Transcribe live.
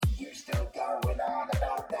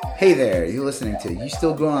Hey there, you're listening to You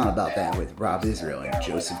Still Going On About That with Rob Israel and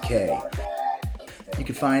Joseph K. You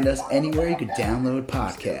can find us anywhere you could download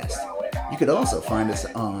podcasts. You could also find us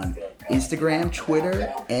on Instagram,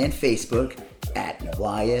 Twitter, and Facebook at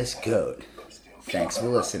YSGOAT. Thanks for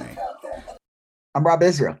listening. I'm Rob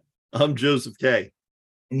Israel. I'm Joseph K.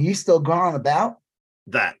 And you still going on about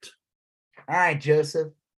that? All right, Joseph.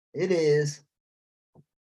 It is.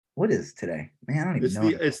 What is today? Man, I don't even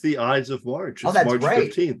know. It's the Ides of March. It's that's March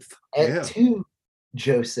right. 15th. At 2,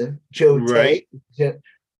 Joseph. Jote. Right.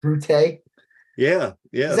 Brute. Yeah.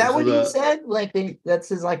 Is that what he said? Like that's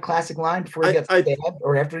his like classic line before he got stabbed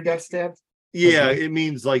or after he got stabbed? Yeah, it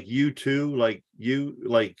means like you too, like you,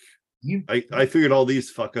 like you. I figured all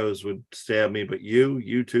these fuckos would stab me, but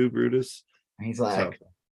you too, Brutus. And he's like,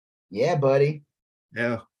 yeah, buddy.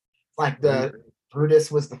 Yeah. Like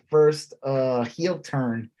Brutus was the first heel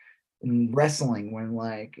turn in wrestling when,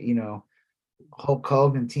 like, you know, Hulk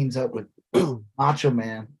Hogan teams up with Macho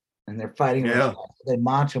Man and they're fighting. Yeah. Then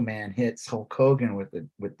Macho Man hits Hulk Hogan with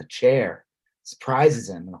the chair, surprises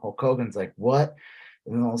him, and Hulk Hogan's like, "What?"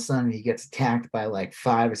 And then all of a sudden he gets attacked by like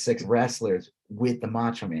 5 or 6 wrestlers with the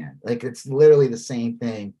Macho Man. Like it's literally the same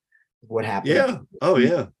thing. What happened? Yeah. Oh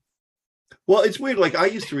yeah. Well, it's weird. Like I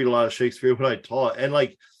used to read a lot of Shakespeare when I taught, and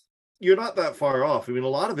like you're not that far off. I mean, a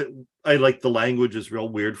lot of it, I like the language is real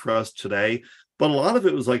weird for us today, but a lot of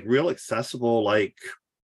it was like real accessible, like,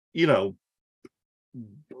 you know,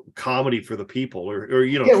 comedy for the people, or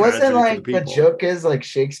you know, yeah, wasn't like the joke is like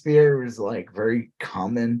Shakespeare was like very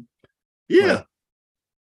common. Yeah. Like,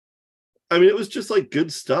 I mean, it was just like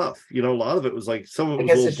good stuff. You know, a lot of it was like some of it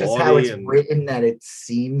was I guess it's just how it's written that it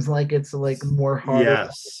seems like it's like more harder to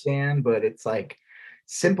understand, but it's like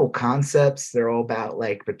simple concepts. They're all about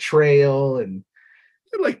like betrayal and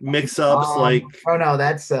like mix-ups. Like, oh no,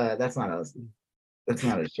 that's not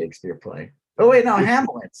a Shakespeare play. Oh wait, no,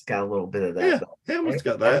 Hamlet's got a little bit of that. Yeah, though, Hamlet's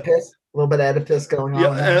right? got that. Oedipus, a little bit of Oedipus going on.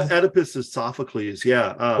 Yeah, Oedipus is Sophocles.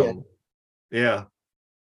 Yeah. Yeah,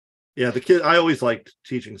 the kid. I always liked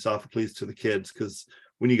teaching Sophocles to the kids because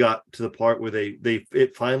when you got to the part where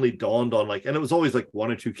it finally dawned on, like, and it was always like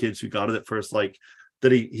 1 or 2 kids who got it at first, like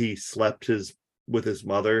that he slept with his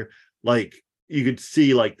mother. Like you could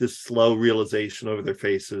see like this slow realization over their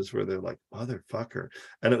faces where they're like, motherfucker,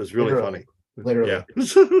 and it was really funny. Literally. Yeah.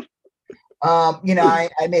 You know, I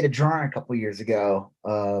made a drawing a couple years ago,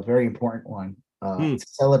 a very important one, to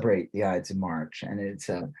celebrate the Ides of March, and it's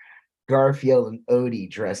Garfield and Odie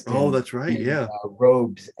dressed in, that's right, in,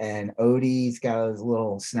 robes, and Odie's got his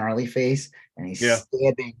little snarly face, and he's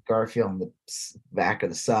stabbing Garfield in the back of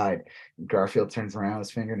the side. And Garfield turns around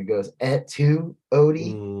his finger and he goes, "Et tu,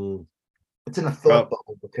 Odie?" It's in a thought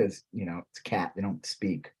bubble because, you know, it's a cat; they don't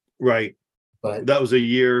speak. Right. But that was a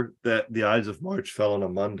year that the Ides of March fell on a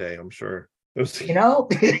Monday, I'm sure. You know,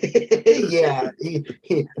 yeah.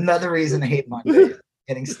 Another reason I hate Monday,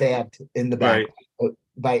 getting stabbed in the back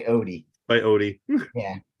by Odie.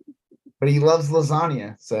 Yeah. But he loves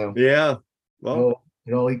lasagna, so yeah. Well,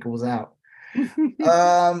 it all equals out.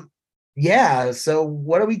 Yeah. So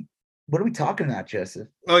what are we talking about, Joseph?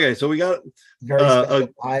 Okay, so we got very special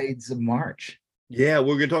Ides of March. Yeah,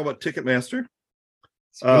 we're gonna talk about Ticketmaster.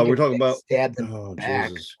 We're talking about stabbed in the back.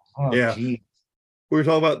 Jesus. Oh, yeah. Geez. We're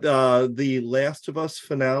talking about the Last of Us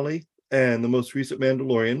finale and the most recent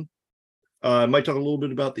Mandalorian. I might talk a little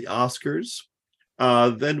bit about the Oscars.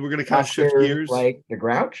 Then we're going to kind of shift gears. Like the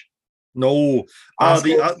Grouch? No.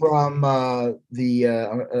 Oscars from the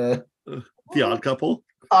Odd Couple.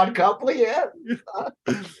 Odd Couple, yeah.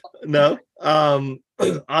 No.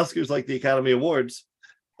 Oscars like the Academy Awards.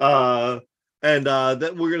 And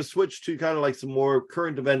then we're going to switch to kind of like some more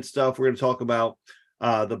current event stuff. We're going to talk about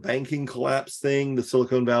the banking collapse thing, the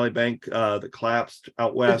Silicon Valley Bank that collapsed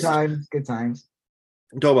out west. Good times.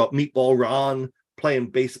 We're talking about Meatball Ron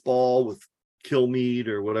playing baseball with Kilmeade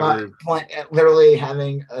or whatever. Literally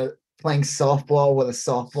playing softball with a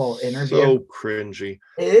softball interview. So cringy.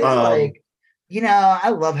 It is like, you know, I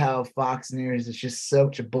love how Fox News is just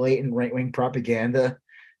such a blatant right-wing propaganda.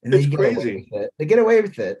 And it's crazy. They get away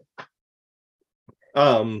with it.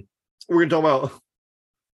 We're going to talk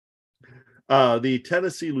about the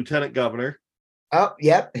Tennessee Lieutenant Governor. Oh,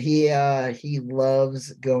 yep. He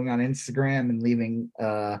loves going on Instagram and leaving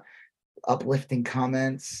uplifting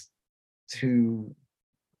comments to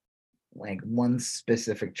like one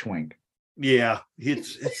specific twink. Yeah,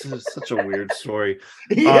 it's such a weird story.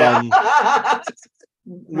 Yeah.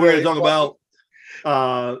 We're going to talk about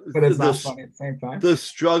but it's not funny at the same time. The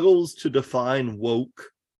struggles to define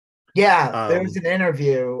woke. Yeah, there was an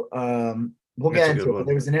interview. We'll get into it, but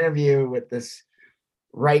there was an interview with this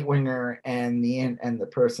right winger, and the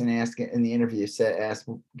person asking in the interview asked,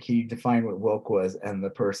 "Can you define what woke was?" And the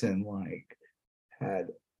person like had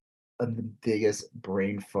the biggest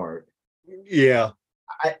brain fart. Yeah.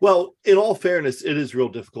 Well, in all fairness, it is real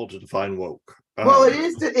difficult to define woke. Well, it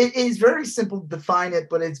is very simple to define it,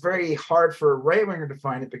 but it's very hard for a right winger to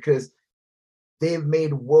define it because they've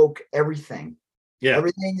made woke everything. Yeah.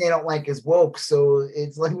 Everything they don't like is woke. So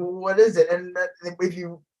it's like, well, what is it? And if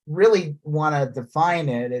you really want to define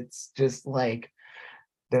it, it's just like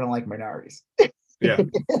they don't like minorities. Yeah.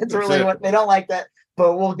 It's really what they don't like that.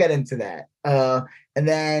 But we'll get into that. And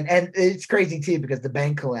it's crazy too, because the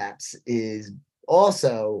bank collapse is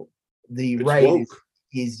also it's right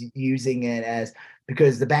is using it as,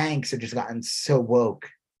 because the banks have just gotten so woke.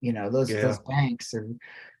 You know, those banks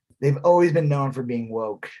they've always been known for being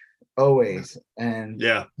woke. Always. And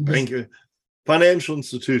financial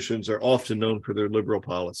institutions are often known for their liberal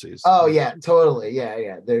policies. Oh yeah, totally.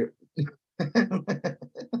 Yeah. They're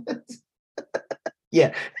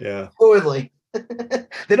yeah, totally.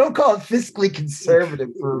 They don't call it fiscally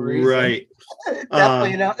conservative for a reason. Right.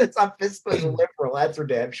 Definitely, it's not fiscally liberal. That's for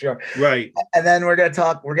damn sure. Right. And then we're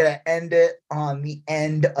gonna end it on the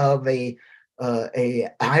end of a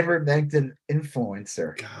ivermectin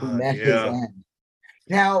influencer who met his end.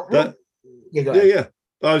 Now, go ahead. Yeah.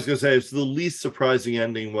 I was gonna say it's the least surprising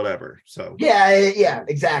ending, whatever. So yeah,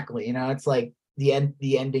 exactly. It's like the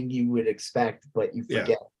ending you would expect, but you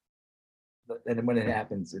forget. And when it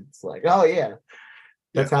happens, it's like, oh yeah,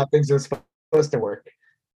 that's how things are supposed to work.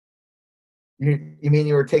 You mean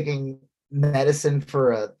you were taking medicine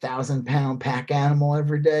for 1,000-pound pack animal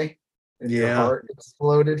every day, and your heart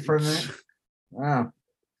exploded from it? Wow.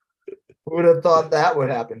 Who would have thought that would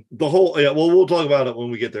happen? The whole we'll talk about it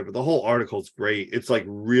when we get there, but the whole article's great. It's like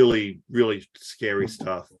really, really scary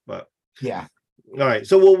stuff. But yeah. All right.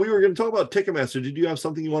 So we were going to talk about Ticketmaster. Did you have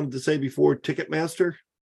something you wanted to say before Ticketmaster?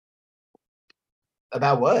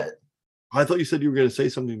 About what? I thought you said you were going to say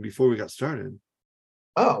something before we got started.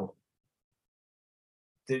 Oh.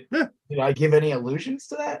 Did I give any allusions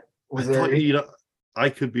to that? I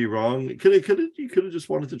could be wrong. You could have just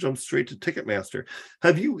wanted to jump straight to Ticketmaster.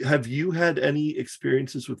 Have you had any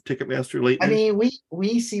experiences with Ticketmaster lately? I mean,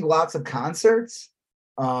 we see lots of concerts,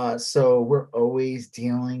 so we're always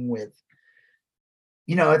dealing with,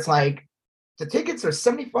 it's like the tickets are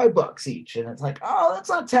 $75 each, and it's like, oh, that's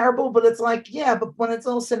not terrible, but it's like, yeah, but when it's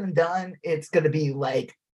all said and done, it's going to be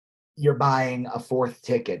like you're buying a fourth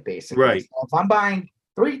ticket, basically. Right. So if I'm buying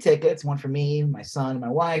 3 tickets, one for me, my son, and my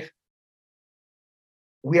wife,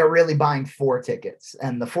 we are really buying 4 tickets.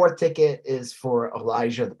 And the 4th ticket is for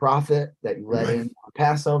Elijah the prophet that you let in on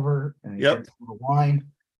Passover, and he drinks a little wine.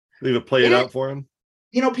 Leave it play it out for him.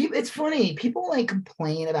 People, it's funny. People like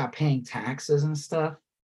complain about paying taxes and stuff,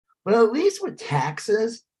 but at least with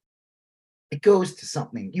taxes, it goes to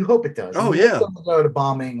something. You hope it does. Oh, yeah. It doesn't go to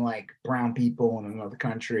bombing like brown people in another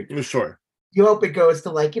country. Sure. You hope it goes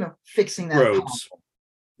to like, fixing that roads.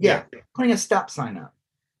 Yeah. Putting a stop sign up.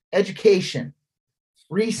 Education.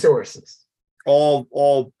 Resources.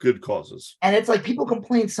 All good causes. And it's like people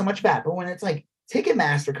complain so much about it, but when it's like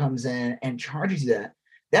Ticketmaster comes in and charges you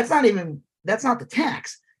that's not the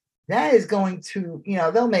tax. That is going to,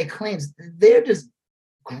 they'll make claims. They're just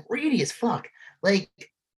greedy as fuck. Like,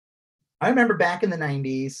 I remember back in the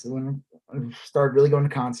 90s when I started really going to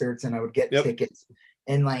concerts and I would get tickets,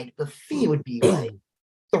 and like the fee would be like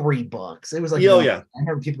 $3. It was like, I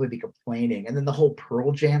remember people would be complaining. And then the whole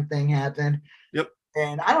Pearl Jam thing happened. Yep.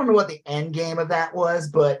 And I don't know what the end game of that was,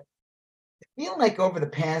 but I feel like over the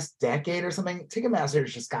past decade or something, Ticketmaster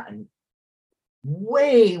has just gotten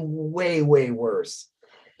way, way, way worse.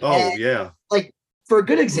 Oh, yeah. Like, for a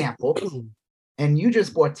good example, and you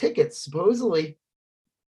just bought tickets, supposedly,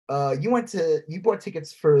 you bought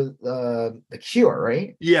tickets for the Cure,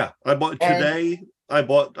 right? Yeah, I bought today.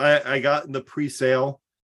 I got in the pre-sale.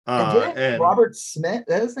 And Robert Smith,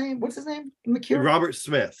 that's his name? What's his name in the Cure? Robert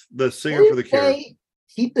Smith, the singer for the Cure.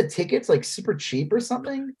 Keep the tickets like super cheap or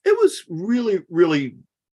something? It was really, really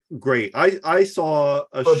great. I saw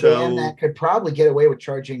a show band that could probably get away with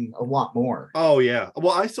charging a lot more. Oh yeah.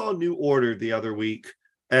 Well, I saw New Order the other week,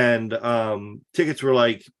 and tickets were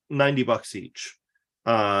like $90 each.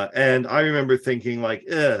 And I remember thinking like,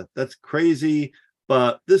 that's crazy,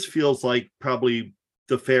 but this feels like probably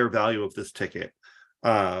the fair value of this ticket.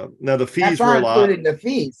 Now the fees were a lot. Including the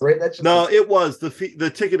fees, right? That's just it was the fee. The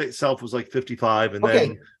ticket itself was like $55, and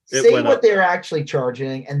then say what they're actually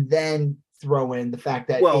charging, and then throw in the fact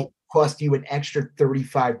that it cost you an extra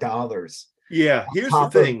 $35. Yeah, here's the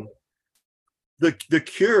thing: the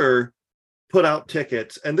Cure put out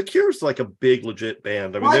tickets, and the Cure's like a big legit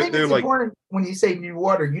band. I mean, Well, I think they're it's like important when you say New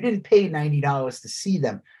Order, you didn't pay $90 to see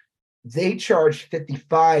them. They charged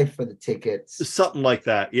 $55 for the tickets. something like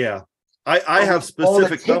that. Yeah. I have All the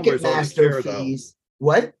specific numbers on the Cure fees. though.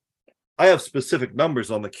 What? I have specific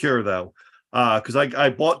numbers on the Cure though. Because I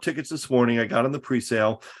bought tickets this morning. I got in the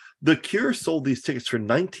pre-sale. The Cure sold these tickets for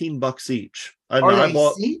 $19 each. Are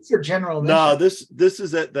they seats or general admission? No, this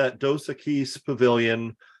is at that Dos Equis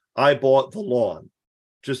Pavilion. I bought the lawn.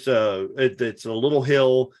 Just it's a little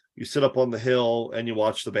hill. You sit up on the hill and you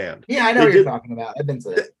watch the band. Yeah, I know what you're talking about. I've been to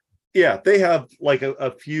that. Yeah, they have like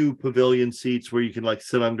a few pavilion seats where you can like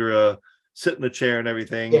sit in a chair and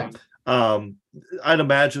everything. Yeah. I'd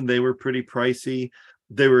imagine they were pretty pricey.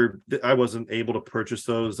 I wasn't able to purchase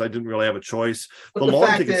those. I didn't really have a choice. But the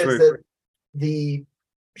fact is that the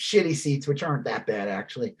shitty seats, which aren't that bad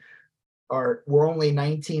actually, were only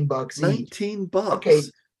 $19 each. $19. Okay,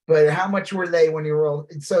 but how much were they when you were all?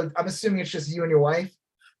 So I'm assuming it's just you and your wife.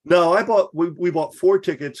 No, we bought 4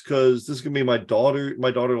 tickets because this is gonna be my daughter. My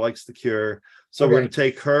daughter likes the Cure, so we're gonna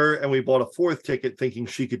take her, and we bought a 4th ticket thinking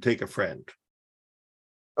she could take a friend.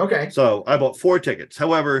 Okay. So I bought 4 tickets.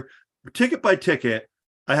 However, ticket by ticket,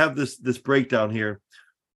 I have this breakdown here.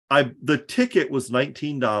 The ticket was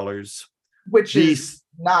 $19, which is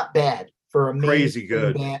not bad for a crazy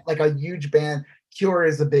good band, like a huge band. Cure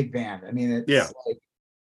is a big band. I mean, it's like,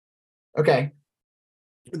 okay.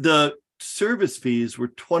 The service fees were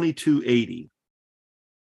 $22.80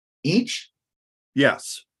 each.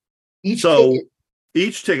 Yes. Each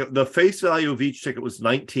ticket, the face value of each ticket was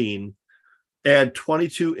 $19. Add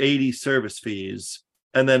 $22.80 service fees,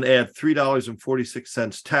 and then add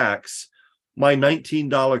 $3.46 tax. My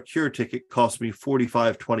 $19 Cure ticket cost me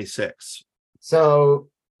 $45.26. So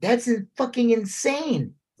that's fucking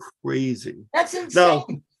insane. Crazy. That's insane. Now,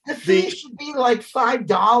 the fee should be like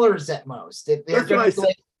 $5 at most. If they're going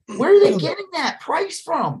to where are they getting that price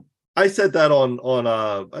from? I said that on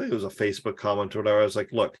I think it was a Facebook comment or whatever. I was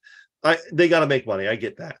like, look, they got to make money. I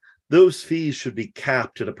get that. Those fees should be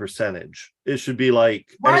capped at a percentage. It should be like,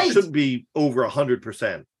 and it shouldn't be over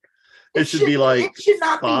 100%. It should be like, it should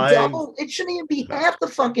not be double. It shouldn't even be half the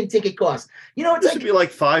fucking ticket cost. You know, it should be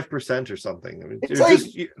like 5% or something. I mean,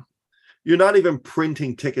 you're not even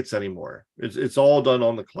printing tickets anymore. It's all done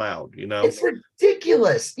on the cloud. You know, it's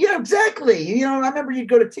ridiculous. You know, exactly. You know, I remember you'd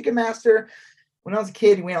go to Ticketmaster when I was a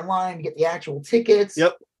kid. You went online to get the actual tickets.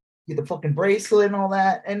 Yep. Get the fucking bracelet and all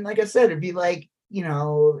that. And like I said, it'd be like, you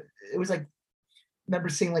know, it was like, I remember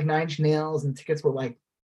seeing like 9 Inch Nails and tickets were like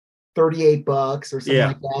 $38 or something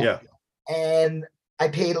like that. Yeah. And I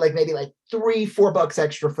paid like maybe like $3-4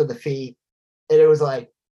 extra for the fee. And it was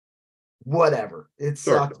like, whatever. It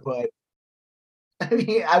sucked, but I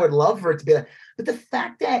mean, I would love for it to be that. But the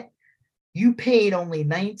fact that you paid only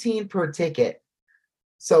 $19 per ticket,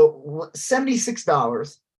 so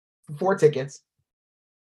 $76 for 4 tickets.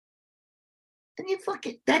 And you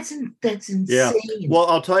fucking that's insane. Yeah. Well,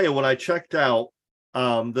 I'll tell you, when I checked out,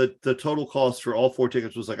 the total cost for all 4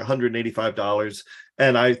 tickets was like $185.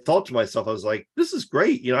 And I thought to myself, I was like, this is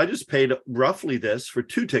great. You know, I just paid roughly this for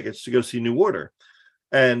 2 tickets to go see New Order.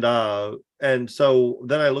 And so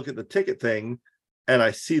then I look at the ticket thing and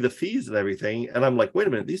I see the fees and everything. And I'm like, wait a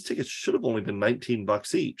minute, these tickets should have only been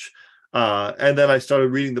 $19 each. And then I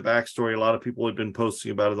started reading the backstory. A lot of people had been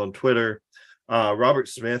posting about it on Twitter. Robert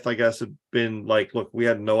Smith, I guess, had been like, look, we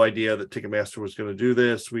had no idea that Ticketmaster was going to do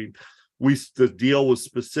this. The deal was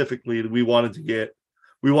specifically that we wanted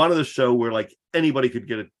the show where like anybody could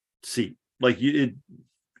get a seat. Like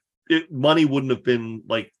money wouldn't have been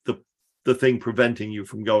like the thing preventing you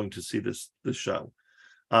from going to see this show.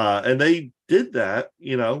 And they did that,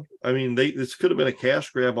 you know. I mean, this could have been a cash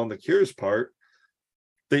grab on the Cure's part.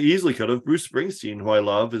 They easily could have. Bruce Springsteen, who I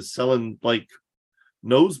love, is selling like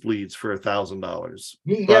nosebleeds for $1,000.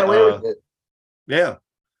 You got away with it. Yeah.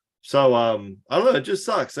 So I don't know. It just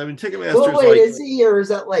sucks. I mean, Ticketmaster's well, wait, is he, or is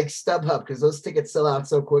that like StubHub? Because those tickets sell out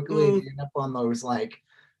so quickly. You end up on those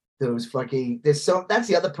fucking. That's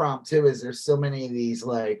the other problem too. Is there's so many of these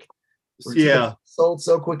like sold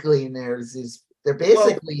so quickly, and they're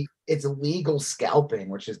basically it's illegal scalping,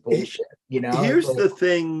 which is bullshit. You know. Here's the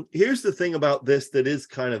thing about this that is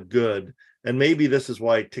kind of good, and maybe this is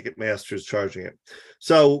why Ticketmaster is charging it.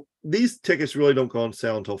 So these tickets really don't go on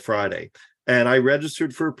sale until Friday. And I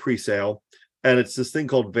registered for a pre-sale, and it's this thing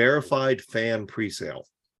called verified fan pre-sale.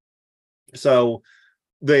 So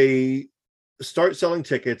they start selling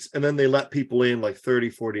tickets, and then they let people in like 30,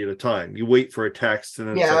 40 at a time. You wait for a text, and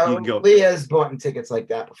then it's like you can go. Leah's bought tickets like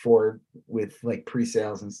that before with like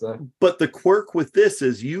pre-sales and stuff. But the quirk with this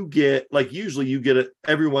is you get, like, usually you get it,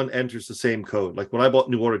 everyone enters the same code. Like when I bought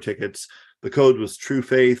New Order tickets, The code was True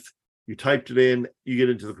Faith. You typed it in, you get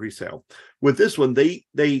into the pre-sale. With this one,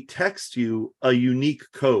 they text you a unique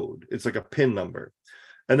code. It's like a PIN number.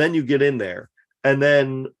 And then you get in there. And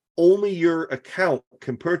then only your account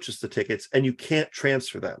can purchase the tickets, and you can't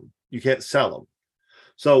transfer them. You can't sell them.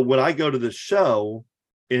 So when I go to the show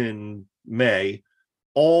in May,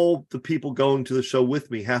 all the people going to the show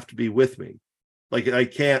with me have to be with me. Like I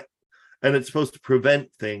can't, and it's supposed to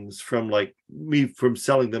prevent things from like me from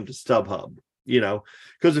selling them to StubHub,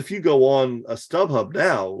 because if you go on a StubHub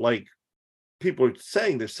now, like people are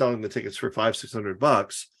saying they're selling the tickets for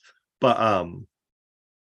 $500-$600, but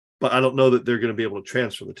I don't know that they're going to be able to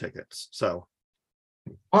transfer the tickets. So,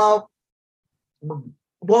 well,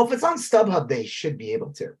 if it's on StubHub, they should be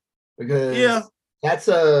able to, because that's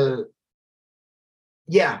it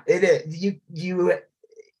is.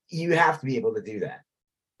 You have to be able to do that.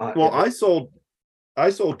 Well, I sold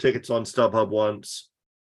tickets on StubHub once,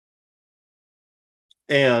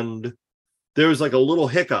 and there was like a little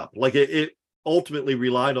hiccup. Like it ultimately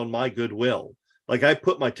relied on my goodwill. Like I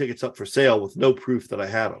put my tickets up for sale with no proof that I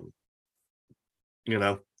had them.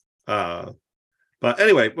 But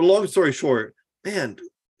anyway, but long story short, man,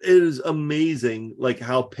 it is amazing like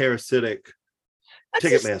how parasitic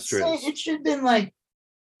Ticketmaster is. It should have been like,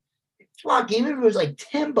 fuck, even if it was like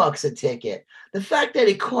 $10 a ticket, the fact that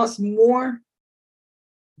it costs more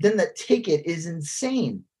than the ticket is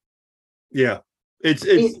insane. Yeah, that's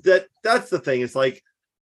the thing. It's like,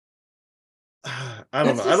 I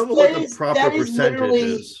don't know. I don't know what the proper percentage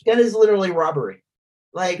is. That is literally robbery.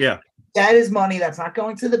 Like, that is money that's not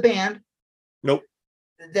going to the band. Nope.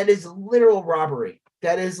 That is literal robbery.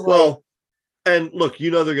 That is like, and look,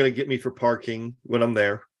 they're going to get me for parking when I'm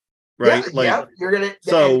there, right? You're gonna.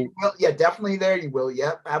 So definitely there. You will.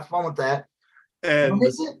 Yep, have fun with that. And when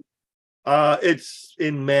is it? It's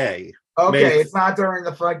in May. Okay, it's not during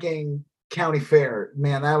the fucking county fair.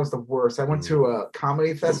 Man, that was the worst. I went to a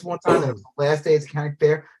comedy festival one time. It was the last day of the county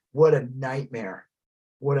fair. What a nightmare!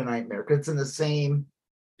 Because it's in the same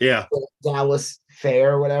Dallas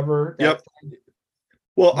fair or whatever. Yep.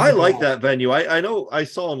 Well, I like that venue. I know I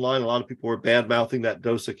saw online a lot of people were bad mouthing that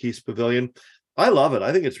Dos Equis Pavilion. I love it.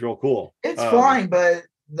 I think it's real cool. It's fine, but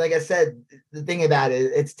like I said, the thing about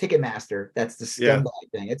it, it's Ticketmaster. That's the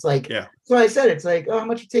scumbag thing. It's like, so I said, it's like, oh, how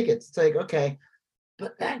much are tickets? It's like, okay,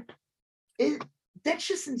 but that's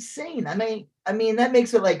just insane. I mean, that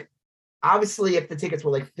makes it like, obviously, if the tickets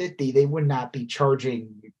were like $50, they would not be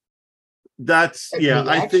charging. That's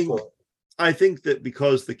I think that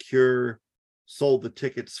because the Cure sold the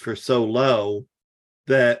tickets for so low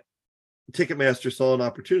that Ticketmaster saw an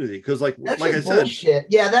opportunity, because like I said, bullshit.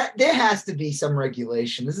 That there has to be some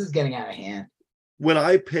regulation. This is getting out of hand. When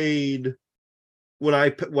I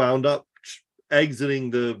wound up exiting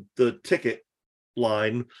the ticket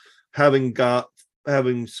line, having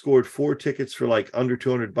scored 4 tickets for like under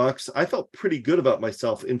 $200, I felt pretty good about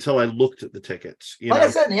myself until I looked at the tickets. I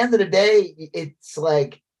said, at the end of the day, it's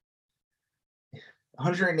like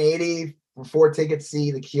 180 for 4 tickets.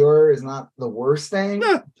 See the Cure is not the worst thing.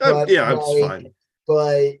 It's fine.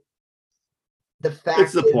 But the fact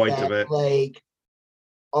it's the point of it. Like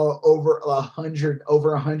over 100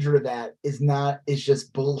 of that is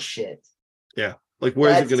just bullshit. Yeah. Like,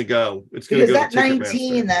 where is it going to go? It's going to go that to Ticketmaster.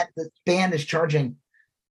 19 that the band is charging,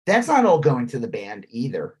 that's not all going to the band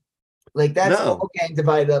either. Like, that's all getting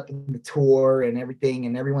divided up in the tour and everything,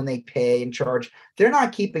 and everyone they pay and charge. They're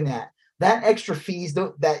not keeping that. That extra fees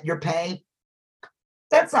that you're paying,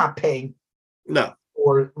 that's not paying. No.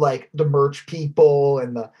 Or like the merch people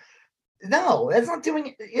and that's not doing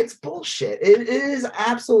it. It's bullshit. It is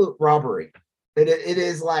absolute robbery. It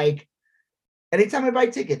is like, anytime I buy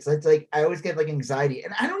tickets, it's like I always get like anxiety,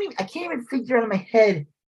 and I can't even figure out in my head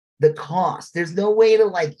the cost. There's no way to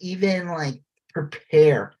like even like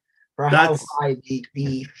prepare for how high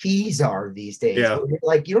the fees are these days. Yeah.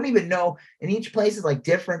 Like, you don't even know, and each place is like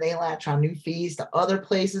different. They latch on new fees to other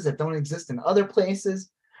places that don't exist in other places,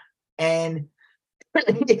 and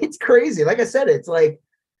it's crazy. Like I said, it's like,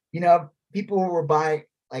 people were buying,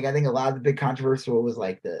 like, I think a lot of the big controversy was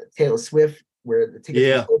like the Taylor Swift, where the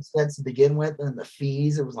tickets were expensive to begin with, and the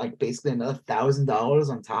fees, it was like basically another $1,000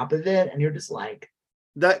 on top of it, and you're just like,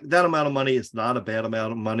 that amount of money is not a bad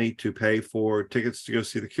amount of money to pay for tickets to go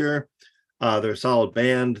see the Cure. They're a solid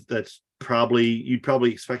band. That's you'd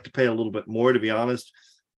probably expect to pay a little bit more, to be honest,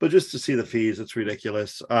 but just to see the fees, it's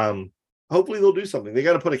ridiculous. Hopefully they'll do something. They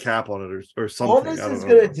got to put a cap on it or something. All this is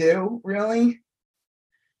going to do really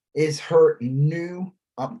is hurt new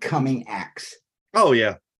upcoming acts. Oh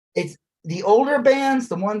yeah. It's the older bands,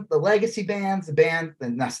 the legacy bands, the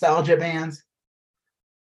nostalgia bands.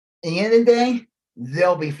 At the end of the day,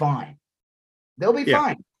 they'll be fine. They'll be Yeah.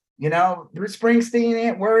 fine. You know, Bruce Springsteen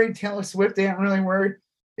ain't worried. Taylor Swift ain't really worried.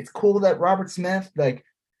 It's cool that Robert Smith, like,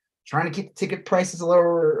 trying to keep the ticket prices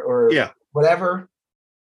lower or Yeah. whatever,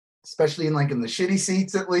 especially in the shitty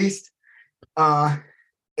seats at least.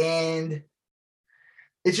 And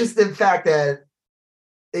it's just the fact that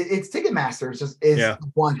it's Ticketmaster is Yeah.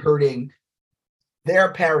 one hurting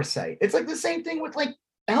their parasite. It's like the same thing with like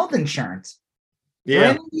health insurance or Yeah.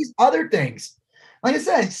 any of these other things. Like I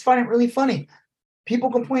said, I just find it really funny.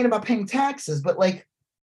 People complain about paying taxes, but like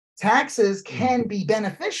taxes can be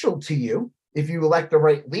beneficial to you if you elect the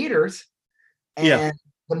right leaders, and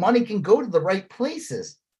the money can go to the right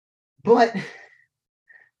places. But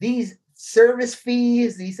these service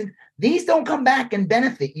fees, these don't come back and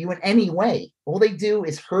benefit you in any way. All they do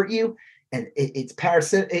is hurt you, and it's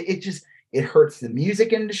parasitic. It hurts the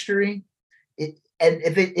music industry. And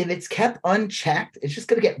if it's kept unchecked, it's just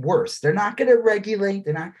going to get worse. They're not going to regulate.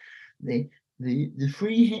 They're not the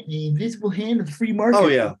invisible hand of the free market. Oh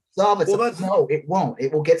yeah. Solve it. Well, no, it won't.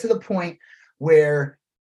 It will get to the point where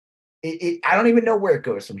I don't even know where it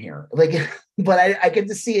goes from here. Like, but I get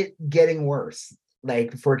to see it getting worse,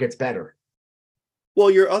 like before it gets better.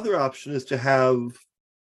 Well, your other option is you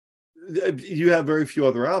have very few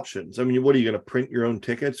other options. I mean, what are you going to print your own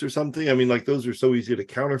tickets or something? I mean, like those are so easy to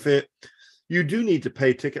counterfeit. You do need to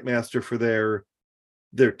pay Ticketmaster for their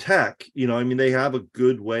tech. You know, I mean, they have a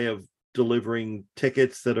good way of delivering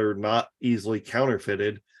tickets that are not easily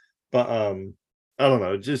counterfeited. But I don't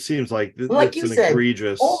know. It just seems like like you said,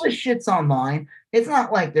 egregious. All the shit's online. It's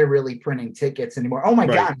not like they're really printing tickets anymore. Oh my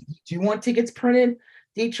God. Do you want tickets printed?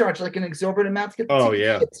 They charge like an exorbitant amount to get the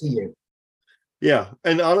ticket to you. Yeah.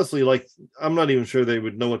 And honestly, like, I'm not even sure they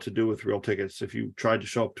would know what to do with real tickets if you tried to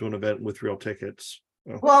show up to an event with real tickets.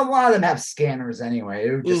 Well, a lot of them have scanners anyway.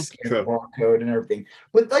 It would just scan the barcode and everything.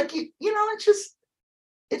 But like you know, it's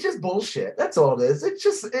just bullshit. That's all it is.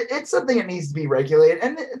 It's something that needs to be regulated.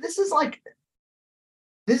 And this is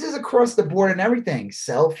across the board and everything.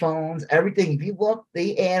 Cell phones, everything. If you look,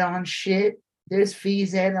 they add on shit. There's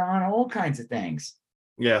fees added on all kinds of things.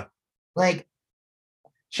 Yeah. Like,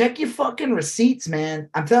 check your fucking receipts, man.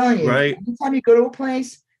 I'm telling you. Right. Anytime you go to a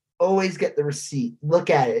place, always get the receipt. Look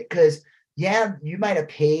at it. Because yeah, you might have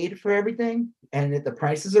paid for everything and the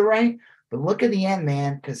prices are right, but look at the end,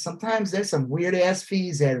 man, because sometimes there's some weird ass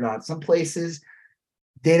fees added on. Some places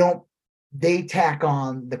they tack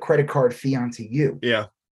on the credit card fee onto you. Yeah.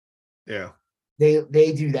 Yeah.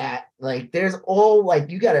 They do that. Like there's all like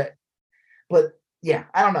you gotta, but yeah,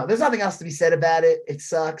 I don't know. There's nothing else to be said about it. It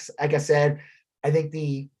sucks. Like I said, I think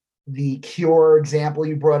the Cure example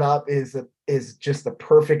you brought up is just the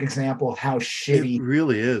perfect example of how shitty it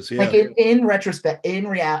really is. Yeah. Like in retrospect, in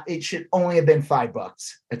reality, it should only have been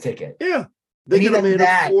 $5 a ticket. Yeah. They could have made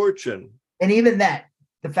a fortune. And even that,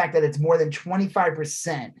 the fact that it's more than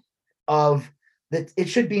 25% of that, it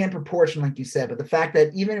should be in proportion, like you said. But the fact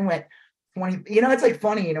that even it went 20, you know, it's like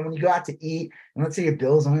funny, you know, when you go out to eat and let's say your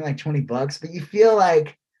bill's only like $20, but you feel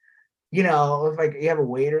like, you know, if like you have a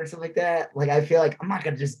waiter or something like that, like I feel like I'm not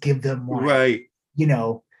gonna just give them one, right? You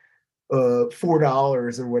know,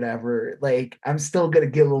 $4 or whatever. Like I'm still gonna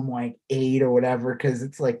give them like $8 or whatever because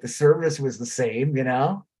it's like the service was the same, you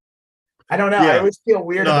know. I don't know. Yeah. I always feel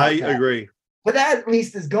weird about that. I agree. But that at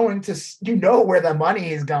least is going to, you know, where the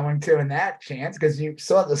money is going to in that chance because you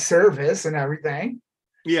saw the service and everything.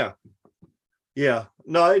 Yeah. Yeah.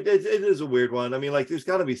 No, it is a weird one. I mean, like, there's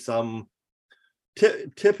got to be some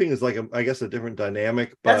tipping is like, I guess, a different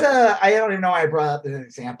dynamic. But I don't even know why I brought up an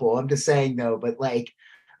example. I'm just saying, though, but like,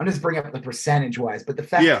 I'm just bringing up the percentage wise. But the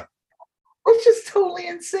fact, it's just totally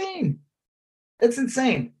insane. That's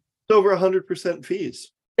insane. It's over 100%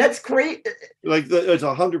 fees. That's great. Like it's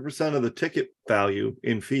 100% of the ticket value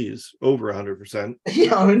in fees, over 100%.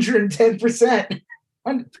 Yeah, 110%.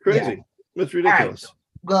 It's crazy. Yeah. It's ridiculous. Right.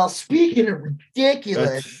 Well, speaking of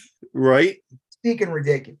ridiculous, right? Speaking of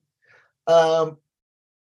ridiculous, what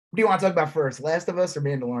do you want to talk about first? Last of Us or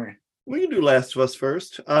Mandalorian? We can do Last of Us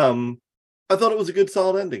first. I thought it was a good,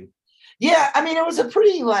 solid ending. Yeah, I mean, it was a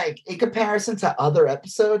pretty, like, in comparison to other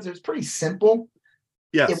episodes, it was pretty simple.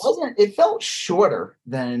 Yes. It felt shorter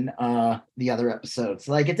than the other episodes.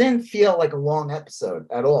 Like, it didn't feel like a long episode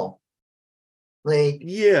at all. Like,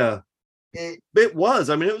 yeah, it was.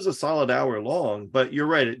 I mean, it was a solid hour long, but you're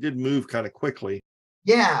right. It did move kind of quickly.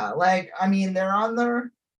 Yeah, like, I mean,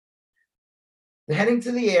 they're heading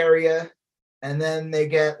to the area, and then they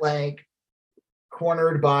get, like,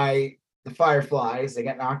 cornered by the Fireflies. They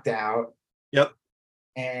get knocked out. Yep.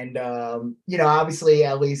 And, you know, obviously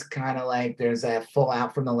Ellie's kind of like, there's that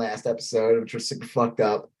fallout from the last episode, which was super fucked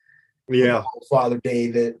up. Yeah.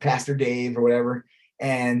 Pastor Dave or whatever.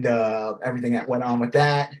 and everything that went on with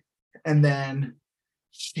that. And then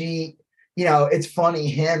she, you know, it's funny,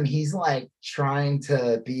 he's like trying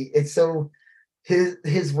to be, it's so,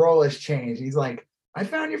 his role has changed. He's like, I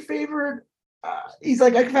found your favorite, he's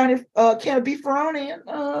like, I found your can of beefaroni,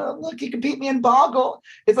 and look, you can beat me in Boggle.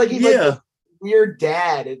 It's like he's like this weird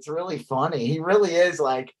dad. It's really funny. He really is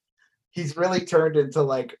like, he's really turned into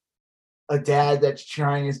like a dad that's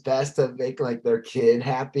trying his best to make like their kid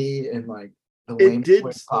happy and like the lamest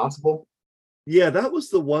way possible. Yeah, that was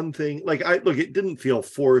the one thing. Like, it didn't feel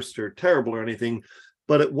forced or terrible or anything,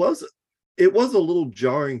 but it was a little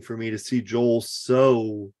jarring for me to see Joel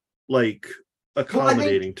so like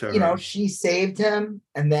accommodating to her. You know, she saved him,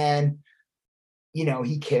 and then, you know,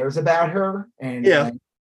 he cares about her, and like,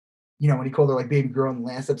 you know, when he called her like baby girl in the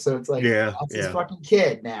last episode, it's like, that's his fucking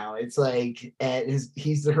kid now. It's like,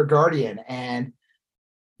 he's her guardian, and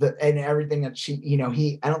everything that she, you know,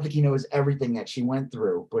 I don't think he knows everything that she went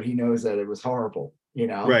through, but he knows that it was horrible, you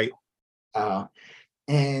know? Right.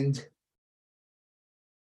 And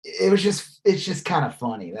it's just kind of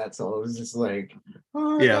funny. That's all. It was just like,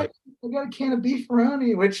 I got a can of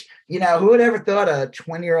beefaroni, which, you know, who would ever thought a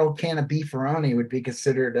 20-year-old can of beefaroni would be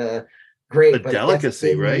considered a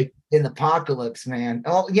delicacy, right? In the apocalypse, man.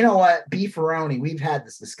 Oh, you know what? Beefaroni, we've had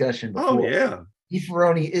this discussion before. Oh, yeah.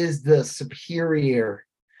 Beefaroni is the superior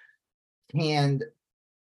canned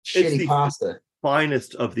shitty pasta.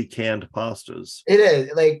 Finest of the canned pastas. It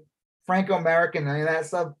is. Like Franco-American, any of that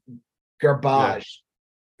stuff, garbage.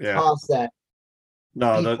 Yeah. Toss that.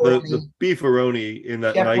 No, the beefaroni in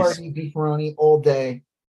that nice beefaroni all day.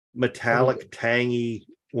 Metallic, tangy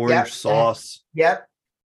orange sauce. Yep.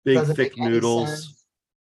 Big thick noodles.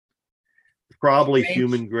 Probably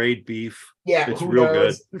human grade beef. Yeah, it's real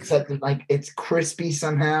good. Except like it's crispy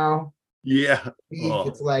somehow. Yeah. Beef,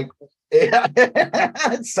 it's like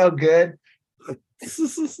it's so good.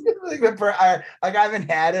 I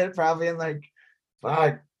haven't had it probably in like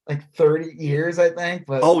 30 years, I think.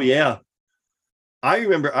 But oh yeah. I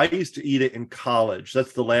remember I used to eat it in college.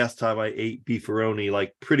 That's the last time I ate beefaroni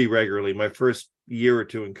like pretty regularly, my first year or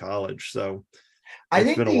two in college. So I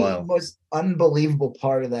think the most unbelievable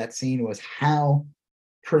part of that scene was how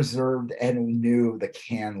preserved and new the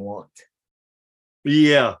can looked.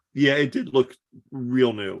 Yeah, it did look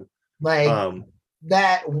real new. Like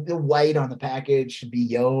that, the white on the package should be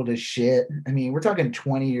yellowed as shit. I mean, we're talking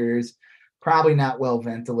 20 years, probably not well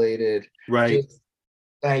ventilated. Right. Just,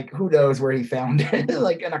 like, who knows where he found it?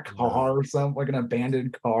 Like in a car or something, like an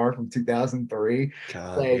abandoned car from 2003.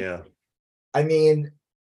 God, like, yeah. I mean,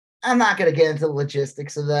 I'm not going to get into the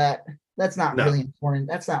logistics of that. That's not really important.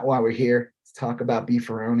 That's not why we're here to talk about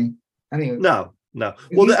beefaroni. I mean, no. Well,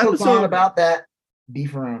 the episode about that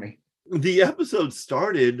beefaroni. The episode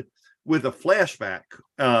started with a flashback.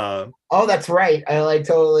 Oh, that's right. I like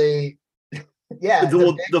totally. Yeah,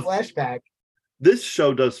 the flashback. This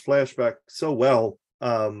show does flashback so well.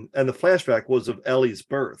 And the flashback was of Ellie's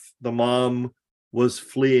birth. The mom was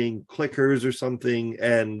fleeing clickers or something,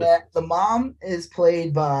 and the mom is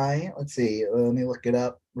played by, let's see, let me look it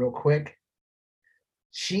up real quick.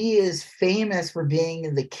 She is famous for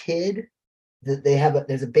being the kid that they have.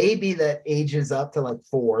 There's a baby that ages up to like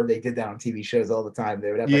 4. They did that on TV shows all the time.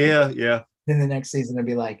 They would have yeah. In the next season, they'd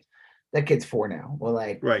be like, that kid's 4 now. Well,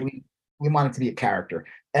 like, right. We want it to be a character.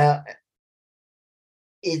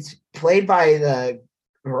 It's played by the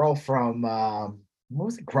girl from what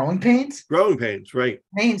was it? Growing Pains? Growing Pains, right.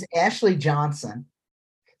 Her name's Ashley Johnson.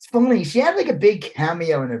 It's funny. She had like a big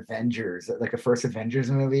cameo in Avengers, like a first Avengers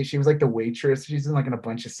movie. She was like the waitress. She's in like in a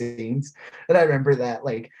bunch of scenes. And I remember that,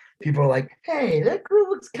 like, people are like, hey, that girl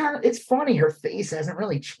looks kind of, it's funny. Her face hasn't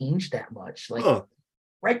really changed that much. Like,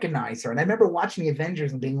 recognize her. And I remember watching the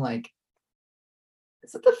Avengers and being like,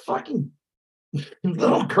 is that the fucking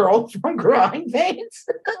little girl from Growing Pains?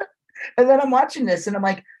 And then I'm watching this and I'm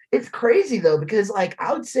like, it's crazy though, because like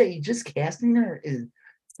I would say just casting her is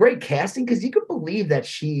great casting, because you could believe that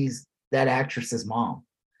she's that actress's mom.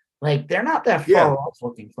 Like, they're not that far off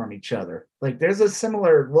looking from each other. Like, there's a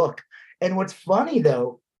similar look. And what's funny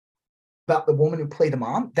though about the woman who played the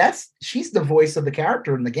mom, she's the voice of the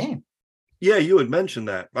character in the game. Yeah, you had mentioned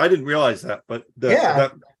that. I didn't realize that, but I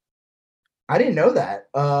didn't know that.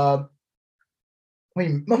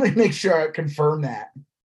 Let me make sure I confirm that.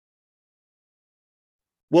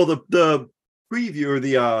 Well, the preview or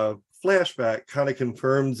the flashback kind of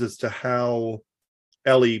confirms as to how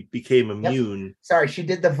Ellie became immune. Yep. Sorry, she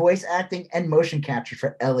did the voice acting and motion capture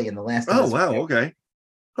for Ellie in the last. Oh, wow. Okay.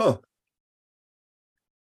 Huh.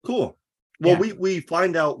 Cool. Well, we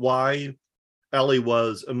find out why Ellie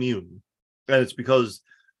was immune, and it's because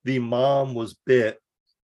the mom was bit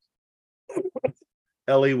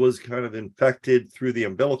Ellie was kind of infected through the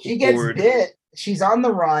umbilical She gets cord. bit. She's on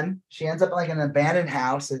the run. She ends up like in an abandoned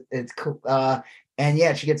house. And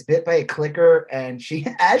yeah, she gets bit by a clicker, and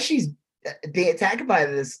as she's being attacked by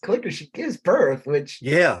this clicker, she gives birth, which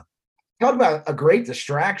Yeah. talk about a great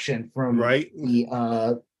distraction from Right.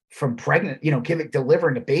 from pregnant,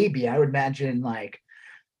 delivering a baby. I would imagine like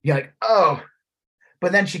you're like, oh,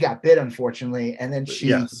 but then she got bit, unfortunately, and then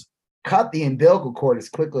she cut the umbilical cord as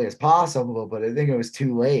quickly as possible, but I think it was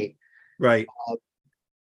too late. Right.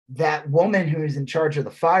 That woman who's in charge of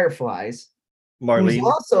the Fireflies, Marlene, who's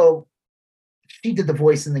also, she did the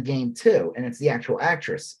voice in the game too, and it's the actual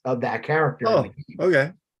actress of that character. Oh,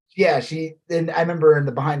 okay. Yeah, and I remember in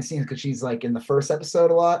the behind the scenes, because she's like in the first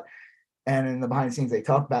episode a lot, and in the behind the scenes they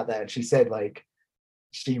talk about that, and she said like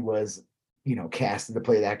she was, casted to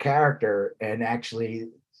play that character, and actually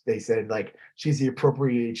they said like she's the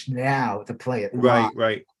appropriate age now to play it live.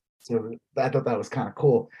 Right. So I thought that was kind of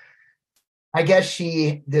cool. I guess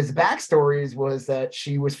there's backstories was that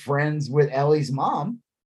she was friends with Ellie's mom,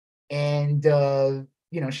 and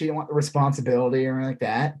she didn't want the responsibility or anything like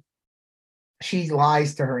that. She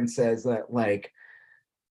lies to her and says that like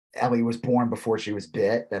Ellie was born before she was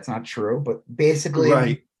bit. That's not true, but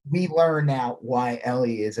basically we learn now why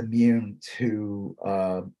Ellie is immune to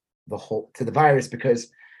the virus,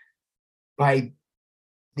 because by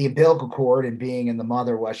the umbilical cord and being in the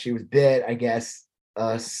mother while she was bit, I guess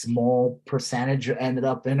a small percentage ended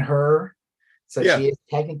up in her, so she is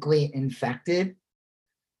technically infected.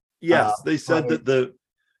 Yes, they said that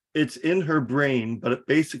it's in her brain, but it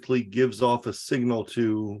basically gives off a signal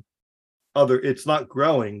to it's not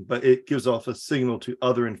growing, but it gives off a signal to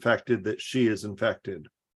other infected that she is infected.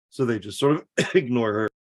 So they just sort of ignore her.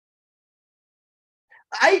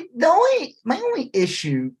 My only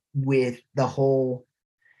issue with the whole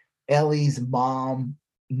Ellie's mom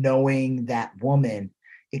knowing that woman,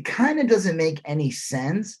 it kind of doesn't make any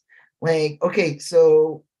sense. Like, okay,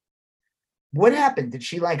 so what happened? Did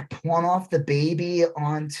she like pawn off the baby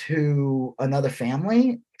onto another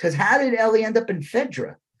family? Because how did Ellie end up in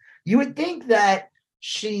Fedra? You would think that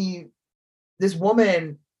this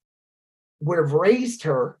woman would have raised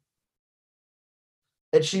her,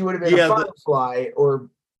 that she would have been a Firefly or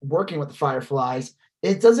working with the Fireflies.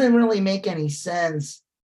 It doesn't really make any sense.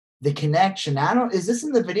 The connection. Is this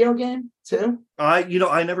in the video game too? I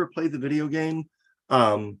never played the video game.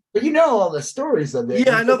 But all the stories of it.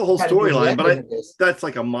 Yeah, I know the whole storyline, but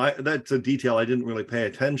that's a detail I didn't really pay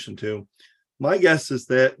attention to. My guess is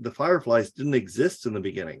that the Fireflies didn't exist in the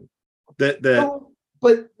beginning. But then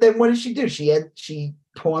what did she do? She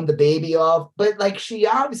pawned the baby off, but like she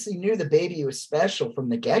obviously knew the baby was special from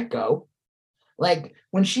the get-go. Like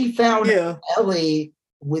when she found Ellie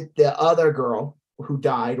with the other girl who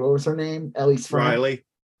died, what was her name? Ellie's friend,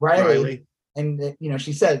 Riley. And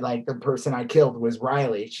she said like the person I killed was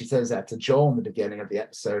Riley. She says that to Joel in the beginning of the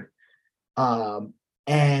episode.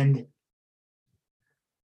 And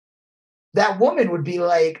that woman would be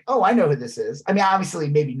like, oh, I know who this is. I mean, obviously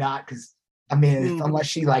maybe not, because unless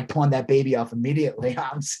she like pawned that baby off immediately,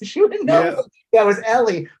 she wouldn't know that was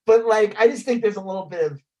Ellie. But like, I just think there's a little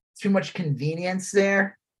bit of too much convenience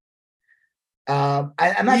there. I'm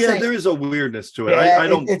not saying there is a weirdness to it. Yeah, I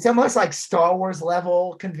don't. It's almost like Star Wars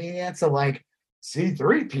level convenience of like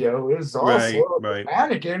C-3PO is also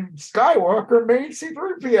Anakin Skywalker made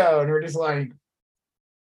C-3PO, and we're just like,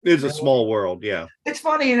 it's a small world. Yeah, it's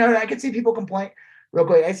funny, I can see people complain. Real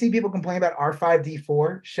quick, I see people complain about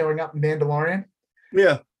R5D4 showing up in Mandalorian.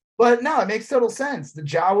 Yeah, but no, it makes total sense. The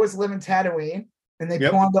Jawas live in Tatooine, and they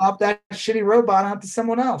pawned off that shitty robot onto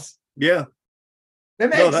someone else. Yeah.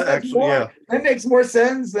 That makes more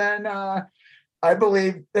sense than I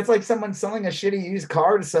believe. That's like someone selling a shitty used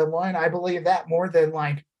car to someone. I believe that more than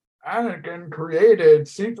like Anakin created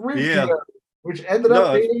C-3PO, which ended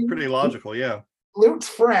up being pretty logical. Yeah, Luke's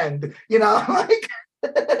friend. Like,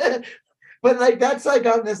 but like that's like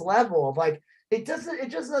on this level of like it just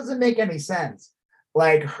doesn't make any sense.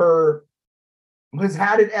 Like how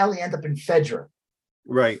did Ellie end up in Fedra?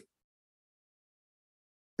 Right.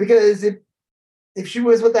 Because if she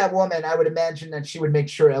was with that woman, I would imagine that she would make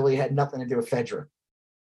sure Ellie had nothing to do with Fedra.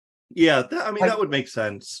 Yeah, that would make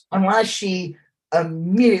sense. Unless she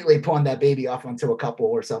immediately pawned that baby off onto a couple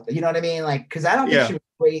or something. You know what I mean? Like, because I don't think she was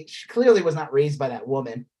raised. She clearly was not raised by that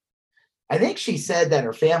woman. I think she said that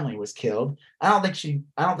her family was killed. I don't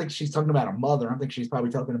think she's talking about her mother. I don't think she's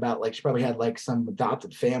probably talking about like she probably had like some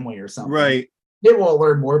adopted family or something. Right. Maybe we'll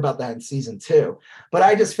learn more about that in season 2. But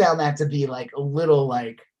I just found that to be like a little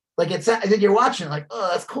like it's. I think you're watching like, oh,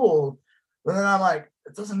 that's cool, but then I'm like,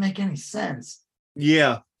 it doesn't make any sense.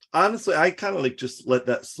 Yeah, honestly, I kind of like just let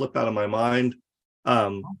that slip out of my mind.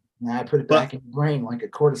 Now I put it But back in your brain like a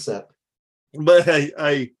cordyceps. but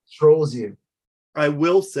I Trolls you. I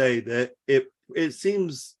will say that it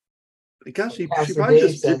seems, gosh, she Pastor probably Dave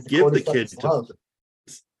just says did the give the cordyceps kid is to. love.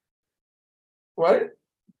 What?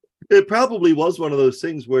 It probably was one of those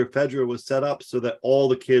things where Fedra was set up so that all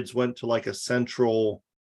the kids went to like a central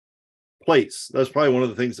place. That's probably one of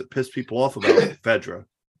the things that pissed people off about Fedra.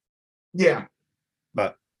 Yeah,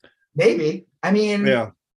 But maybe. I mean,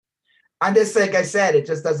 yeah, I'm just like I said, it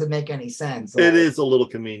just doesn't make any sense. it Like, is a little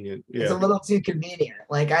convenient. it's a Yeah, little too convenient.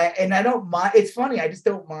 Like I don't mind. It's funny. I just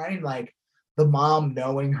don't mind like the mom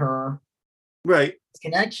knowing her right,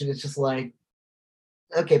 connection. It's just like,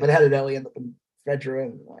 okay, but how did Ellie end up in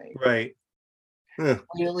Fedra? Like right. Yeah.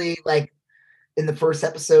 clearly, like in the first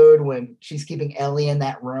episode when she's keeping Ellie in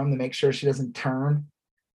that room to make sure she doesn't turn.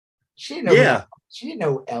 She didn't know Yeah, she didn't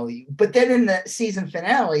know Ellie. But then in the season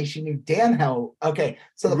finale, she knew damn hell. Okay,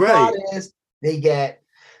 so the plot right, is they get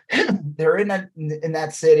they're in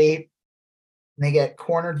that city, and they get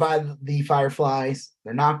cornered by the Fireflies.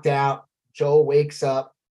 They're knocked out. Joel wakes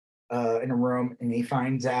up in a room and he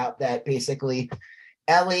finds out that basically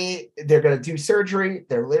Ellie, they're gonna do surgery.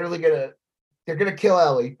 They're gonna kill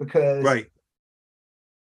Ellie because right.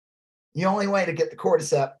 the only way to get the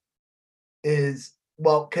cordyceps is,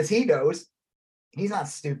 well, because he knows, he's not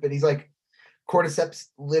stupid. He's like, cordyceps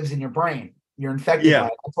lives in your brain. You're infected by Yeah.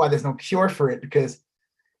 it. That's why there's no cure for it, because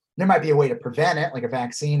there might be a way to prevent it, like a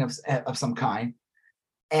vaccine of some kind.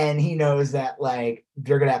 And he knows that like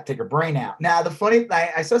they're gonna have to take her brain out. Now the funny,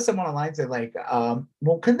 I saw someone online say like,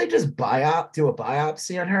 well, couldn't they just do a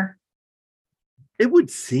biopsy on her? It would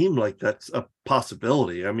seem like that's a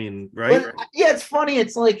possibility. I mean, right? But yeah, it's funny.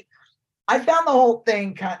 It's like I found the whole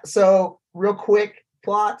thing so real quick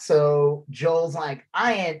plot. So Joel's like,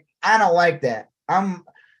 I don't like that.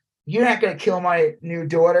 You're not gonna kill my new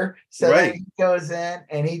daughter. So then Right. he goes in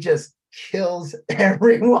and he just kills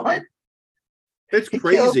everyone. It's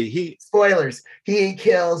crazy. Spoilers. He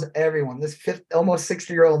kills everyone. This almost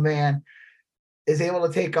 60-year-old man is able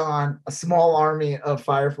to take on a small army of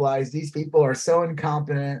Fireflies. These people are so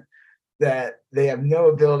incompetent that they have no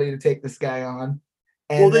ability to take this guy on.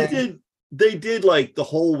 And Well, then they did like the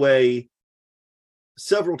whole way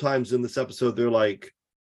several times in this episode. They're like,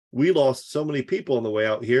 we lost so many people on the way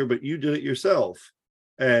out here, but you did it yourself.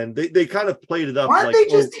 And they kind of played it up. why like, didn't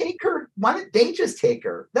they just take her? Why didn't they just take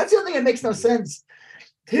her? That's the other thing that makes no sense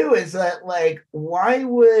too, is that like, why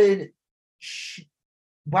would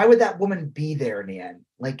that woman be there in the end?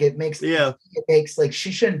 Like it makes like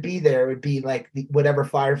she shouldn't be there. It would be like whatever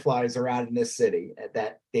Fireflies are out in this city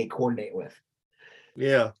that they coordinate with.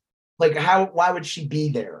 Yeah. Like why would she be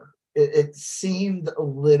there? It seemed a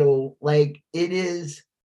little like, it is,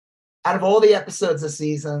 out of all the episodes this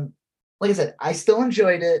season, like I said, I still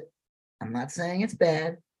enjoyed it. I'm not saying it's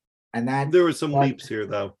bad. And that There were some leaps here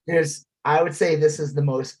though. I would say this is the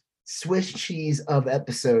most Swiss cheese of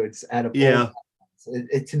episodes out of Yeah. all.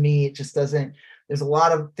 To me, it just doesn't. There's a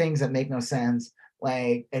lot of things that make no sense.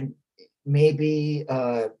 Like, and maybe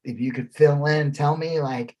if you could fill in, tell me,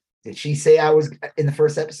 like, did she say I was in the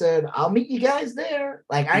first episode? I'll meet you guys there.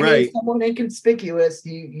 Like, I need someone inconspicuous.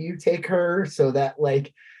 You take her so that,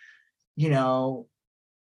 like, no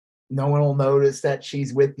one will notice that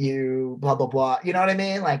she's with you, blah, blah, blah. You know what I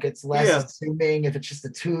mean? Like, it's less assuming if it's just the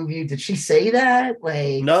two of you. Did she say that?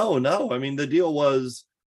 Like, no. I mean, the deal was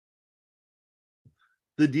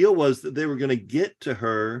that they were going to get to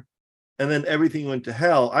her and then everything went to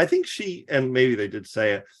hell. I think and maybe they did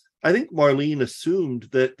say it, I think Marlene assumed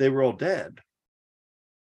that they were all dead.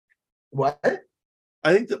 What?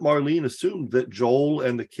 I think that Marlene assumed that Joel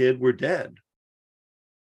and the kid were dead.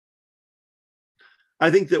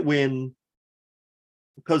 I think that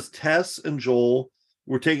because Tess and Joel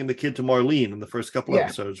were taking the kid to Marlene in the first couple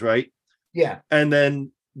episodes, right? Yeah. And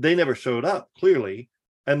then they never showed up, clearly.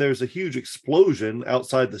 And there's a huge explosion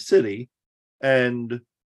outside the city. And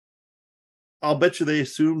I'll bet you they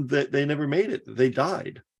assumed that they never made it, that they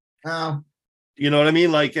died. Oh. You know what I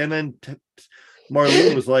mean? Like, and then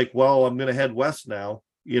Marlene was like, well, I'm going to head west now,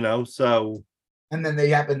 so. And then they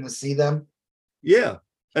happen to see them. Yeah.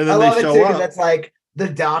 And then they show up. That's like the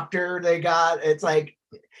doctor they got. It's like,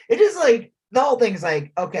 it is like, the whole thing's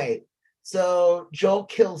like, okay, so Joel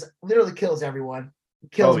literally kills everyone,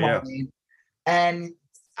 kills Marlene. And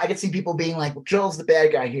I could see people being like, well, Joel's the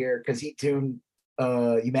bad guy here because he tuned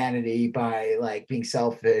humanity by like being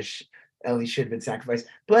selfish. Ellie should have been sacrificed.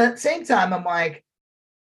 But at the same time, I'm like,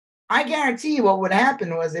 I guarantee you what would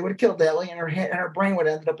happen was they would have killed Ellie and her brain would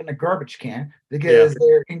have ended up in a garbage can because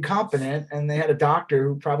they're incompetent and they had a doctor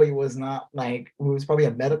who probably was not like, who was probably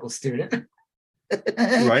a medical student.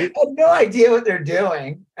 Right. I have no idea what they're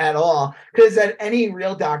doing at all. Because any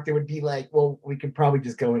real doctor would be like, well, we could probably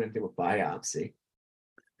just go in and do a biopsy.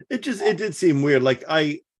 It did seem weird. Like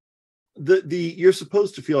you're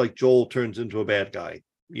supposed to feel like Joel turns into a bad guy,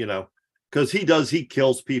 because he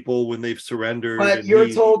kills people when they've surrendered. But you're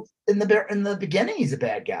told in the beginning he's a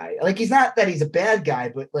bad guy. Like, he's not that he's a bad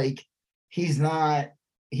guy, but like he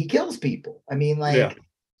kills people. I mean, like,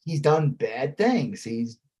 he's done bad things.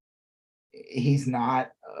 He's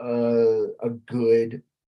not a good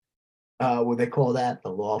what they call that, the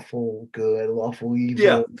lawful good, lawful evil.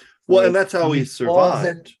 Yeah. Well, and that's how he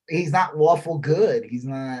survived. He's not lawful good. He's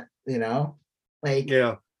not, like,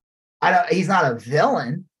 yeah. He's not a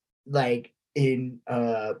villain, like,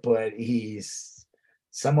 but he's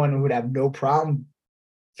someone who would have no problem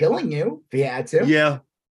killing you if he had to. Yeah.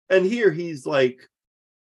 And here he's like,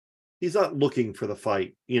 he's not looking for the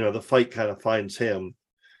fight. The fight kind of finds him.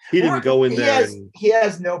 He didn't go in there. He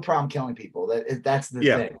has no problem killing people. That's the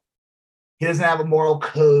thing. He doesn't have a moral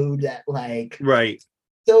code that, like, right.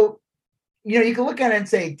 So, you can look at it and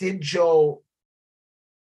say, did Joel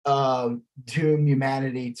doom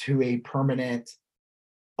humanity to a permanent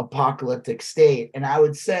apocalyptic state? And I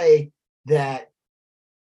would say that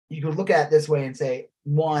you could look at it this way and say,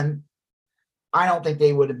 one, I don't think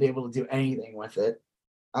they would have been able to do anything with it.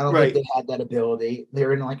 I don't think they had that ability.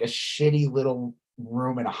 They're in like a shitty little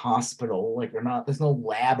room in a hospital. Like, there's no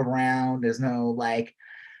lab around. There's no, like,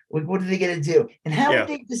 what are they going to do? And how would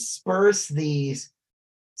they disperse these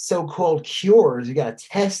so-called cures? You got to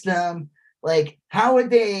test them. Like, how would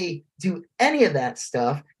they do any of that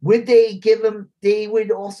stuff? Would they they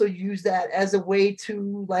would also use that as a way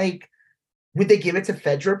to, like, would they give it to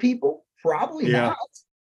Fedra people? Probably not.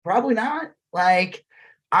 Probably not. Like,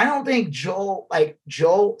 I don't think Joel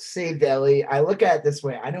saved Ellie. I look at it this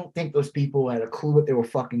way. I don't think those people had a clue what they were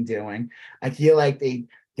fucking doing. I feel like they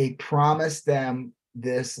promised them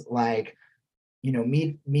this, like,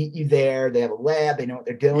 meet you there. They have a lab. They know what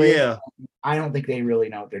they're doing. Yeah. I don't think they really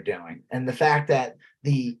know what they're doing. And the fact that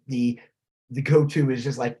the go-to is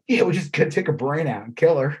just like, we're just gonna take her brain out and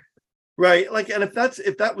kill her. Right. Like, and if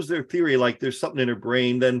that was their theory, like there's something in her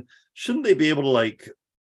brain, then shouldn't they be able to, like,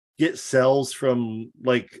 get cells from,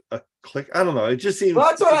 like, a click? I don't know. It just seems. Well,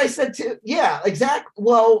 that's what I said too. Yeah, exactly.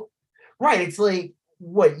 Well, right. It's like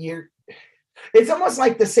it's almost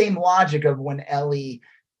like the same logic of when Ellie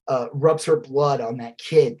rubs her blood on that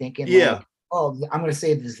kid, thinking, like, oh, I'm going to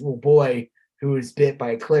save this little boy who was bit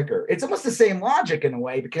by a clicker. It's almost the same logic in a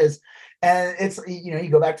way, because, and it's, you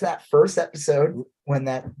go back to that first episode when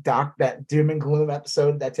that doom and gloom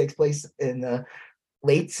episode that takes place in the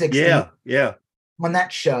late 60s. Yeah. On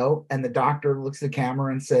that show, and the doctor looks at the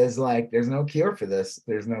camera and says, like, there's no cure for this.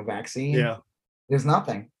 There's no vaccine. Yeah. There's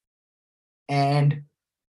nothing. And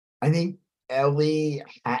I think Ellie,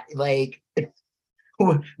 like, the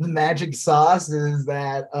magic sauce is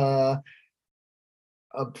that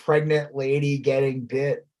a pregnant lady getting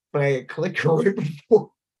bit by a clicker right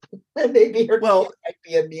before, and maybe her kid might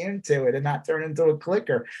be immune to it and not turn into a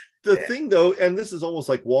clicker. The thing, though, and this is almost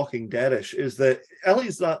like Walking Dead-ish, is that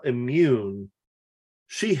Ellie's not immune.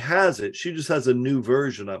 She has it. She just has a new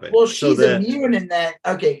version of it. Well, she's immune in that.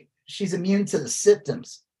 Okay, she's immune to the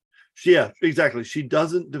symptoms. Yeah, exactly. She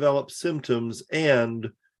doesn't develop symptoms,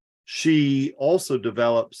 and she also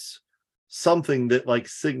develops something that, like,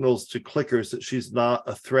 signals to clickers that she's not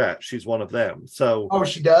a threat. She's one of them. So,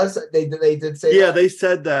 she does. They did say. Yeah, that? they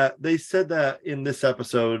said that. They said that in this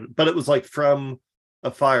episode, but it was like from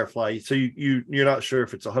a Firefly. So you're not sure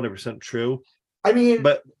if it's 100% true. I mean,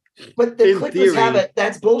 but the clickers have it.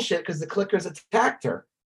 That's bullshit, because the clickers attacked her.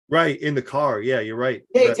 Right, in the car. Yeah, you're right.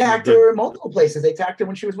 They attacked her in multiple places. They attacked her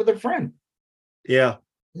when she was with her friend. Yeah.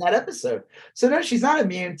 In that episode. So no, she's not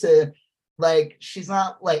immune to, like, she's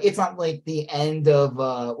not, like, it's not like the end of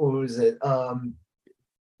what was it? What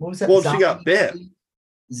was that? Well, she got bit.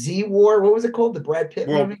 Z War. What was it called? The Brad Pitt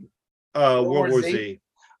movie? World War Z.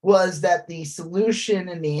 Was that the solution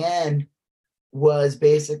in the end was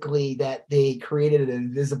basically that they created an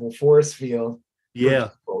invisible force field. Yeah.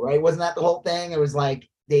 People, right? Wasn't that the whole thing? It was like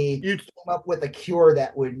they came up with a cure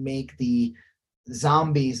that would make the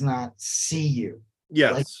zombies not see you.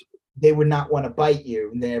 Yes. Like, they would not want to bite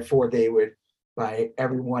you, and therefore they would, by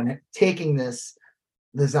everyone taking this,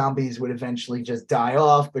 the zombies would eventually just die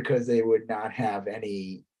off, because they would not have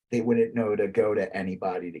any, they wouldn't know to go to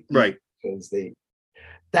anybody to eat. Right. Because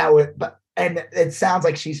and it sounds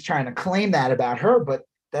like she's trying to claim that about her, but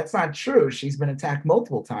that's not true. She's been attacked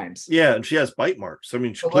multiple times. Yeah, and she has bite marks. I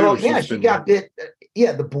mean, she got bit.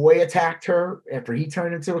 Yeah, the boy attacked her after he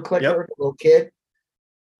turned into a clicker, the little kid.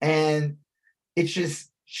 And it's just,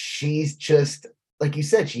 she's just like you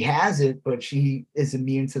said, she has it, but she is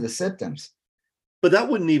immune to the symptoms. But that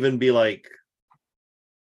wouldn't even be like,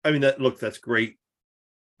 I mean, that's great.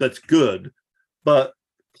 That's good. But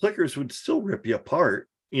clickers would still rip you apart.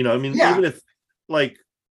 You know, I mean, Yeah. even if like,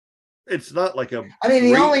 it's not like a. I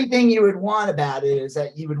mean, the only thing you would want about it is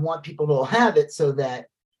that you would want people to have it so that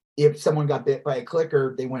if someone got bit by a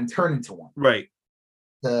clicker, they wouldn't turn into one. Right.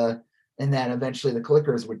 And then eventually the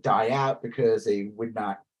clickers would die out because they would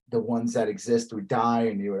not, the ones that exist would die,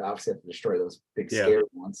 and you would obviously have to destroy those big scary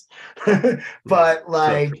ones. But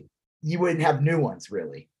like, you wouldn't have new ones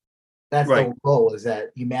really. That's the whole goal, is that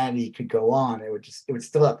humanity could go on. It would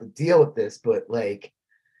still have to deal with this, but like,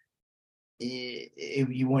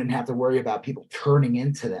 you wouldn't have to worry about people turning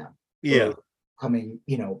into them. Yeah. Becoming,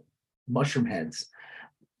 mushroom heads.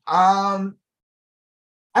 Like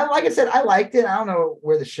I said, I liked it. I don't know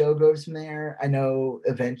where the show goes from there. I know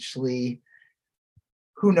eventually,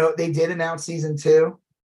 they did announce season 2.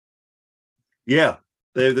 Yeah,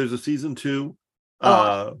 there's a season 2.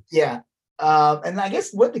 Yeah. And I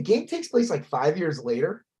guess the game takes place like 5 years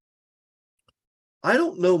later. I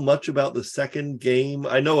don't know much about the second game.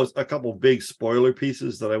 I know a couple big spoiler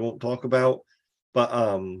pieces that I won't talk about, but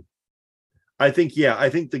I think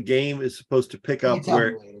the game is supposed to pick up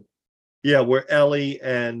where Ellie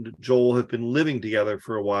and Joel have been living together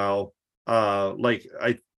for a while. Like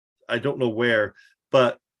I don't know where,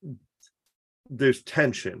 but there's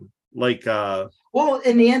tension. Like well,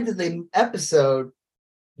 in the end of the episode,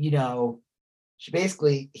 he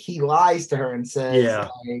lies to her and says,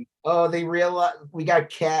 like, oh, they realized we got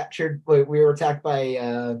captured, but we were attacked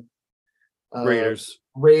by Raiders,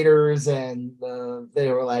 and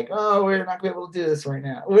they were like, oh, we're not gonna be able to do this right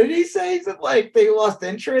now. What did he say? Is it like they lost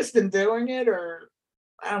interest in doing it, or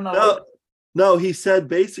I don't know? No, he said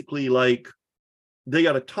basically like they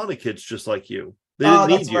got a ton of kids just like you. They didn't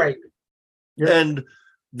need you. Right. And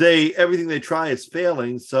everything they try is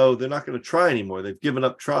failing, so they're not going to try anymore. They've given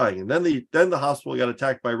up trying. And then the hospital got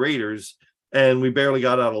attacked by Raiders, and we barely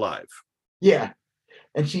got out alive. Yeah.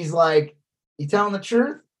 And she's like, you telling the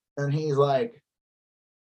truth? And he's like,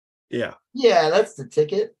 yeah, that's the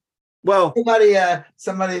ticket. Well,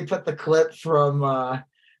 somebody put the clip from I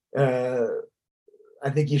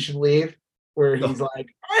Think You Should Leave, where he's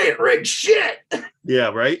like, I ain't rigged shit. Yeah,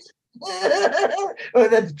 right. Oh,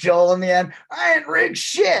 that's Joel in the end. I ain't rigged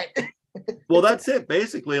shit. Well, that's it.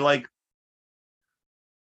 Basically, like,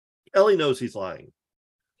 Ellie knows he's lying,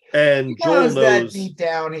 and Joel knows that deep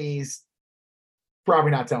down he's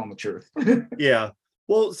probably not telling the truth. Yeah.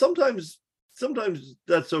 Well, sometimes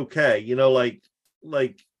that's okay. If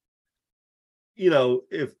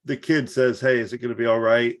the kid says, "Hey, is it going to be all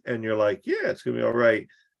right?" and you're like, "Yeah, it's going to be all right."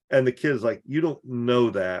 And the kid's like, you don't know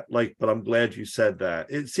that, like, but I'm glad you said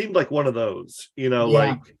that. It seemed like one of those,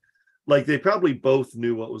 like they probably both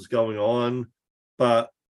knew what was going on, but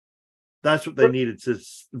that's what they needed to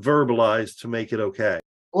verbalize to make it okay.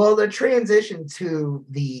 Well, the transition to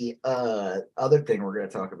the other thing we're going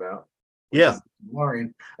to talk about. Yeah.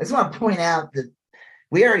 Lauren, I just want to point out that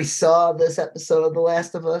we already saw this episode of The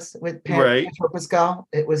Last of Us with Pascal.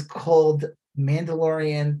 It was called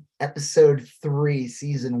Mandalorian Episode 3,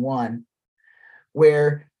 Season 1,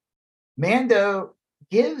 where Mando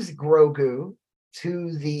gives Grogu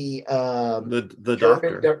to the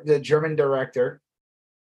doctor, the German director,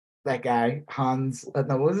 that guy Hans.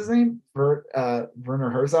 No, what was his name? Werner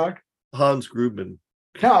Herzog. Hans Grubman.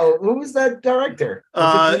 No, who was that director?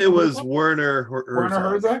 It was Werner Herzog. Werner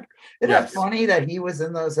Herzog. Isn't that funny that he was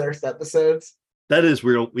in those first episodes? That is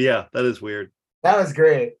weird. Yeah, that is weird. That was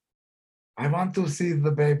great. I want to see the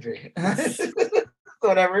baby.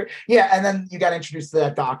 Whatever. Yeah, and then you got introduced to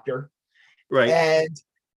that doctor. Right. And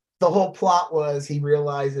the whole plot was he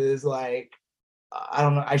realizes, like, I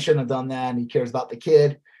don't know, I shouldn't have done that. And he cares about the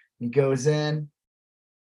kid. He goes in,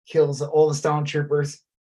 kills all the stormtroopers.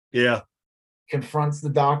 Yeah. Confronts the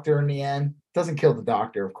doctor in the end. Doesn't kill the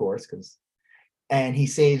doctor, of course, and he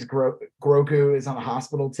saves Grogu is on a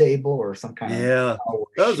hospital table or some kind of. Yeah.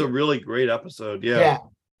 That was a really great episode. Yeah. Yeah.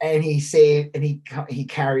 And he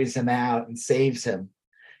carries him out and saves him.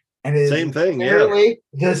 And it's same thing,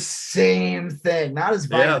 the same thing. Not as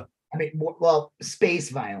violent. Yeah. I mean, well, space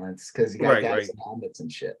violence, because you got guys in helmets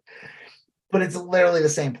and shit. But it's literally the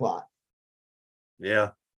same plot. Yeah,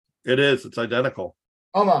 it is. It's identical.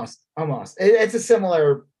 Almost. It's a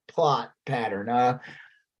similar plot pattern.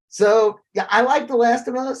 So yeah, I like The Last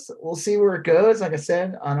of Us. We'll see where it goes. Like I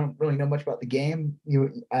said, I don't really know much about the game.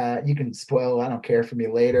 You can spoil. I don't care for me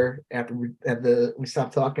later after we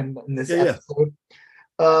stop talking in this episode.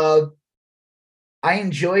 I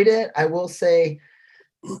enjoyed it. I will say,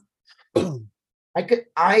 I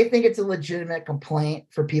think it's a legitimate complaint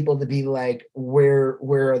for people to be like, where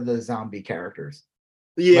are the zombie characters?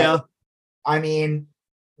 Yeah. Like, I mean,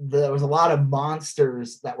 there was a lot of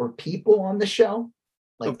monsters that were people on the show,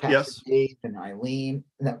 like Pastor Yes. Dave and Eileen,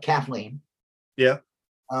 no, Kathleen. Yeah.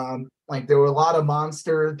 Like there were a lot of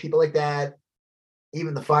monsters, people like that.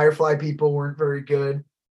 Even the Firefly people weren't very good.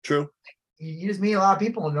 True. You just meet a lot of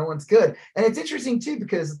people and no one's good. And it's interesting too,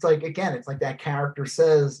 because it's like, again, it's like that character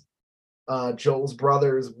says, Joel's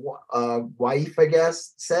brother's wife, I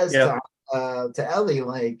guess, says to Ellie,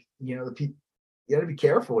 like, the people, you got to be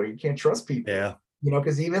careful. You can't trust people. Yeah.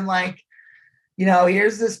 Because even like,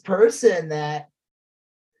 here's this person that,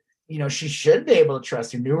 she should be able to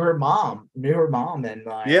trust, who knew her mom, and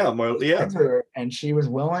like, her, and she was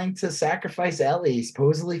willing to sacrifice Ellie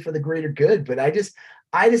supposedly for the greater good. But I just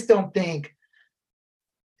don't think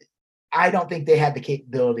they had the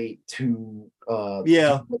capability to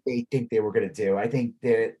do what they think they were going to do. I think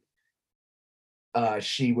that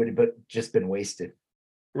she would have just been wasted.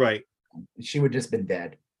 Right. She would just been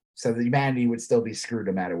dead. So the humanity would still be screwed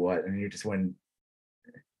no matter what, and you just wouldn't.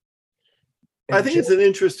 I think it's an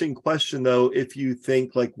interesting question, though, if you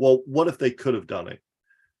think like, well, what if they could have done it?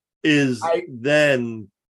 Then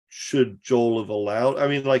should Joel have allowed? I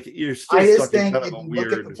mean, like, you're still stuck in kind of a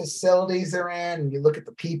weird. Look at the facilities they're in, and you look at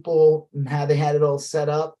the people and how they had it all set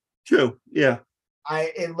up. True. Yeah.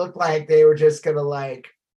 It looked like they were just gonna like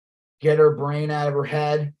get her brain out of her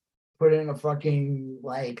head, put it in a fucking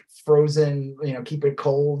like frozen, keep it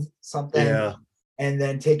cold, something. Yeah. And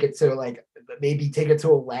then take it to maybe take it to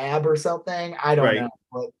a lab or something. I don't know.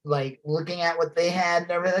 But like looking at what they had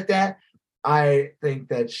and everything like that, I think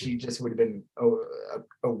that she just would have been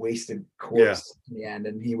a wasted corpse in the end,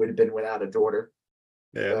 and he would have been without a daughter.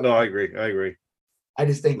 Yeah, no, I agree. I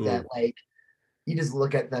just think that like you just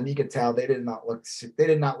look at them, you could tell they did not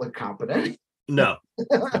look competent. No.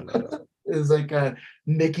 It was like a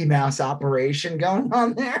Mickey Mouse operation going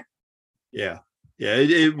on there. Yeah. Yeah,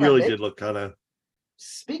 it really did look kind of.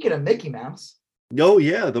 Speaking of Mickey Mouse. Oh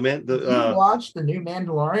yeah, you watched the new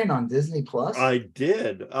Mandalorian on Disney Plus? I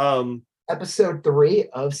did. Episode 3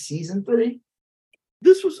 of season 3.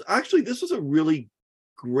 This was a really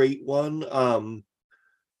great one.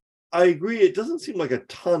 I agree. It doesn't seem like a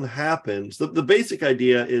ton happens. The basic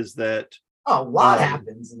idea is that a lot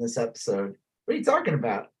happens in this episode. What are you talking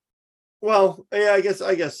about? Well, yeah, I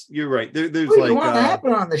guess you're right. There's what do you want to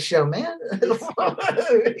happen on the show, man?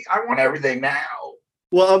 I want everything now.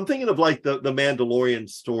 Well, I'm thinking of like the Mandalorian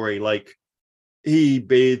story. Like he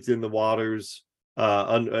bathed in the waters,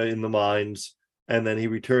 in the mines, and then he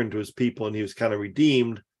returned to his people, and he was kind of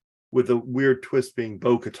redeemed. With a weird twist being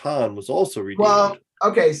Bo-Katan was also redeemed. Well,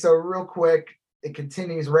 okay, so real quick, it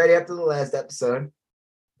continues right after the last episode,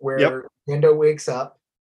 where Mando wakes up.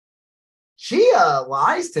 She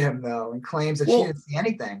lies to him though, and claims that she didn't see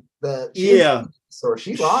anything. So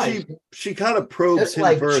she lies. She kind of probes just him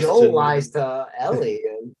like first. Joel lies to Ellie,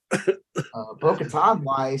 and Bo-Katan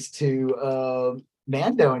lies to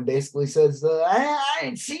Mando, and basically says, "I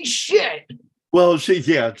didn't see shit." Well, she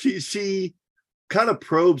kind of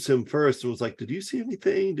probes him first and was like, "Did you see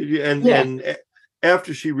anything? Did you?" And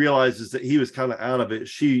after she realizes that he was kind of out of it,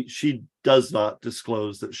 she does not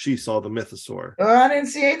disclose that she saw the mythosaur. I didn't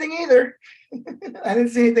see anything either. I didn't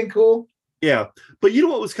see anything cool. Yeah, but you know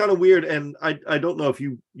what was kind of weird, and I don't know if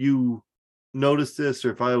you noticed this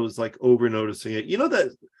or if I was like over noticing it. You know that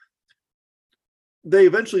they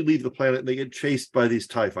eventually leave the planet and they get chased by these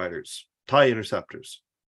TIE fighters, TIE interceptors,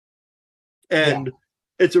 and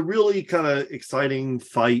it's a really kind of exciting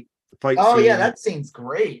fight. Oh scene. Yeah, that scene's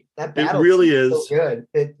great. That battle, it really is so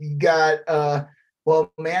good. You got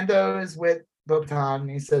Mando is with Bo-Katan.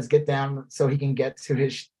 He says, "Get down," so he can get to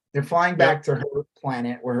his. They're flying back to her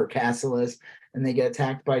planet where her castle is, and they get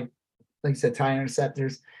attacked by, like I said, TIE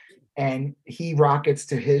interceptors. And he rockets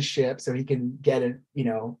to his ship so he can get it.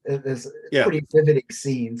 There's pretty vivid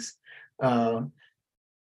scenes. You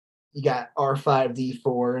got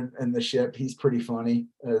R5D4 in the ship. He's pretty funny.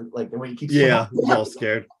 Like the way he keeps. Yeah, he's all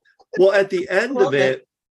scared. Well, at the end of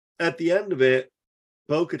it,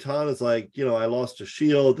 Bo-Katan is like, I lost a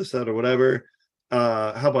shield, this, that, or whatever.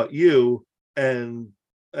 How about you? And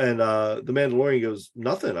the Mandalorian goes,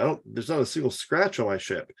 nothing. There's not a single scratch on my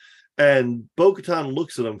ship. And Bo-Katan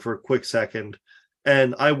looks at him for a quick second.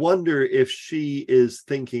 And I wonder if she is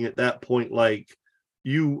thinking at that point, like,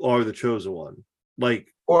 you are the chosen one. Like,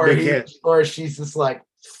 or she's just like,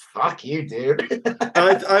 fuck you, dude.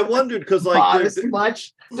 I wondered because like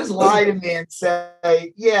much. Just lie to me and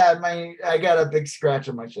say, yeah, I got a big scratch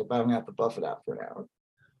on my ship. I'm gonna have to buff it out for an hour.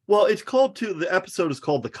 Well, the episode is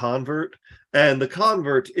called The Convert, and the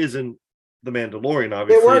convert isn't the Mandalorian, It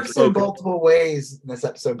obviously. works in multiple ways in this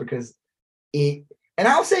episode because it, and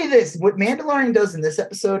I'll say this, what Mandalorian does in this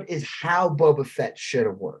episode is how Boba Fett should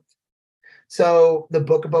have worked. So the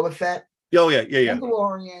Book of Boba Fett, yeah.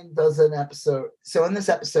 Mandalorian does an episode. So in this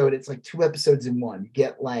episode, it's like 2 episodes in one. You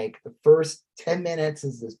get like the first 10 minutes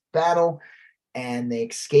is this battle, and they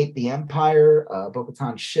escape the Empire.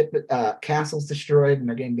 Bo-Katan's ship castle's destroyed, and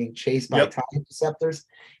they're being chased by TIE interceptors.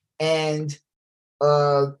 And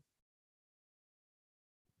and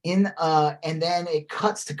then it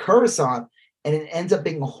cuts to Coruscant, and it ends up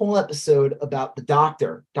being a whole episode about the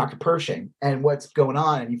Dr. Pershing, and what's going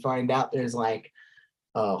on. And you find out there's like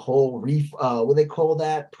a whole what do they call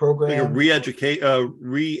that program? Like a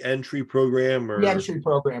re-entry program, or re-entry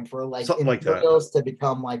program for like something like that to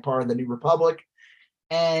become like part of the New Republic.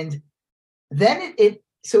 And then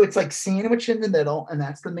so it's like sandwiched in the middle, and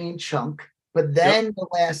that's the main chunk. But then the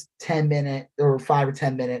last 10 minutes or 5 or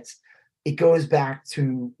 10 minutes, it goes back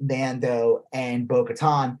to Mando and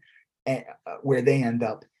Bo-Katan, where they end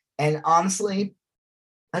up. And honestly,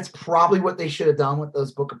 that's probably what they should have done with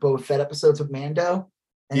those Book of Boba Fett episodes with Mando.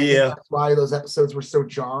 And I think that's why those episodes were so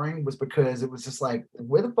jarring, was because it was just like,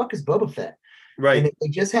 where the fuck is Boba Fett? Right. And if they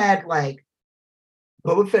just had like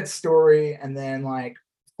Boba Fett's story, and then like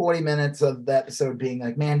 40 minutes of the episode being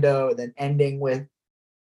like Mando, and then ending with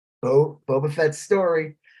Boba Fett's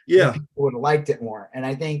story, people would have liked it more. And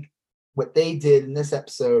I think what they did in this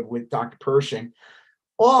episode with Dr. Pershing,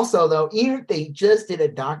 also though, even if they just did a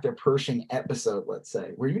Dr. Pershing episode, let's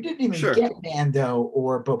say, where you didn't even get Mando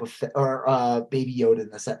or Boba Fett or Baby Yoda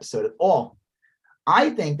in this episode at all,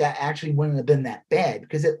 I think that actually wouldn't have been that bad,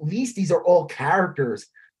 because at least these are all characters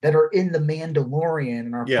that are in the Mandalorian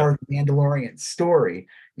and are part of the Mandalorian story.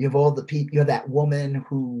 You have all the people. You have that woman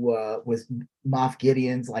who was Moff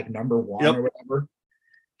Gideon's like number 1 or whatever.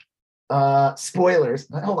 Spoilers.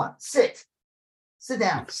 Hold on. Sit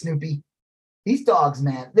down, Snoopy. These dogs,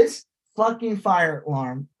 man. This fucking fire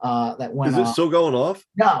alarm that went off. Is it still going off?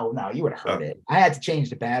 No, you would have heard it. I had to change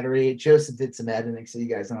the battery. Joseph did some editing, so you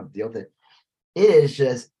guys don't have to deal with it. It has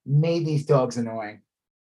just made these dogs annoying.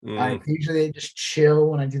 Usually they just chill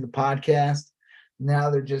when I do the podcast. Now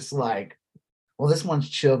they're just like, well, this one's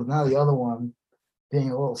chill, but now the other one being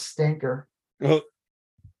a little stinker.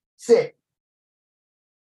 Sit.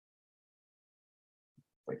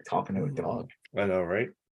 Like talking to a dog. I know, right?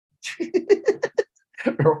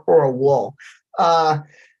 or a wall.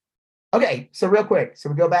 Okay, so real quick. So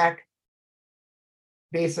we go back.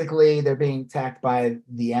 Basically, they're being attacked by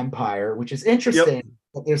the Empire, which is interesting,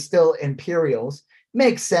 but they're still Imperials.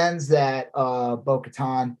 Makes sense that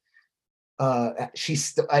Bo-Katan,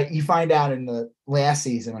 you find out in the last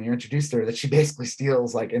season when you're introduced to her that she basically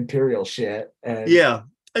steals like Imperial shit.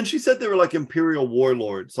 And she said they were like Imperial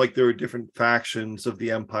warlords, like there were different factions of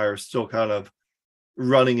the Empire still kind of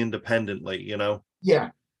running independently, you know?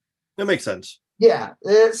 Yeah. That makes sense. Yeah,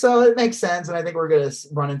 so it makes sense, and I think we're going to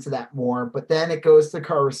run into that more. But then it goes to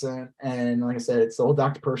Coruscant, and like I said, it's the whole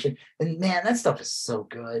Dr. Pershing. And man, that stuff is so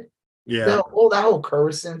good. Yeah. That whole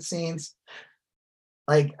Coruscant scenes,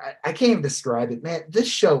 like I can't even describe it, man.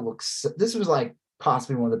 This was like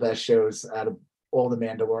possibly one of the best shows out of all the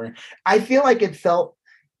Mandalorian. I feel like it felt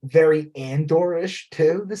very Andor-ish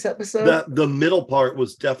too, this episode. The middle part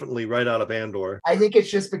was definitely right out of Andor. I think it's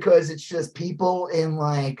just because it's just people in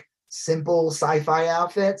like simple sci-fi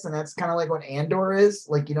outfits, and that's kind of like what Andor is.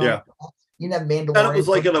 Like, you know, you have Mandalorian. And it was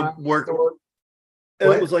like in a work.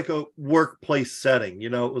 And it was like a workplace setting, you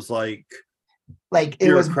know. It was like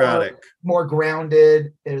it was more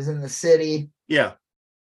grounded. It was in the city. Yeah,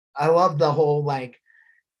 I love the whole like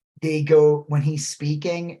they go when he's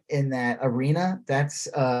speaking in that arena. That's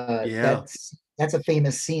a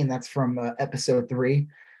famous scene. That's from episode 3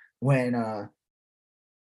 when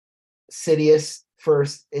Sidious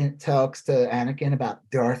first talks to Anakin about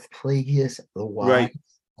Darth Plagueis the Wise. Right.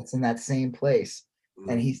 That's in that same place.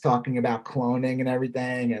 And he's talking about cloning and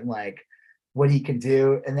everything and like what he can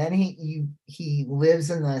do. And then he lives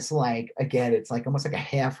in this, like, again, it's like almost like a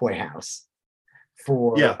halfway house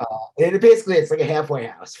for it's like a halfway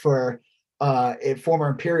house for former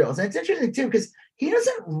Imperials. And it's interesting too, because he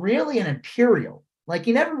isn't really an Imperial. Like,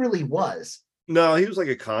 he never really was. No, he was like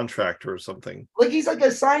a contractor or something. Like, he's like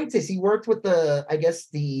a scientist. He worked with the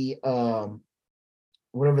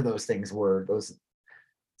whatever those things were, those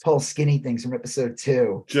tall, skinny things from episode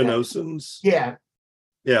 2. Genosans? Yeah.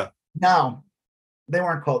 Yeah. No, they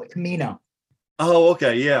weren't called Camino. Oh,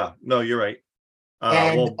 okay. Yeah. No, you're right.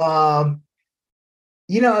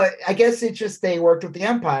 You know, I guess it's just they worked with the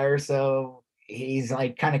Empire, so he's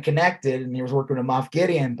like kind of connected, and he was working with Moff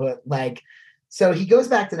Gideon, but like So he goes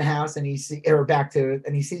back to the house and he sees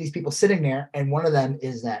these people sitting there, and one of them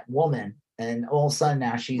is that woman. And all of a sudden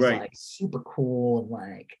now she's Right. like super cool and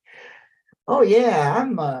like, oh yeah,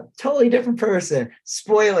 I'm a totally different person.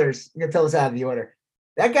 Spoilers, I'm gonna tell us out of the order.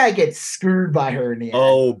 That guy gets screwed by her in the end.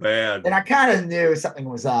 Oh, bad. And I kind of knew something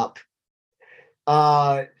was up.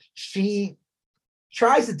 She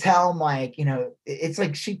tries to tell him, like, it's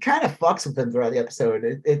like she kind of fucks with him throughout the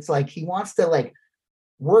episode. It's like he wants to like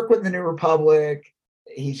work with the New Republic.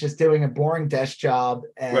 He's just doing a boring desk job,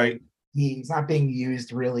 and Right. he's not being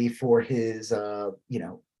used really for his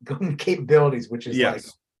capabilities, which is like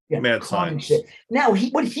mad cloning science shit. Now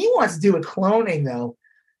what he wants to do with cloning though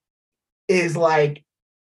is like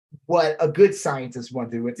what a good scientist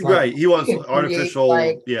want to do. It's like, right. He wants create, artificial,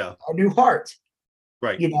 like, a new heart,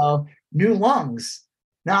 right. New lungs,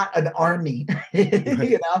 not an army,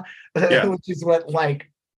 Yeah. which is what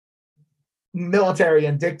like military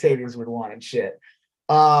and dictators would want and shit.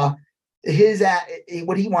 What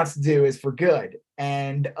he wants to do is for good.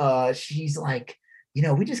 And she's like,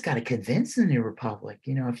 we just got to convince the New Republic,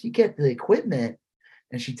 if you get the equipment.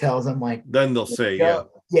 And she tells him, like, then they'll say,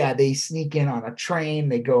 yeah, they sneak in on a train.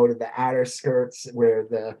 They go to the outer skirts where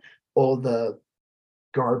all the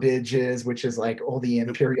garbage is, which is like all the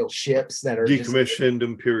Imperial ships that are decommissioned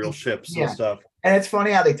Imperial ships and stuff. And it's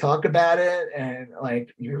funny how they talk about it, and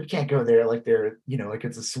like, you can't go there like they're, like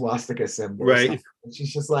it's a swastika symbol. Right. And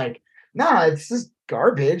she's just like, no, it's just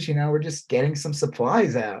garbage. We're just getting some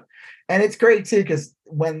supplies out. And it's great too, because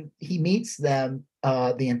when he meets them,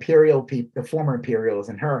 the Imperial people, the former Imperials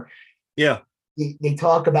and her, they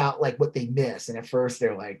talk about like what they miss. And at first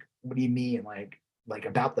they're like, what do you mean? Like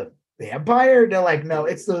about the Empire? They're like, no,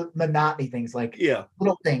 it's the monotony things, like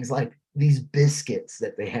little things like these biscuits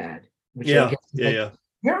that they had. Which you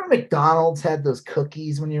remember McDonald's had those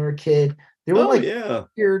cookies when you were a kid? They were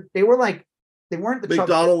they weren't the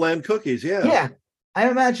McDonald Land cookies. Yeah. I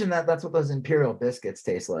imagine that's what those Imperial biscuits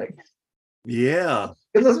taste like. Yeah.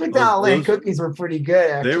 Those McDonald Land cookies were pretty good,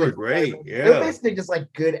 actually. They were great. Yeah. They're basically just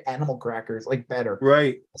like good animal crackers, like better.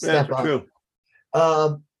 Right. That's true.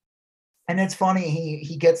 And it's funny,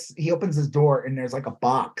 he opens his door and there's like a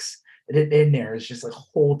box. And in there is just like a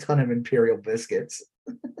whole ton of Imperial biscuits.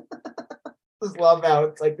 Just love how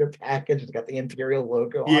it's like their package. It's got the Imperial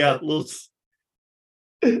logo on it.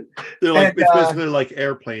 They're like, it's basically like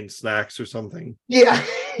airplane snacks or something. Yeah,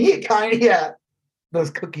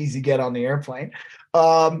 those cookies you get on the airplane.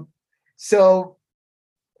 So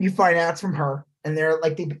you find out from her, and they're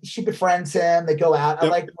like, she befriends him. They go out. I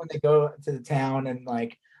like when they go to the town and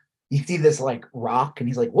like you see this like rock, and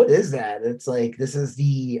he's like, "What is that?" It's like, this is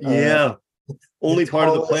the only part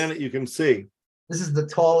of the planet you can see. This is the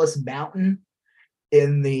tallest mountain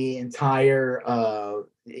in the entire.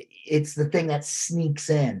 It's the thing that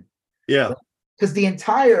sneaks in. Yeah. Because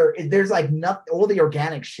there's like nothing, all the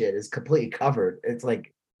organic shit is completely covered. It's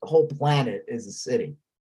like the whole planet is a city.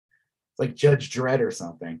 It's like Judge Dredd or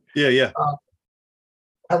something. Yeah.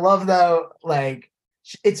 I love though, like,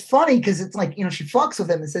 it's funny because it's like, she fucks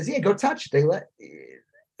with him and says, yeah, go touch it.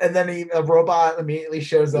 And then a robot immediately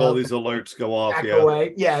shows up. All these alerts go off. Back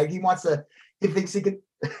away. Yeah, he thinks he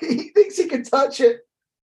can touch it.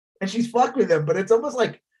 And she's fucked with him, but it's almost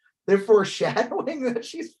like they're foreshadowing that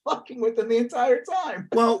she's fucking with him the entire time.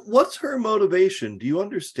 Well, what's her motivation? Do you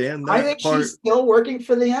understand that? I think she's still working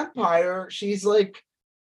for the Empire. She's like,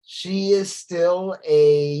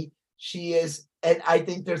 and I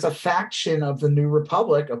think there's a faction of the New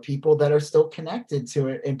Republic of people that are still connected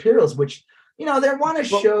to Imperials, which, they want to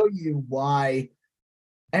show you why.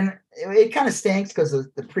 And it kind of stinks because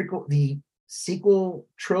the sequel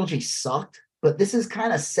trilogy sucked. But this is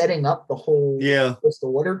kind of setting up the whole First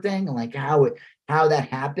Order thing, and like how that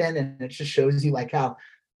happened, and it just shows you like how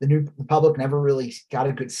the New Republic never really got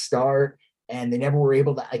a good start, and they never were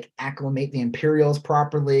able to like acclimate the Imperials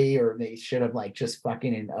properly, or they should have like just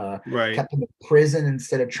fucking kept them in prison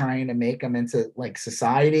instead of trying to make them into like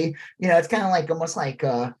society. It's kind of like almost like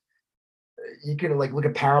you could like look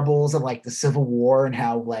at parables of like the Civil War and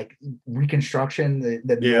how like Reconstruction, the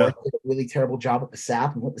North did a really terrible job with the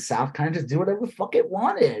South, and let the South kind of just do whatever the fuck it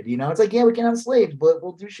wanted. It's like, yeah, we can have slaves, but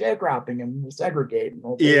we'll do sharecropping and we'll segregate. And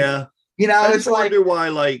I it's like, wonder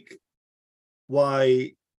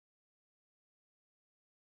why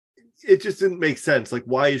it just didn't make sense. Like,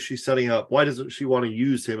 why is she setting up? Why doesn't she want to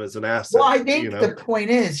use him as an asset? Well, I think the point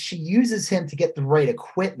is she uses him to get the right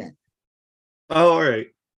equipment. Oh, all right.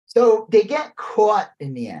 So they get caught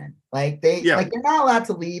in the end. Like they're not allowed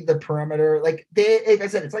to leave the perimeter. Like I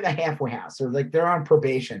said, it's like a halfway house, or like they're on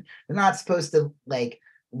probation. They're not supposed to like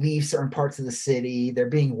leave certain parts of the city. They're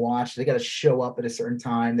being watched. They got to show up at a certain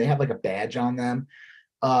time. They have like a badge on them.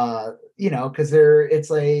 Because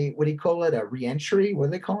it's a, what do you call it? A re-entry? What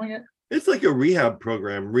are they calling it? It's like a rehab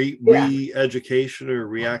program, Yeah. re-education or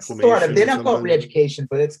reacclimation. Sort of. They don't call it something. re-education,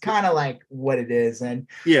 but it's kind of like what it is. And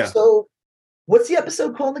Yeah. so what's the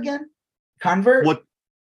episode called again? Convert? What?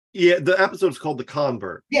 Yeah, the episode's called The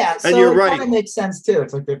Convert. Yeah, so and you're it right. kind of makes sense too.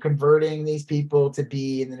 It's like they're converting these people to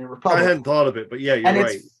be in the New Republic. I hadn't thought of it, but yeah, you're and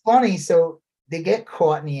right. It's funny. So they get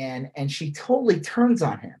caught in the end, and she totally turns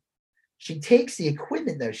on him. She takes the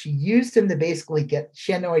equipment though. She used him to basically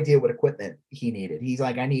she had no idea what equipment he needed. He's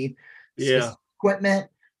like, I need equipment.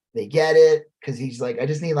 They get it because he's like, I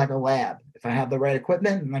just need like a lab. If I have the right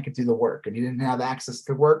equipment, then I could do the work. And he didn't have access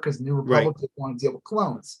to work because New Republic didn't want to deal with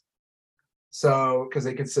clones. So, because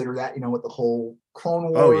they consider that, with the whole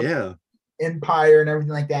Clone War empire and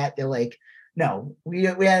everything like that, they're like, no, we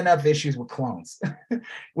had enough issues with clones,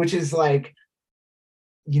 which is like,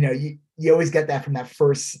 you always get that from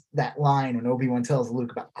that line when Obi-Wan tells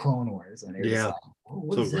Luke about Clone Wars, and it's like,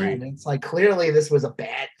 what is that? And it's like, clearly this was a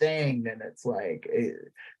bad thing, and it's like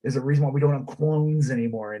there's a reason why we don't have clones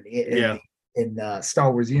anymore in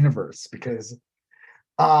Star Wars universe, because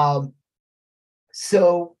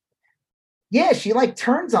so yeah, she like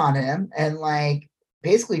turns on him and like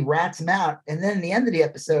basically rats him out. And then in the end of the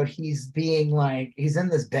episode, he's being like, he's in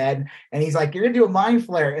this bed and he's like, you're gonna do a mind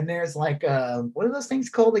flare. And there's like what are those things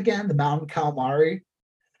called again? The mountain calamari.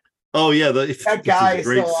 Oh yeah, that guy is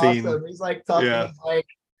so scene. Awesome. He's like talking, he's like,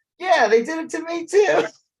 yeah, they did it to me too.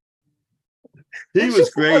 He was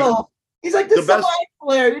great. He's like, this is a mind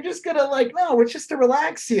flare. You're just gonna like, no, it's just to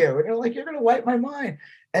relax you. And you're like, you're gonna wipe my mind.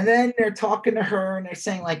 And then they're talking to her and they're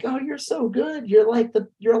saying like, oh, you're so good. You're like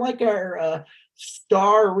our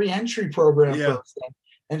star re-entry program person.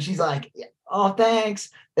 And she's like, oh, thanks.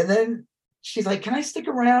 And then she's like, can I stick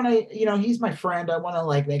around? He's my friend. I want to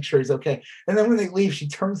like make sure he's okay. And then when they leave, she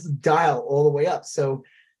turns the dial all the way up. So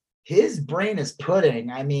his brain is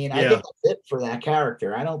pudding. I mean, I think that's it for that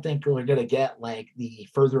character. I don't think we're gonna get like the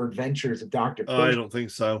further adventures of Dr. Pershing. I don't think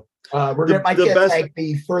so. Might get like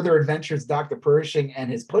the further adventures of Dr. Pershing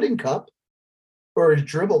and his pudding cup, or his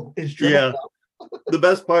dribble cup. The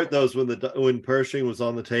best part though is when Pershing was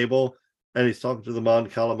on the table and he's talking to the Mon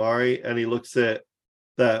Calamari and he looks at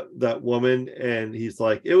that woman and he's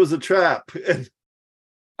like, it was a trap. And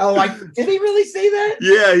did he really say that?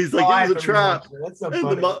 Yeah, he's like, it was a trap. That's so and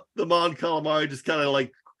funny. the Mon Calamari just kind of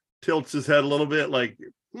like tilts his head a little bit, like,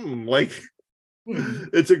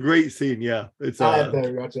 it's a great scene. Yeah, it's yeah,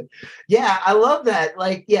 I love that.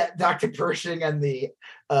 Like, Dr. Pershing and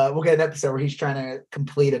we'll get an episode where he's trying to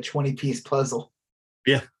complete a 20-piece puzzle.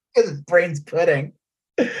 Yeah, because his brain's pudding.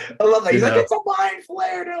 I love that. He's like, it's a mind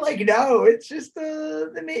flare. They're like, no, it's just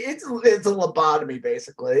it's a lobotomy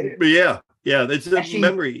basically. But yeah, it's a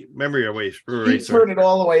memory eraser. He turned it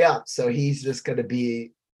all the way up, so he's just going to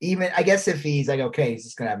be, even I guess if he's like, okay, he's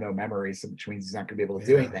just going to have no memories, which means he's not going to be able to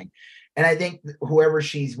do anything. And I think whoever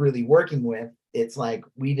she's really working with, it's like,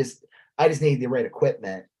 I just need the right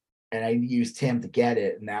equipment, and I used him to get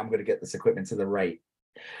it, and now I'm going to get this equipment to the right.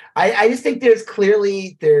 I just think there's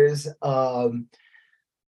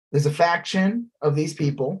a faction of these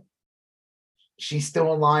people. She's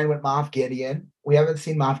still in line with Moff Gideon. We haven't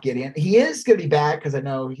seen Moff Gideon. He is going to be back because I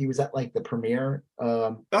know he was at like the premiere.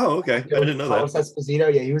 Okay. I didn't know that.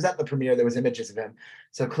 Esposito. Yeah, he was at the premiere. There was images of him.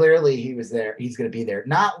 So clearly he was there. He's going to be there.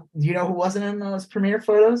 Not, who wasn't in those premiere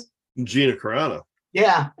photos? Gina Carano.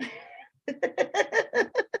 Yeah.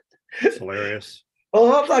 It's hilarious.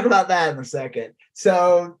 Well, I'll talk about that in a second.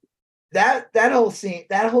 So that whole scene,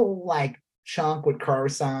 that whole like chunk with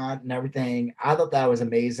Coruscant and everything, I thought that was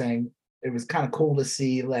amazing. It was kind of cool to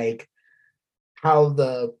see like how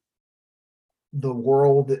the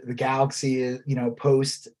world, the galaxy is,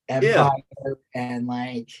 post Empire, and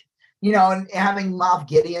like, and having Moff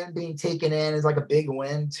Gideon being taken in is like a big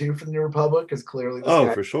win too for the New Republic, because clearly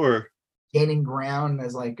for sure gaining ground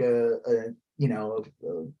as like a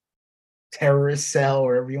terrorist cell,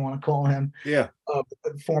 or whatever you want to call him. Yeah.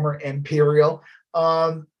 Former Imperial.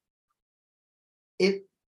 I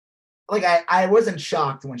wasn't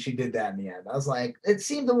shocked when she did that in the end. I was like, it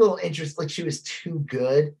seemed a little interesting. Like she was too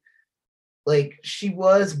good. Like she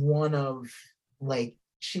was Moff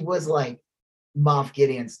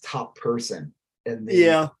Gideon's top person in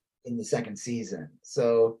the second season.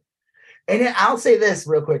 So, and I'll say this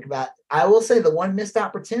real quick I will say the one missed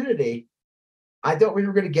opportunity I thought we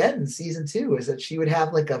were going to get in season 2 is that she would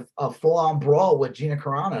have like a full-on brawl with Gina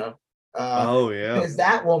Carano. Because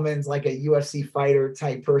that woman's like a UFC fighter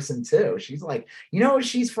type person too. She's like, where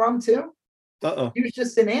she's from too? She was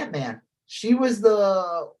just an Ant-Man. She was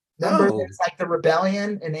the member Oh. that's like the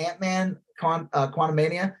rebellion in Ant-Man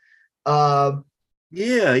Quantumania.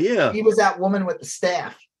 Yeah. She was that woman with the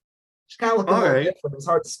staff. She kind of looked a All little right. different. It was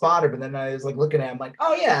hard to spot her, but then I was like looking at him like,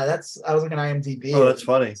 oh yeah, I was looking at IMDb. Oh, that's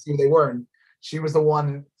funny. See who they were. And she was the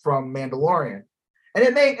one from Mandalorian.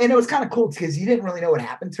 And it was kind of cool because you didn't really know what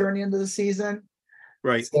happened to her in the end of the season.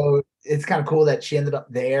 Right. So it's kind of cool that she ended up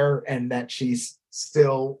there and that she's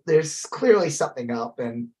still, there's clearly something up.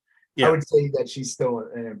 And I would say that she's still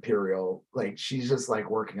an Imperial. Like she's just like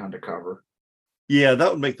working undercover. Yeah, that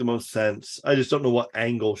would make the most sense. I just don't know what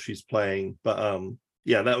angle she's playing, but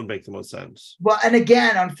yeah, that would make the most sense. Well, and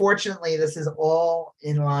again, unfortunately, this is all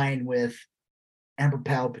in line with Emperor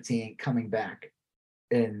Palpatine coming back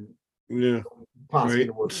in possibly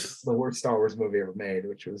the worst Star Wars movie ever made,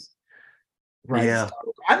 which was I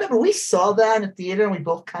remember we saw that in the theater and we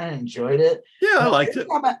both kind of enjoyed it. Yeah, I liked it.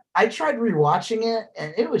 I tried rewatching it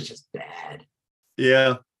and it was just bad.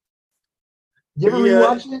 Yeah. You ever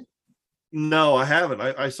rewatch it? No, I haven't.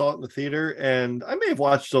 I saw it in the theater and I may have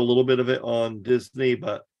watched a little bit of it on Disney,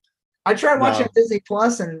 but I tried watching Disney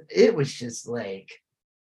Plus and it was just like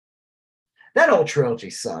that whole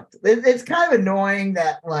trilogy sucked. It's kind of annoying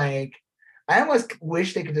that like I almost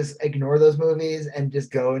wish they could just ignore those movies and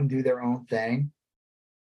just go and do their own thing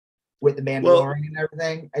with the Mandalorian and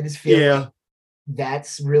everything. I just feel like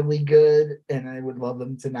that's really good, and I would love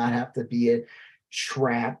them to not have to be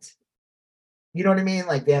trapped. You know what I mean?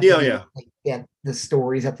 Like they have to be, like, the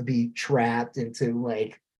stories have to be trapped into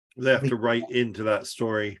like they have to write into that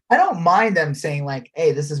story. I don't mind them saying like,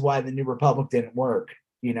 "Hey, this is why the New Republic didn't work,"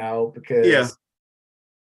 you know, because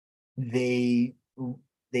they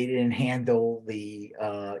didn't handle the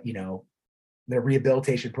their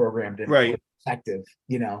rehabilitation program didn't be effective,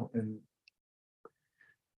 you know, and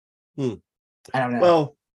I don't know.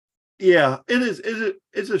 Well, yeah,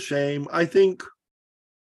 it's a shame. I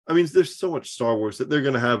mean, there's so much Star Wars that they're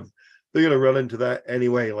gonna run into that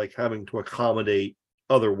anyway, like having to accommodate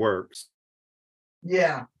other works.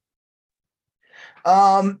 Yeah.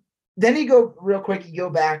 Then you go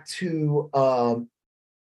back to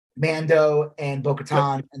Mando and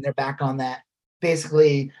Bo-Katan, and they're back on that.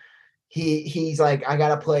 Basically, he's like, I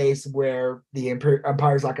got a place where the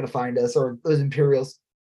Empire's not going to find us, or those Imperials.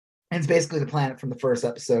 And it's basically the planet from the first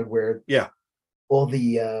episode where all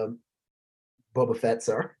the Boba Fett's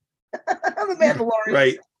are. The Mandalorians.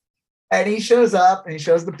 Right. And he shows up and he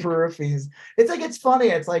shows the proof. It's funny.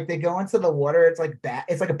 It's like they go into the water. It's like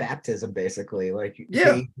it's like a baptism, basically. Like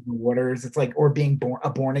the waters. It's like, or being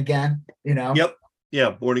born again, you know? Yep.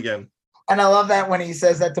 Yeah, born again. And I love that when he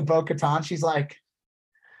says that to Bo-Katan, she's like,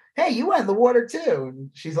 hey, you went in the water too. And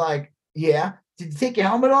she's like, yeah. Did you take your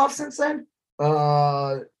helmet off since then?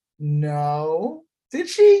 No. Did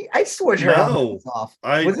she? I swore her helmet was off.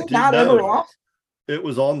 Was it not ever off? It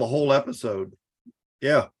was on the whole episode.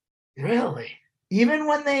 Yeah. Really? Even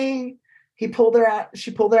when she pulled her out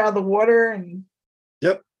of the water and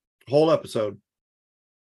Yep. Whole episode.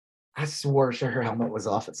 I swore her helmet was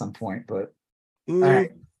off at some point, but all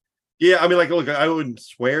right. Yeah, I mean, like, look, I wouldn't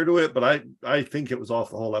swear to it, but I think it was off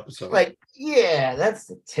the whole episode. Like, yeah, that's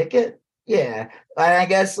the ticket. Yeah, I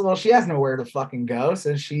guess. Well, she has nowhere to fucking go,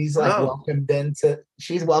 so she's like welcomed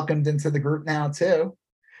into the group now too.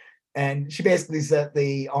 And she basically said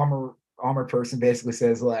the armor person basically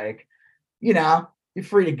says like, you know, you're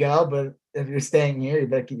free to go, but if you're staying here, you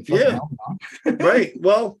better keep your fucking helmet on. Right.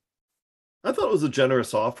 Well, I thought it was a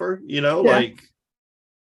generous offer. You know, like.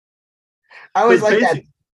 I always like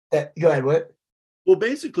that. Go ahead. What? Well,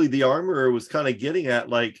 basically, the armorer was kind of getting at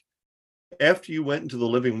like, after you went into the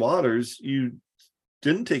living waters, you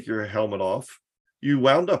didn't take your helmet off. You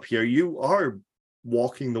wound up here. You are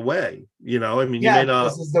walking the way. You know, I mean, you may not.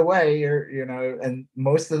 This is the way. You know, and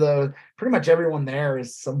most of pretty much everyone there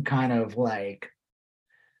is some kind of like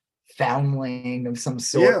foundling of some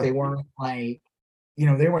sort. Yeah. They weren't like. You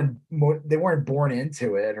know, they weren't born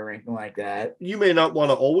into it or anything like that. You may not want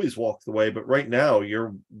to always walk the way, but right now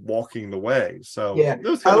you're walking the way. So yeah,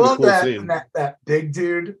 I love that big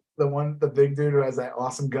dude, the big dude who has that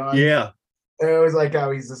awesome gun. Yeah, and it was like how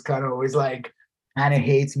he's just kind of always like kind of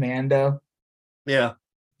hates Mando. Yeah,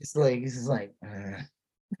 he's just like.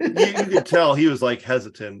 you could tell he was like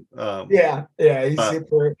hesitant. Yeah, he's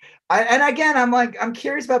super. And again, I'm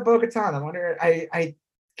curious about Bo-Katan. I wonder. I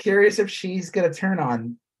curious if she's gonna turn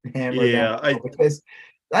on him because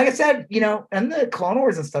like I said, you know, in the Clone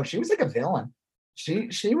Wars and stuff, she was like a villain. She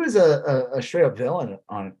was a straight up villain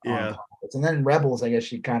on Clone Wars. And then Rebels, I guess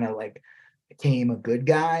she kind of like became a good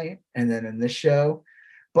guy, and then in this show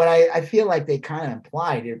But I feel like they kind of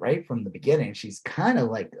implied it right from the beginning. She's kind of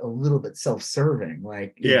like a little bit self-serving,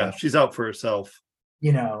 like, she's out for herself.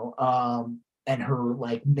 And her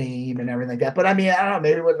like name and everything like that. But I mean, I don't know,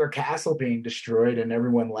 maybe with her castle being destroyed and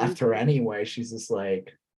everyone left her anyway, she's just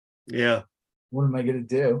like, yeah, what am I gonna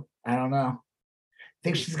do? I don't know.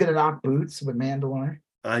 Think she's gonna knock boots with Mandalorian?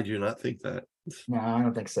 I do not think that. No, I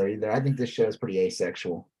don't think so either. I think this show is pretty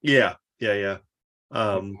asexual. Yeah. The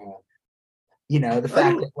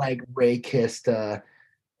fact that like Rey kissed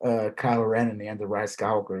Kylo Ren in the end of Rise of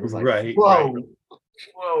Skywalker, it was like, whoa,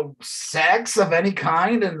 sex of any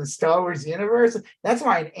kind in the Star Wars universe. That's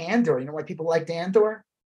why in Andor, you know why people liked Andor?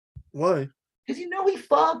 Why? Because he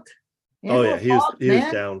fucked. Andor he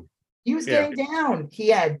was down. He was getting down. He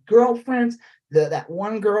had girlfriends. That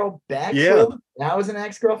one girl, Bex, that was an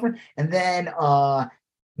ex-girlfriend. And then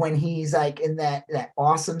when he's like in that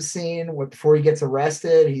awesome scene before he gets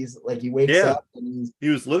arrested, he's like, he wakes up and he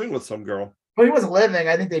was living with some girl. Well, he wasn't living.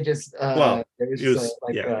 I think they just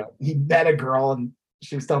he met a girl and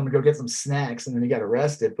she was telling him to go get some snacks, and then he got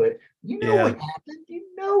arrested. But what happened? You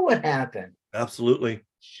know what happened. Absolutely.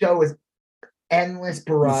 Show is endless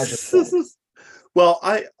barrage of Well,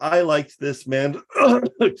 I liked this this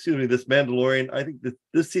Mandalorian. I think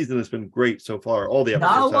this season has been great so far. All the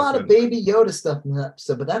episodes. Not a lot of Baby Yoda stuff in the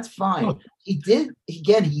episode, but that's fine.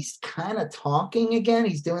 He's kind of talking again.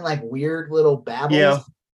 He's doing like weird little babbles. Yeah.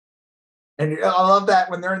 And I love that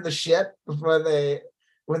when they're in the ship before they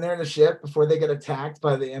get attacked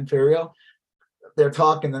by the Imperial, they're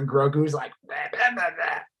talking, and Grogu's like, bah, bah, bah,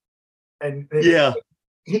 bah. And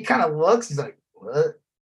he kind of looks, he's like, what?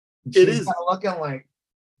 It is kind of looking like,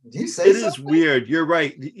 do you say something? It is weird. You're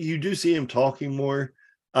right. You do see him talking more.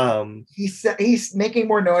 He's making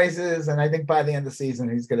more noises, and I think by the end of the season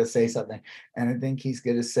he's going to say something, and I think he's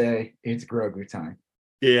going to say it's Grogu time.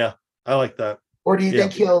 Yeah, I like that. Or do you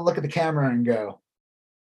think he'll look at the camera and go,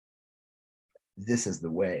 this is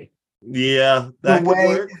the way? Yeah, that could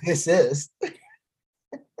work. This is.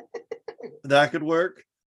 That could work.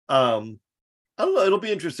 I don't know. It'll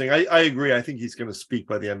be interesting. I agree. I think he's going to speak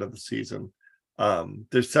by the end of the season.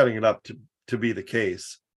 They're setting it up to be the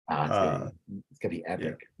case. It's going to be epic.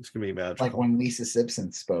 Yeah, it's going to be magical. Like when Lisa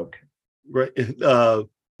Simpson spoke. Right.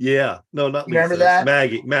 Yeah. No, not you Lisa. Remember that?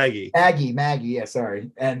 Maggie. Yeah, sorry.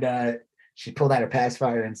 And she pulled out her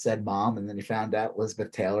pacifier and said mom, and then you found out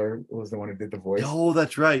Elizabeth Taylor was the one who did the voice. Oh,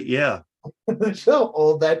 that's right. Yeah. How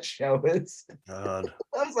old that show is. God.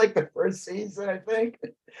 That was like the first season, I think.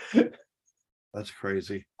 That's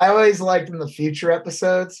crazy. I always liked in the future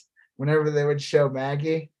episodes, whenever they would show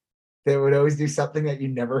Maggie, they would always do something that you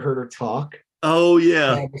never heard her talk. Oh,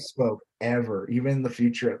 yeah. Never spoke ever, even in the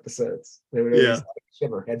future episodes. They would always she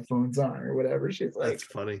have her headphones on or whatever. She's like, that's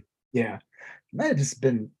funny. Yeah. Might have just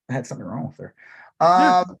had something wrong with her.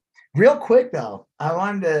 Real quick though, I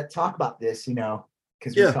wanted to talk about this,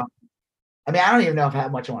 because I don't even know how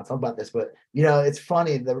much I want to talk about this, but it's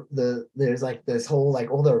funny. There's like this whole like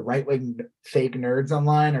all the right-wing fake nerds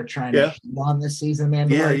online are trying to hate on this season, man.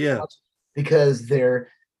 Because their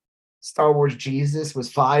Star Wars Jesus was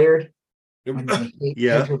fired.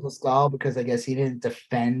 Pedro Pascal, because I guess he didn't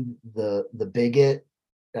defend the bigot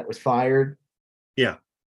that was fired. Yeah.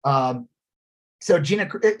 So Gina,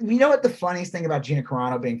 you know what the funniest thing about Gina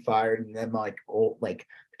Carano being fired, and then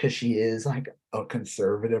because she is like a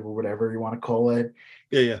conservative or whatever you want to call it.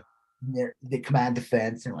 Yeah. They come out in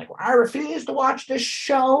defense and like, well, I refuse to watch this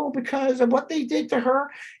show because of what they did to her.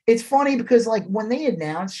 It's funny because like when they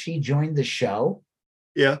announced she joined the show,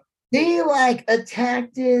 they like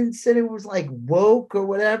attacked it and said it was like woke or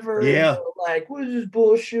whatever. Yeah. Like, what is this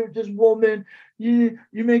bullshit? This woman, you're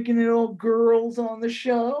making it all girls on the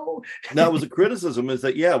show. That was a criticism, is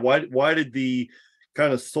that why did the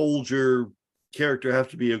kind of soldier character have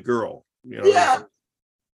to be a girl? Yeah.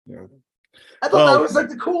 I thought that was like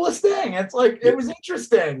the coolest thing. It's like it was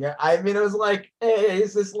interesting. I mean, it was like, hey,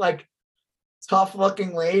 it's this like tough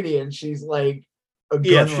looking lady, and she's like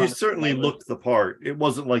she certainly looked the part. It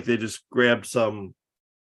wasn't like they just grabbed some,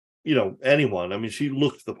 anyone. I mean, she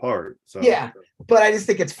looked the part. So yeah, but I just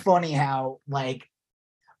think it's funny how like,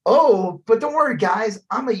 oh, but don't worry, guys,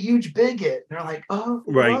 I'm a huge bigot. And they're like, oh,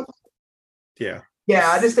 right, what? Yeah.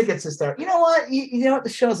 I just think it's just there. You know what? You know what? The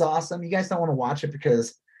show's awesome. You guys don't want to watch it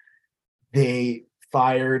because they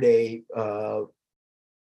fired a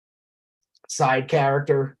side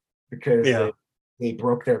character because they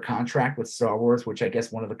broke their contract with Star Wars, which I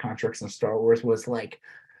guess one of the contracts in Star Wars was like,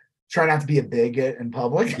 try not to be a bigot in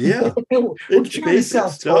public. Yeah. We're trying to sell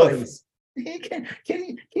toys. Can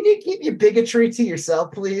you keep your bigotry to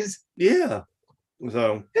yourself, please? Yeah.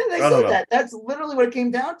 So they said that. That's literally what it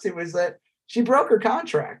came down to, is that She broke her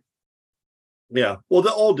contract. Yeah. Well,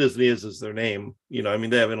 all Disney is their name. You know, I mean,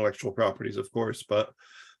 they have intellectual properties, of course, but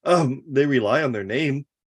they rely on their name,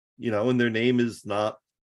 you know, and their name is not,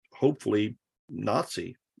 hopefully,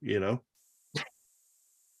 Nazi, you know.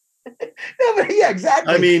 No, but yeah,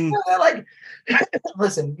 exactly. I mean, like,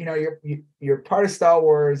 listen, you know, you're part of Star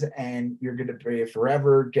Wars, and you're gonna be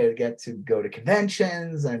forever get to go to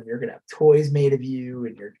conventions, and you're gonna have toys made of you,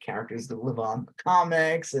 and your characters that live on the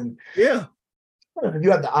comics, and yeah. if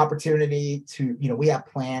you have the opportunity to, you know, we have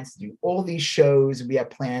plans to do all these shows. We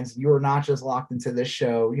have plans. You're not just locked into this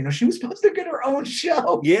show. You know, she was supposed to get her own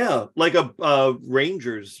show. Yeah, like a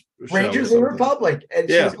Rangers show. Rangers of the Republic, and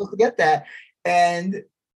she Yeah. was supposed to get that, and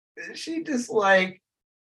she just like,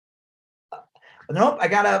 nope, I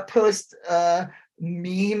gotta post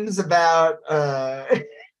memes about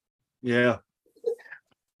Yeah.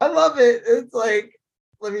 I love it. It's like,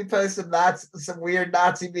 let me post some weird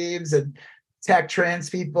Nazi memes and tech trans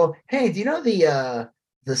people. Hey, do you know the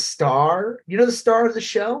star? You know the star of the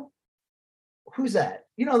show? Who's that?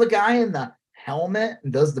 You know, the guy in the helmet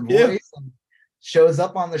and does the voice and shows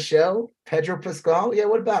up on the show? Pedro Pascal? Yeah,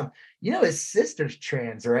 what about him? You know his sister's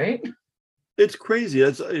trans, right? It's crazy.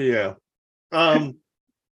 It's yeah. I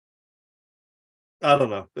don't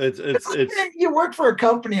know. It's you work for a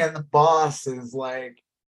company and the boss is like,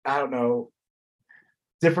 I don't know,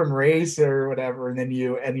 different race or whatever, and then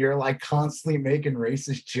you're like constantly making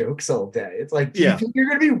racist jokes all day. It's like, do you think you're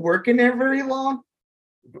gonna be working there very long?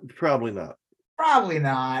 Probably not. Probably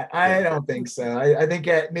not. I don't think so. I think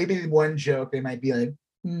maybe one joke they might be like,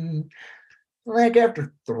 like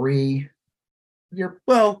after 3, you're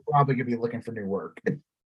probably gonna be looking for new work.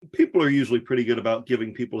 People are usually pretty good about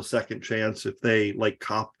giving people a second chance if they like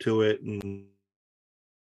cop to it and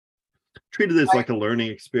treat it as like a learning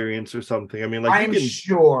experience or something. I mean, like, I'm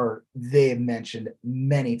sure they've mentioned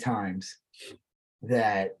many times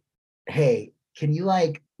that, hey, can you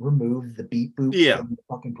like remove the beep boop from the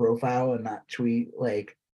fucking profile and not tweet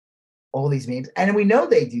like all these memes? And we know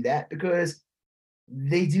they do that because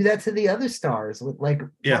they do that to the other stars with like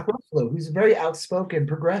Mark Ruffalo, who's very outspoken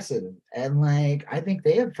progressive, and like I think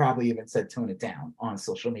they have probably even said tone it down on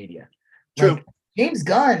social media. True. Like, James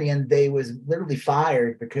Gunn, and they was literally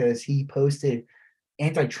fired because he posted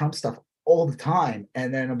anti-Trump stuff all the time,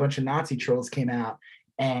 and then a bunch of Nazi trolls came out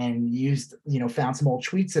and used, you know, found some old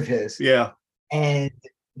tweets of his. Yeah.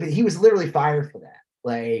 But he was literally fired for that,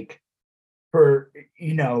 like, for,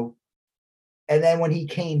 you know. And then when he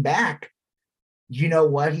came back, you know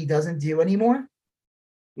what he doesn't do anymore?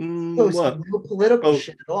 What? No political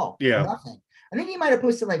shit at all. Yeah. Nothing. I think he might have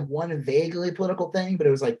posted like one vaguely political thing, but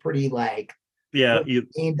it was like pretty like,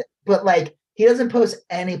 but like he doesn't post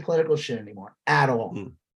any political shit anymore at all.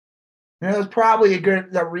 And it was probably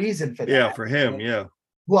the reason for that. Yeah, for him, yeah.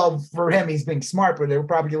 Well, for him, he's being smart, but they were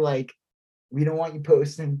probably like, we don't want you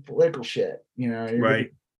posting political shit, you know,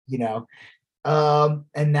 right? You know.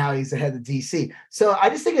 And now he's the head of DC. So I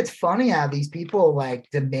just think it's funny how these people like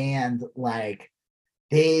demand, like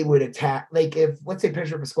they would attack, like if let's say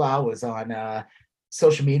Pedro Pascal was on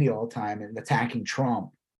social media all the time and attacking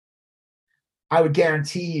Trump, I would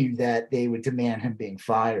guarantee you that they would demand him being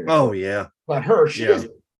fired. Oh yeah. But she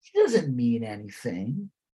doesn't mean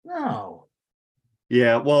anything. No.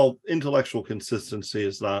 Yeah, well, intellectual consistency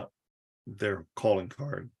is not their calling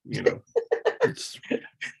card, you know.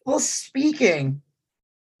 Well, speaking.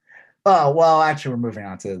 Oh, well, actually, we're moving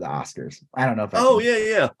on to the Oscars. I don't know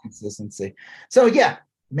if consistency. So yeah,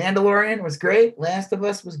 Mandalorian was great. Last of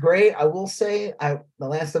Us was great. I will say,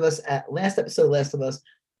 last episode of Last of Us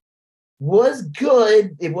was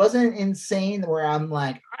good. It wasn't insane where I'm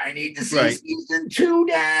like, I need to see season 2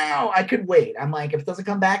 now. I could wait. I'm like, if it doesn't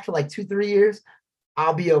come back for like 2-3 years,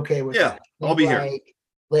 I'll be okay with that. I'll be here.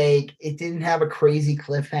 Like, it didn't have a crazy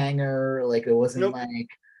cliffhanger. Like, it wasn't like,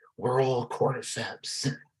 we're all cordyceps.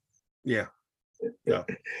 Yeah. You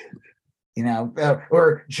know,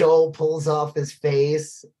 or Joel pulls off his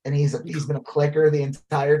face and he's been a clicker the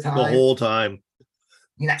entire time. The whole time.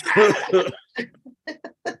 You know,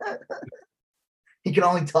 he can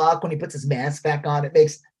only talk when he puts his mask back on. It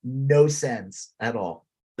makes no sense at all.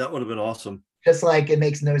 That would have been awesome. Just like it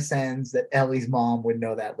makes no sense that Ellie's mom would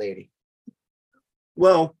know that lady.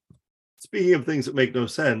 Well, speaking of things that make no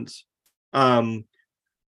sense,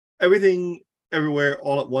 everything, everywhere,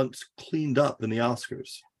 all at once cleaned up in the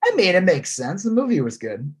Oscars. I mean, it makes sense. The movie was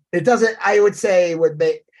good. It doesn't, I would say,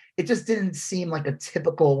 it just didn't seem like a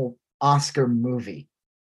typical Oscar movie.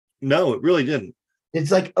 No, it really didn't.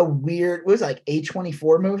 It's like a weird, what was it, like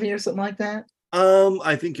A24 movie or something like that?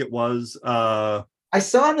 I think it was. I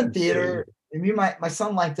saw it in the theater. My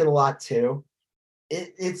son liked it a lot too.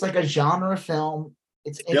 it's like a genre film.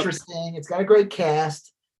 It's Yep. interesting. It's got a great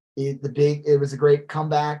cast. It was a great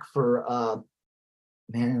comeback for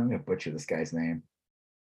man, I'm gonna butcher this guy's name.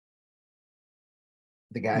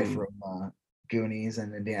 The guy from Goonies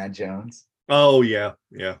and Indiana Jones. Oh yeah,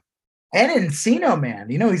 yeah. And Encino Man.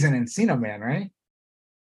 You know he's an Encino Man, right?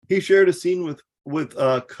 He shared a scene with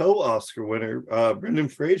co-Oscar winner Brendan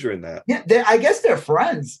Fraser in that. Yeah, I guess they're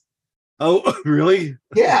friends. Oh, really?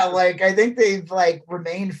 Yeah, like I think they've like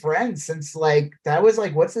remained friends since like that was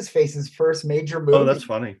like what's his face's first major movie. Oh, that's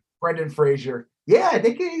funny. Brendan Fraser. Yeah, I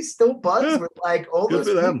think he's still buds with like all Good those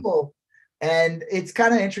for them. people. And it's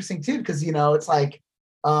kind of interesting too, because you know, it's like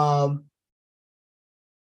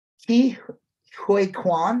Ki Hui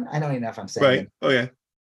Kwan. I don't even know if I'm saying Right. it. Oh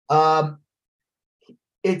yeah.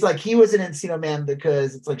 It's like he was in Encino Man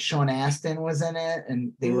because it's like Sean Astin was in it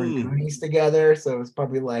and they were in Goonies together. So it was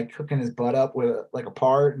probably like hooking his butt up with like a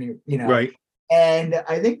part, and you know. Right. And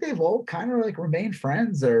I think they've all kind of like remained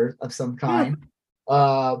friends or of some kind.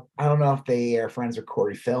 I don't know if they are friends with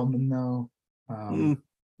Corey Feldman though.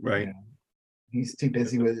 Right. You know, he's too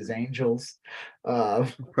busy with his angels.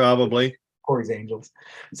 Probably. Corey's Angels.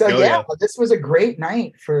 So this was a great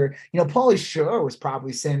night for, you know, Pauly Shore was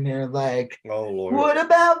probably sitting there like, oh Lord, what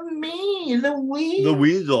about me, the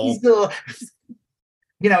weasel?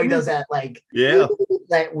 You know, he does that like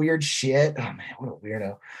that weird shit. Oh man, what a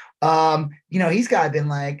weirdo. You know, he's got been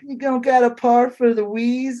like, you don't got a part for the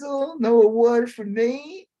weasel, no award for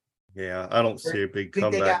me. Yeah, I don't see a big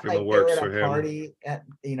comeback in like, the works for him. Party at,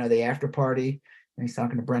 you know, the after party, and he's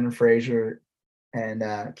talking to Brendan Fraser and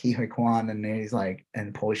Ki Hui Kwan, and he's like,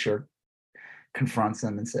 and Pauly Shore confronts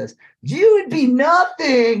him and says, "You would be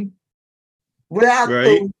nothing without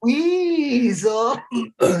the weasel."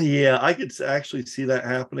 Yeah, I could actually see that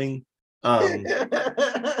happening.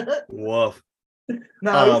 Woof.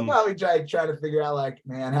 No, he's probably trying to figure out, like,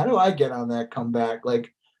 man, how do I get on that comeback? Like,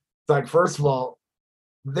 it's like, first of all,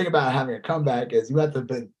 the thing about having a comeback is you have to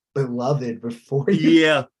be beloved before you.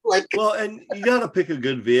 Yeah. Like, well, and you got to pick a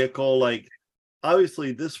good vehicle. Like,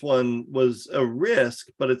 obviously, this one was a risk,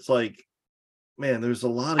 but it's like, man, there's a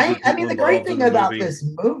lot of. I mean, the great thing about this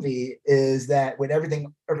movie is that with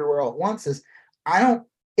Everything Everywhere All at Once is,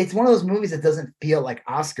 it's one of those movies that doesn't feel like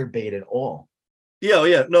Oscar bait at all.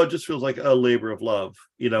 Yeah. No, it just feels like a labor of love.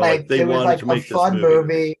 You know, like they wanted to make this fun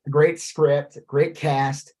movie, great script, great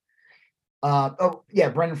cast.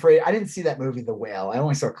 Brendan Fraser. I didn't see that movie, The Whale. I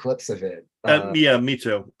only saw clips of it. Yeah, me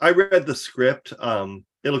too. I read the script.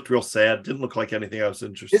 It looked real sad. Didn't look like anything I was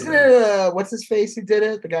interested in. Isn't it what's his face who did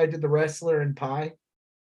it? The guy who did The Wrestler and Pi?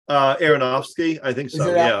 Aronofsky, I think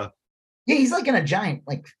so. Yeah. Yeah, he's like in a giant,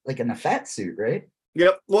 like in a fat suit, right?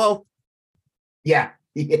 Yep. Well, yeah,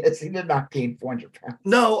 yes, he did not gain 400 pounds.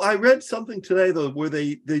 No, I read something today though where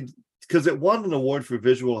they because it won an award for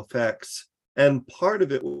visual effects, and part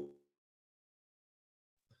of it was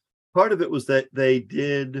that they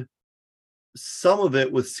did some of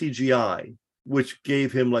it with CGI, which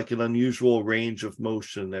gave him like an unusual range of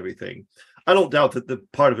motion and everything. I don't doubt that the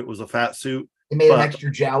part of it was a fat suit. It made him extra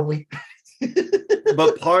jowly.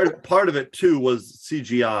 But part of it too was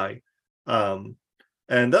CGI.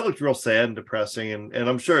 And that looked real sad and depressing, and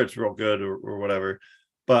I'm sure it's real good or whatever.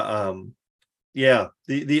 But yeah,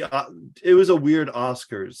 it was a weird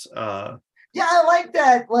Oscars. Yeah, I like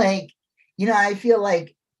that. Like, you know, I feel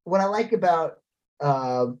like what I like about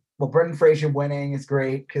Brendan Fraser winning is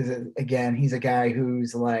great because again, he's a guy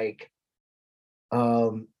who's like,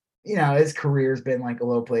 you know, his career's been like a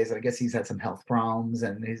low place. I guess he's had some health problems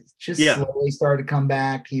and he's just slowly started to come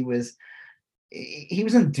back. He was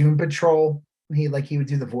in Doom Patrol. He would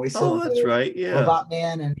do the voice. Oh, that's right. Yeah. Robot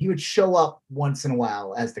Man, and he would show up once in a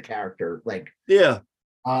while as the character. Like, yeah.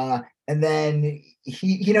 And then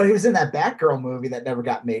he was in that Batgirl movie that never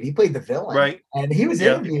got made. He played the villain. Right. And he was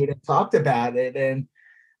interviewed and talked about it. And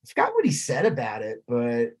I forgot what he said about it,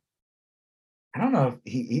 but I don't know if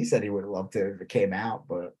he said he would have loved it if it came out,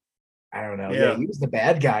 but I don't know. Yeah, he was the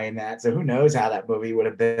bad guy in that. So who knows how that movie would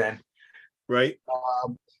have been. Right.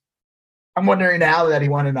 I'm wondering now that he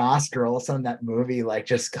won an Oscar, all of a sudden that movie like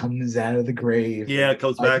just comes out of the grave. Yeah, it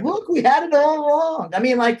comes back. Look, we had it all wrong. I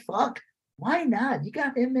mean, like, fuck, why not? You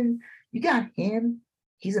got him.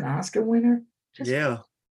 He's an Oscar winner. Just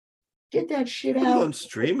get that shit out on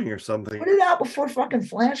streaming or something. Put it out before fucking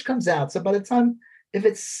Flash comes out. So by the time, if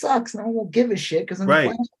it sucks, no one will give a shit because then the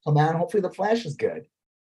Flash will come out and hopefully the Flash is good.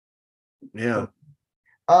 Yeah.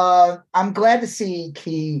 I'm glad to see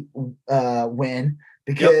Key win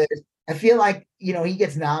because I feel like, you know, he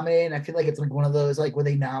gets nominated. And I feel like it's like one of those like where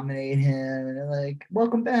they nominate him and they're like,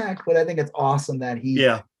 welcome back. But I think it's awesome that he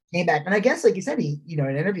came back, and I guess, like you said, he, in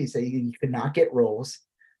interviews said he could not get roles.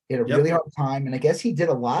 He had a really hard time, and I guess he did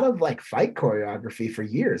a lot of like fight choreography for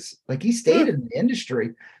years. Like he stayed in the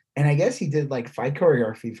industry, and I guess he did like fight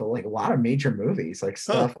choreography for like a lot of major movies, like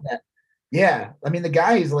stuff that. Yeah, I mean, the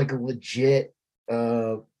guy is like a legit,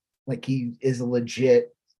 like he is a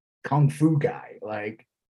legit kung fu guy. Like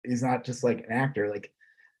he's not just like an actor. Like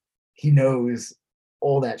he knows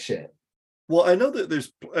all that shit. Well, I know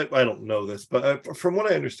that I don't know this, but from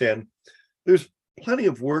what I understand, there's plenty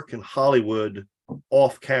of work in Hollywood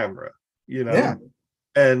off camera, Yeah.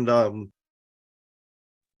 And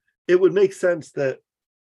it would make sense that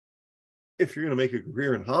if you're going to make a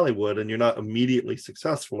career in Hollywood and you're not immediately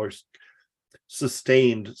successful or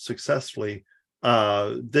sustained successfully,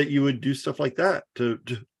 that you would do stuff like that to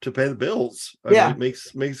pay the bills. I mean,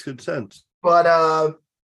 it makes good sense. But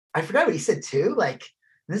I forgot what he said too. Like,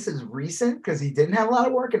 this is recent because he didn't have a lot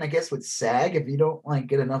of work, and I guess with SAG, if you don't like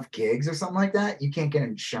get enough gigs or something like that, you can't get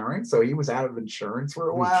insurance. So he was out of insurance for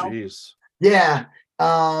a while. Jeez. Yeah.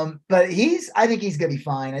 But I think he's gonna be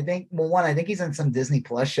fine. I think I think he's on some Disney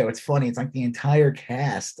Plus show. It's funny. It's like the entire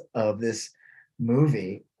cast of this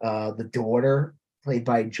movie. The daughter, played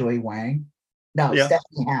by Joy Wang. No,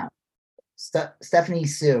 Stephanie Howe. Stephanie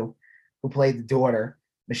Sue, who played the daughter.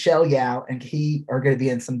 Michelle Yao and he are going to be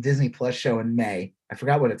in some Disney Plus show in May. I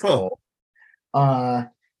forgot what it's called. Man,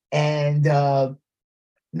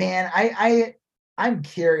 I'm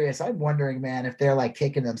curious. I'm wondering, man, if they're like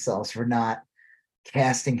kicking themselves for not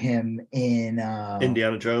casting him in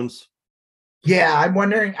Indiana Jones. Yeah, I'm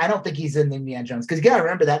wondering. I don't think he's in Indiana Jones because you gotta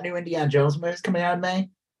remember that new Indiana Jones movie is coming out in May.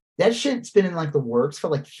 That shit's been in like the works for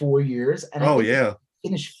like 4 years, and I think they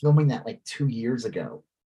finished filming that like 2 years ago.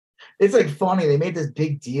 It's like funny. They made this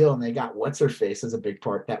big deal, and they got what's her face as a big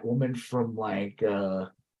part. That woman from like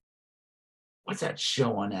what's that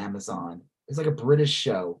show on Amazon? It's like a British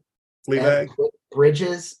show. Fleabag.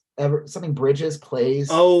 Bridges. Something Bridges plays.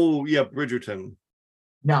 Oh yeah, Bridgerton.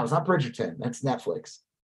 No, it's not Bridgerton. That's Netflix.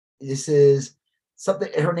 This is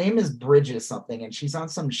something. Her name is Bridges something, and she's on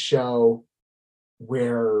some show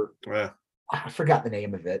where I forgot the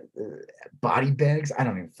name of it. Body Bags. I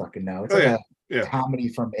don't even fucking know. It's a comedy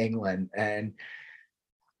from England, and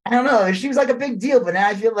I don't know. She was like a big deal, but now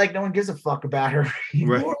I feel like no one gives a fuck about her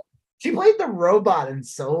anymore. Right. She played the robot in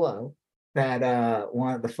Solo that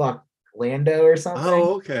wanted to fuck Lando or something.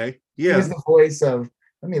 Oh, okay. Yeah. She was the voice of.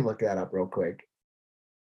 Let me look that up real quick.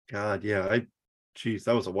 God, yeah. Geez,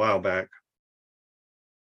 that was a while back.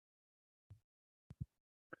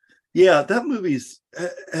 Yeah, that movie's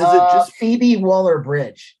has it just Phoebe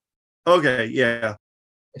Waller-Bridge. Okay, yeah.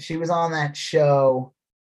 She was on that show.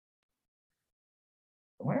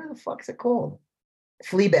 Where the fuck is it called?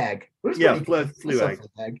 Fleabag. Yeah,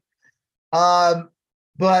 Fleabag.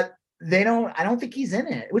 But I don't think he's in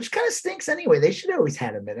it, which kind of stinks anyway. They should have always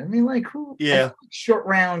had him in it. I mean, like who? Yeah. Short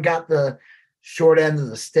Round got the short end of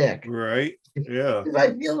the stick. Right. Yeah.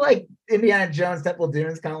 I feel like Indiana Jones Temple of Doom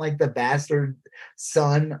is kind of like the bastard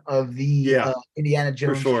son of the Indiana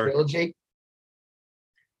Jones trilogy.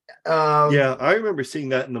 Yeah, I remember seeing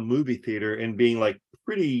that in the movie theater and being like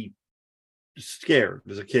pretty scared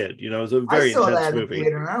as a kid. It was a very intense movie. In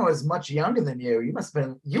theater, and I was much younger than you.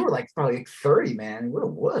 You were like probably like 30, man. What a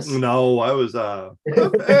wuss. No, I was I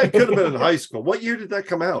could have been in high school. What year did that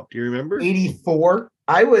come out? Do you remember? 84.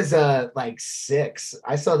 I was like 6.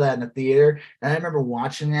 I saw that in the theater, and I remember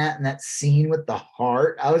watching that and that scene with the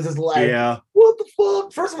heart. I was just like, what the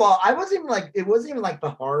fuck? First of all, it wasn't even like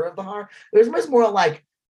the horror of the horror. It was much more like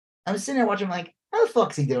I'm sitting there watching, like, how the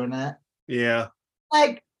fuck's he doing that? Yeah.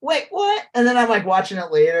 Like, wait, what? And then I'm like watching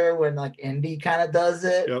it later when like Indy kind of does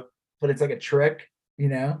it, but it's like a trick,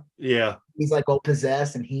 Yeah. He's like all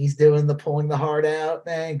possessed and he's doing the pulling the heart out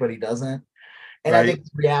thing, but he doesn't. And I think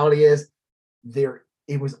the reality is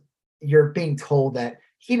you're being told that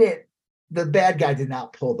the bad guy did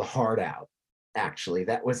not pull the heart out. Actually,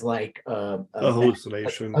 that was like a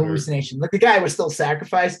hallucination. Like the guy was still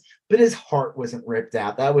sacrificed, but his heart wasn't ripped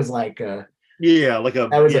out. That was like a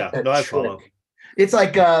I follow. It's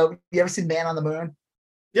like you ever seen Man on the Moon?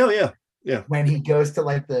 Yeah. When he goes to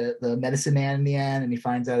like the medicine man in the end, and he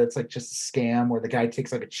finds out it's like just a scam where the guy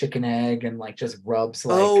takes like a chicken egg and like just rubs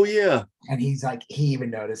like. And he's like he even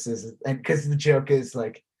notices, and because the joke is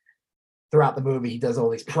like throughout the movie he does all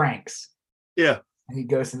these pranks. Yeah. And he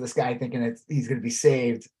goes to this guy thinking he's going to be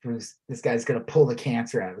saved. This guy's going to pull the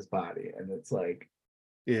cancer out of his body. And it's like,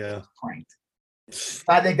 pranked.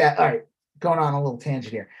 I think that, all right, going on a little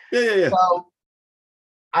tangent here. Yeah. So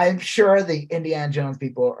I'm sure the Indiana Jones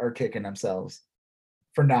people are kicking themselves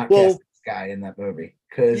for not casting this guy in that movie.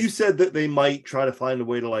 Because you said that they might try to find a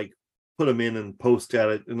way to like put him in and post at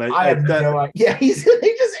it. And I have no idea. Yeah, they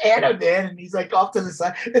just add him in, and he's like off to the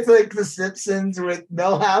side. It's like The Simpsons with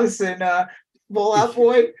Milhouse and Fall Out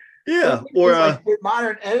Boy. Yeah, or like, with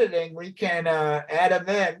modern editing, we can add him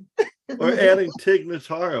in. Or adding Tig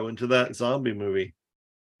Notaro into that zombie movie.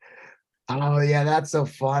 Oh yeah, that's so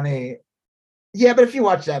funny. Yeah, but if you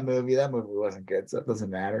watch that movie wasn't good, so it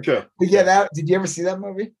doesn't matter. Sure. But yeah, did you ever see that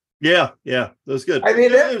movie? Yeah, that was good. I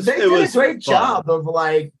mean, they did a great job of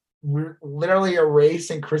like literally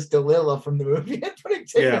erasing Chris D'Elia from the movie and putting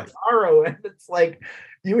Tig Notaro in. It's like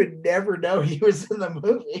you would never know he was in the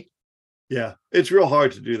movie. Yeah, it's real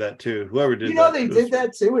hard to do that too. Whoever did that. They did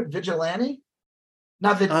that too with Vigilante?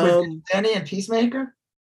 Not with Vigilante and Peacemaker?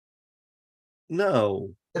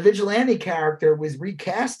 No. The Vigilante character was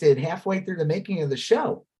recasted halfway through the making of the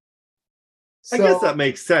show. So, I guess that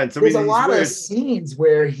makes sense. There's a lot of scenes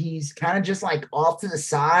where he's kind of just like off to the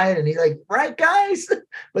side and he's like, right, guys?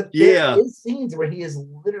 But there is scenes where he is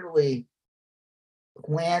literally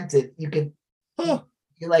planted. You could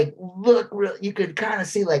you like look real, you could kind of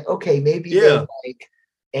see like, okay, maybe they like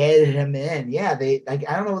added him in. Yeah, they like,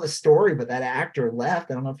 I don't know the story, but that actor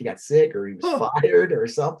left. I don't know if he got sick or he was fired or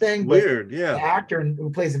something. Weird, but the actor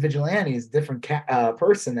who plays the vigilante is a different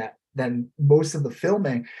person than most of the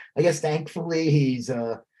filming. I guess thankfully he's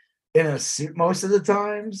in a suit most of the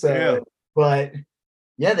time. So but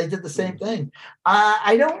yeah, they did the same thing.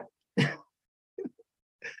 I don't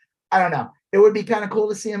know. It would be kind of cool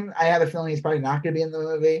to see him. I have a feeling he's probably not going to be in the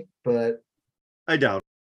movie, but I doubt.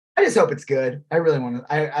 I just hope it's good. I really want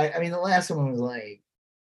to. I mean, the last one was like,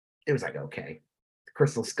 it was like okay,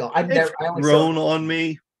 Crystal Skull. It's grown on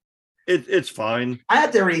me. It's fine. I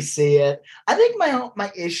have to re-see it. I think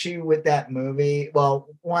my issue with that movie, well,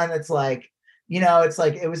 one, it's like, it's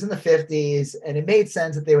like it was in the 50s, and it made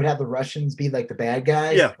sense that they would have the Russians be like the bad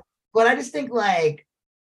guys. Yeah, but I just think like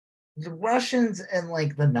the Russians and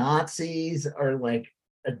like the Nazis are like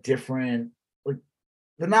a different. Like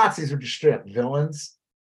the Nazis are just straight up villains.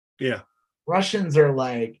 Yeah. Russians are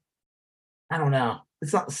like, I don't know.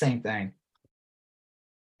 It's not the same thing.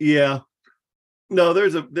 Yeah. No,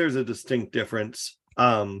 there's a distinct difference.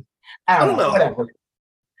 I don't know. Whatever.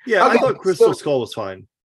 Yeah, okay, I thought Crystal Skull was fine.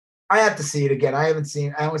 I have to see it again. I haven't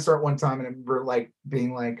seen. I only saw it one time, and I remember like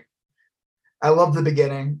being like, I love the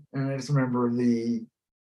beginning, and I just remember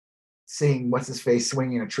seeing what's his face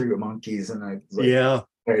swinging a tree with monkeys, and I was like, all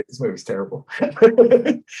right, this movie's terrible.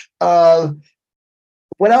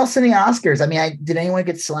 What else in the Oscars? I mean, did anyone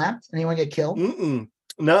get slapped? Anyone get killed?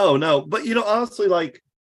 No. But honestly, like,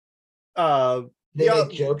 they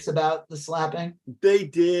make jokes about the slapping. They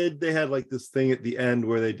did. They had like this thing at the end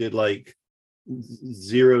where they did like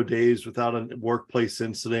 0 days without a workplace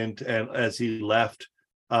incident, and as he left,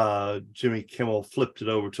 Jimmy Kimmel flipped it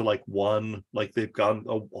over to like 1. Like they've gone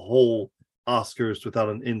a whole Oscars without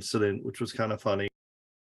an incident, which was kind of funny.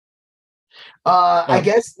 I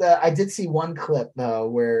guess I did see one clip though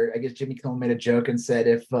where I guess Jimmy Kimmel made a joke and said,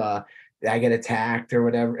 if I get attacked or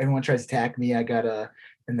whatever, anyone tries to attack me, I gotta.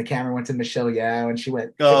 And the camera went to Michelle Yeoh, and she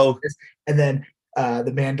went, and then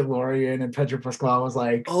the Mandalorian and Pedro Pascal was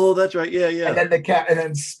like, oh, that's right, yeah. And then and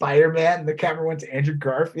then Spider-Man, the camera went to Andrew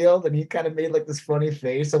Garfield, and he kind of made like this funny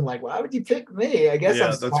face. I'm like, why would you pick me? I guess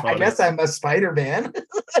I'm a Spider-Man.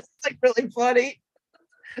 That's like really funny.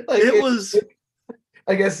 Like it was.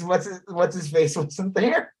 I guess what's his face wasn't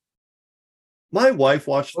there. My wife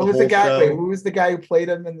watched the whole show. Wait, who was the guy who played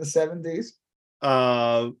him in the 70s?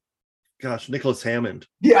 Nicholas Hammond.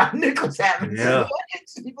 Yeah, Nicholas Hammond. Yeah.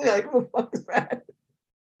 Like, who the fuck is that?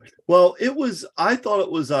 Well, I thought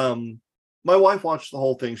it was my wife watched the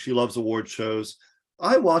whole thing. She loves award shows.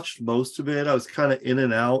 I watched most of it. I was kind of in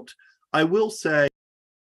and out. I will say,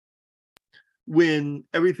 when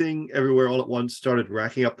Everything Everywhere All at Once started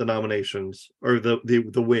racking up the nominations or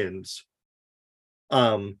the wins,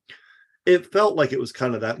 it felt like it was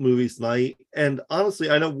kind of that movie's night. And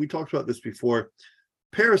honestly, I know we talked about this before.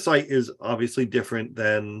 Parasite is obviously different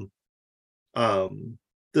than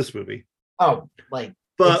this movie. Oh,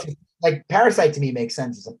 but like Parasite to me makes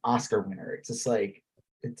sense as an Oscar winner. It's just like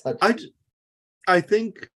I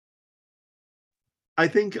think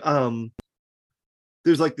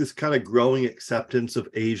there's like this kind of growing acceptance of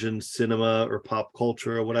Asian cinema or pop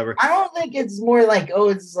culture or whatever. I don't think it's more like,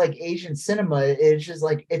 it's like Asian cinema. It's just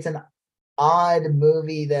like it's an odd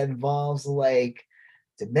movie that involves like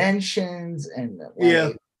dimensions and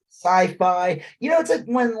like sci-fi. It's like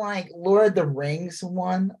when like Lord of the Rings,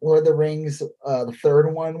 the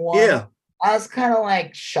third one won. Yeah. I was kind of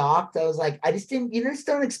like shocked. I was like, I just didn't, you just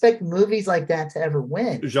don't expect movies like that to ever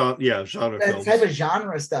win. Genre That films. type of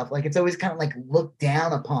genre stuff. Like it's always kind of like looked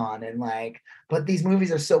down upon and like, but these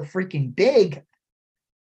movies are so freaking big.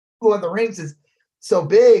 Lord of the Rings is so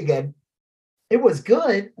big and it was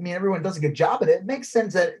good. I mean, everyone does a good job at it. It makes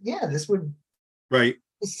sense that, yeah, this would Right.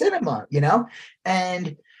 be cinema, you know?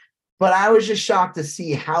 But I was just shocked to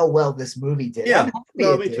see how well this movie did. Yeah, I'm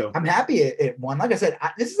happy me too. I'm happy it won. Like I said,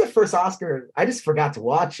 this is the first Oscar. I just forgot to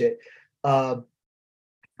watch it. Kind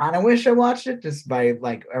of wish I watched it just by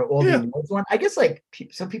like all the awards one. I guess like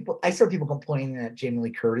some people, I saw people complaining that Jamie Lee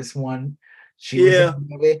Curtis won. She was in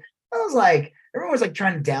the movie. I was like, everyone was like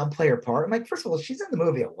trying to downplay her part. I'm like, first of all, she's in the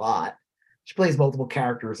movie a lot. She plays multiple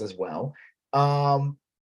characters as well.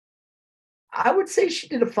 I would say she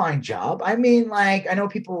did a fine job. I mean, like, I know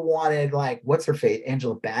people wanted, like, what's her fate,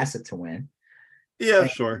 Angela Bassett to win. Yeah,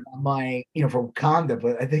 sure. For Wakanda,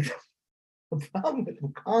 but I think the problem with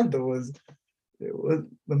Wakanda was the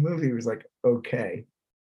movie was like okay.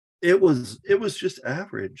 It was just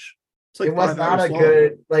average. It's like it was not a long.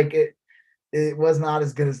 good like it was not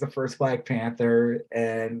as good as the first Black Panther,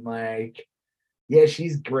 and like yeah,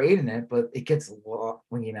 she's great in it, but it gets lost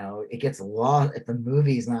when it gets lost if the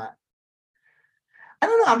movie's not. I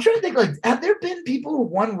don't know. I'm trying to think, like, have there been people who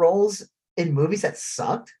won roles in movies that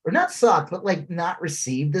sucked? Or not sucked, but like not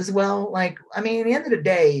received as well? Like, I mean, at the end of the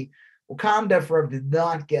day, Wakanda Forever did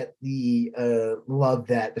not get the love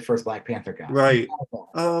that the first Black Panther got. Right.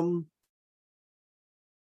 I'm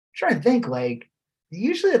trying to think, like,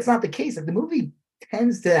 usually that's not the case. Like, the movie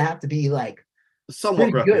tends to have to be like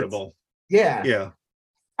somewhat reputable. Good. Yeah. Yeah.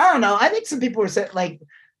 I don't know. I think some people are saying like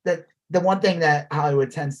that. The one thing that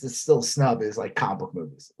Hollywood tends to still snub is like comic book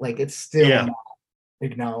movies. Like it's still not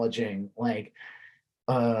acknowledging, like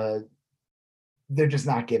they're just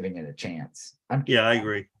not giving it a chance. I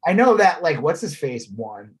agree. I know that like what's his face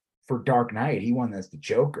won for Dark Knight. He won as the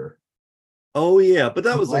Joker. Oh yeah, but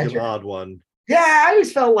that was like an odd one. Yeah, I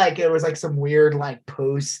always felt like it was like some weird like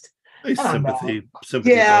post sympathy.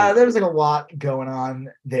 Yeah, there was like a lot going on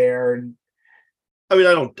there. And I mean,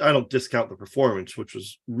 I don't discount the performance, which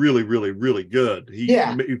was really, really, really good. He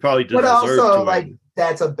probably did. But also, like,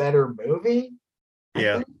 that's a better movie.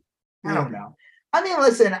 I don't know. I mean,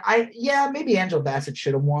 listen, maybe Angela Bassett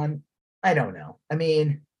should have won. I don't know. I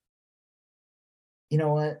mean, you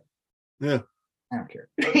know what? Yeah. I don't care.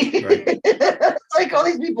 Right. Like all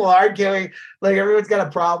these people arguing, like everyone's got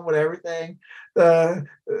a problem with everything.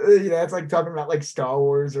 It's like talking about like Star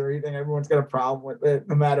Wars or anything. Everyone's got a problem with it,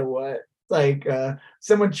 no matter what. Like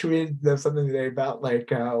someone tweeted something today about like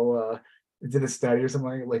how did a study or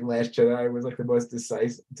something like Last Jedi was like the most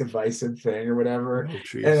divisive thing or whatever. And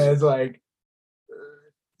it's like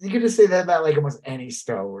you could just say that about like almost any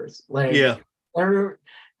Star Wars. Like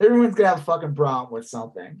everyone's gonna have a fucking problem with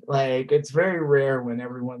something. Like it's very rare when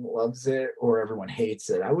everyone loves it or everyone hates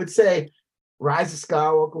it. I would say Rise of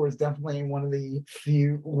Skywalker was definitely one of the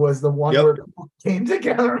few, was the one where people came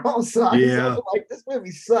together on all sides. Yeah. Like, this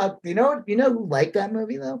movie sucked. You know who liked that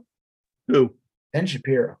movie, though? Who? Ben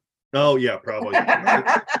Shapiro. Oh, yeah, probably.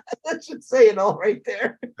 That should say it all right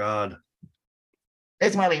there. God.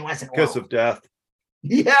 This movie wasn't Kiss of death.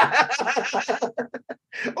 Yeah.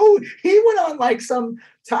 Oh, he went on like some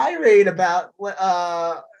tirade about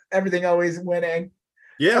everything always winning.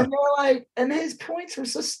 Yeah. And they're like, and his points were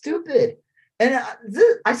so stupid. And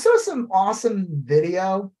I saw some awesome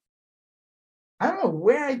video. I don't know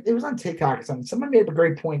where it was on TikTok or something. Someone made a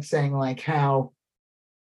great point saying like how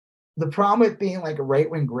the problem with being like a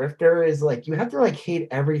right-wing grifter is like you have to like hate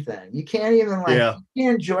everything. You can't even you can't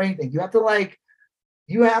enjoy anything. You have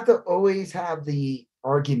to always have the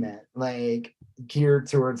argument like geared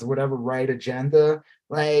towards whatever right agenda.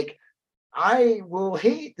 Like I will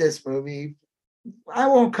hate this movie. I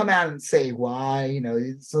won't come out and say why,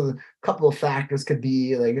 so a couple of factors could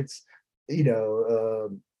be like it's,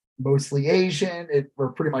 mostly Asian,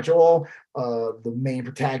 or pretty much all. The main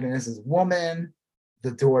protagonist is a woman. The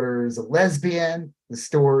daughter is a lesbian. The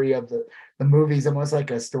story of the movie is almost like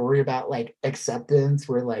a story about like acceptance,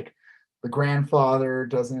 where like the grandfather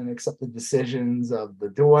doesn't accept the decisions of the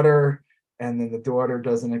daughter, and then the daughter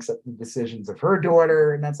doesn't accept the decisions of her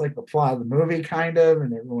daughter, and that's like the plot of the movie, kind of,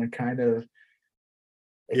 and everyone kind of.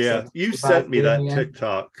 Yeah, you sent me that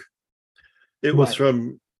TikTok. It was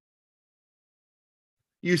from.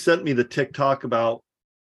 You sent me the TikTok about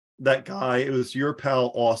that guy. It was your pal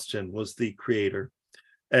Austin was the creator,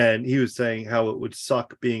 and he was saying how it would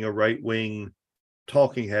suck being a right-wing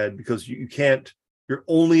talking head because you can't. You're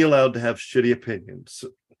only allowed to have shitty opinions.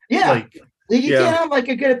 Yeah, you can't have like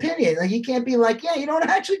a good opinion. Like you can't be like, yeah, I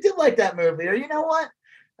actually did like that movie, or you know what,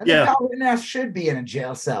 I think Yeah. Kyle Rittenhouse should be in a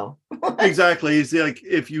jail cell. Exactly. It's like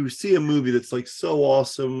if you see a movie that's like so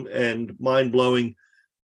awesome and mind-blowing,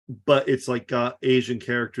 but it's like got Asian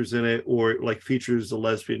characters in it or like features a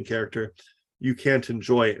lesbian character, you can't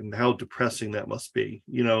enjoy it, and how depressing that must be.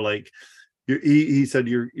 You know, like he said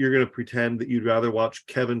you're going to pretend that you'd rather watch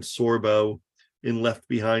Kevin Sorbo in Left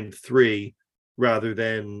Behind 3 rather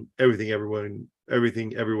than Everything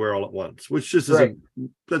Everywhere All at Once, which just isn't,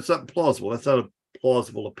 that's not plausible. That's not a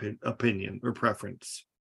plausible opinion or preference.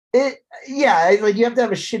 Like you have to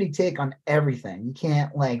have a shitty take on everything. You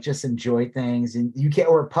can't like just enjoy things, and you can't,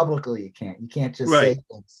 or publicly you can't just say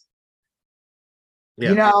things. Yeah.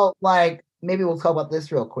 You know, like maybe we'll talk about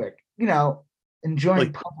this real quick. You know,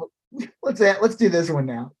 enjoying public. Let's do this one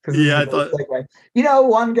now. Yeah, I thought. You know,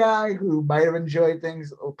 one guy who might have enjoyed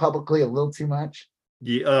things publicly a little too much.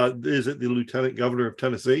 Yeah, is it the Lieutenant Governor of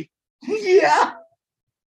Tennessee? Yeah,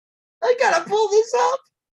 I gotta pull this up.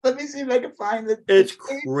 Let me see if I can find it. It's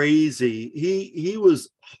crazy. He was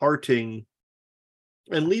hearting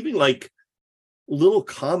and leaving like little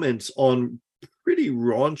comments on pretty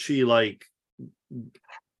raunchy, like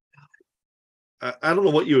I don't know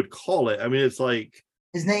what you would call it. I mean, it's like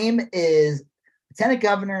his name is Lieutenant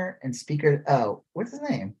Governor and Speaker. Oh, what's his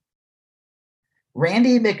name?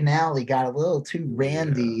 Randy McNally got a little too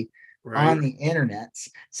randy on the internet.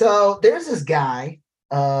 So there's this guy,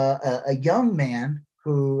 a young man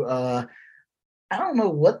who I don't know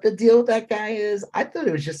what the deal with that guy is. I thought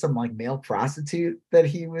it was just some like male prostitute that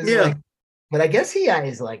he was like, but I guess he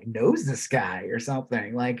is like knows this guy or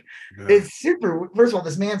something. Like it's super. First of all,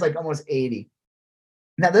 this man's like almost 80.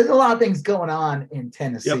 Now there's a lot of things going on in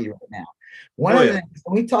Tennessee right now. One of the things,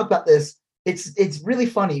 when we talk about this, it's really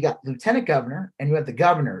funny. You got Lieutenant Governor and you have the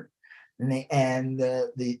governor, and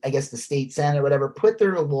the I guess the state senate or whatever put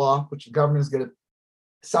through a law which the governor's going to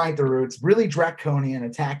sign through. It's really draconian,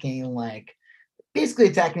 basically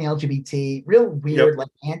attacking LGBT, real weird, like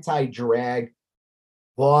anti-drag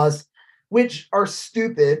laws, which are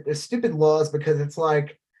stupid. They're stupid laws because it's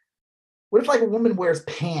like, what if like a woman wears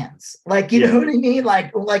pants? Like, you know what I mean?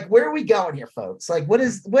 Like where are we going here, folks? Like,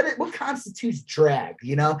 what constitutes drag?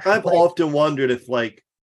 You know, I've often wondered if like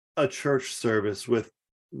a church service with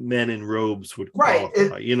men in robes would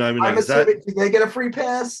qualify. You know, I mean, like, do they get a free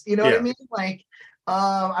pass? You know what I mean? Like,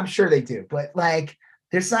 I'm sure they do, but like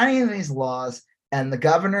they're signing these laws, and the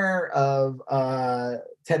governor of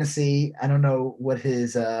Tennessee, I don't know what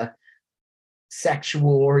his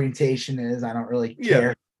sexual orientation is. I don't really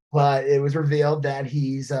care. But it was revealed that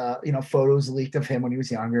he's, photos leaked of him when he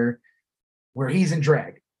was younger, where he's in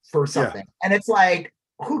drag for something. And it's like,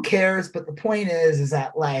 who cares? But the point is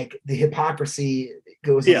that like the hypocrisy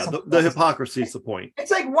goes. The hypocrisy is the point.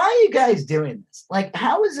 It's like, why are you guys doing this? Like,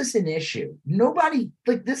 how is this an issue? Nobody,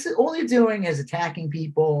 like, this is all you're doing is attacking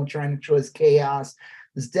people and trying to cause chaos.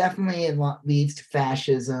 This definitely leads to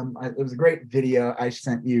fascism. It was a great video I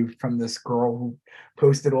sent you from this girl who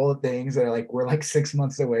posted all the things that are like, we're like 6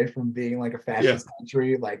 months away from being like a fascist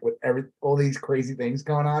country, like with all these crazy things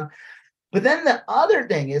going on. But then the other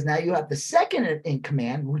thing is now you have the second in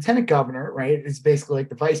command, Lieutenant Governor, right? It's basically like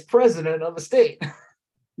the vice president of a state.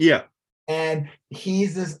 Yeah. And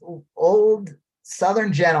he's this old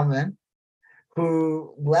Southern gentleman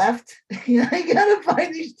who left. I gotta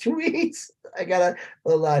find these tweets. I gotta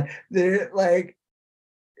hold on. They're like,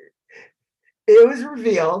 it was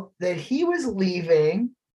revealed that he was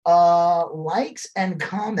leaving likes and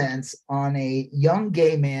comments on a young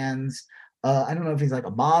gay man's I don't know if he's like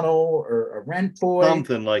a model or a rent boy,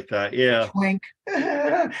 something like that. Yeah, twink.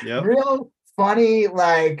 Real funny.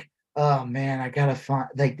 Like, oh man, I gotta find.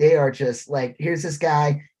 Like, they are just like, here's this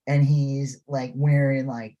guy, and he's like wearing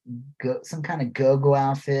like some kind of go-go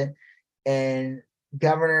outfit, and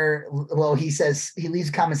governor. Well, he leaves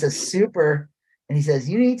a comment, says super. And he says,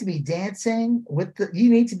 you need to be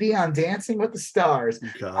on Dancing with the Stars.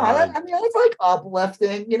 I mean, it's like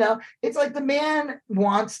uplifting, you know. It's like the man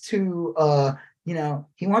wants to,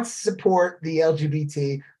 he wants to support the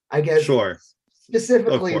LGBT, I guess. Sure.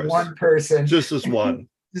 Specifically one person. Just this one.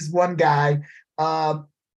 This one guy.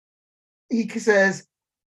 He says,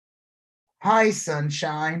 hi,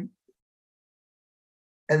 sunshine.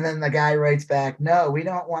 And then the guy writes back, no, we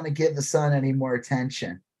don't want to give the sun any more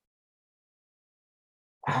attention.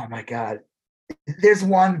 Oh my God. There's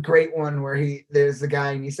one great one where there's the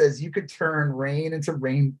guy and he says, you could turn rain into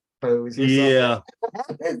rainbows. Yeah.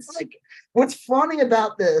 It's like, what's funny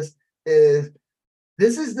about this is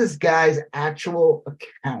this guy's actual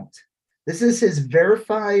account. This is his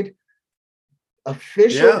verified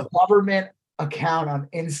official government account on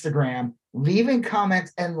Instagram, leaving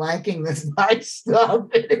comments and liking this nice stuff.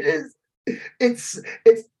 It's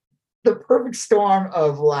the perfect storm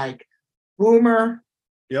of like boomer,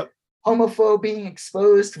 Yep. homophobe being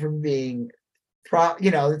exposed from being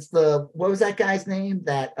it's what was that guy's name?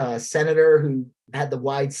 That senator who had the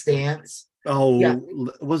wide stance. Oh, Yeah.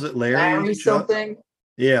 was it Larry something?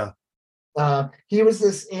 Yeah. He was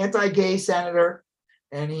this anti-gay senator,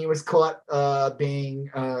 and he was caught being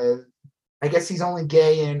I guess he's only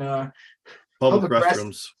gay in Public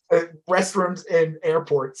restrooms. Restrooms in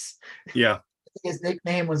airports. Yeah. His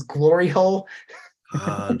nickname was Glory Hole.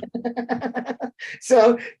 God.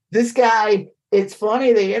 So this guy, it's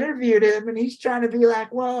funny, they interviewed him and he's trying to be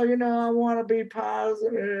like, well, I want to be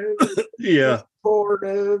positive, yeah,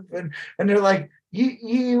 supportive, and they're like,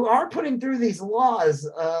 you are putting through these laws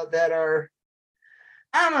that are,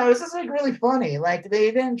 I don't know, it's just like really funny. Like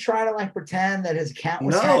they didn't try to like pretend that his account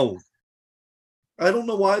was hacked. I don't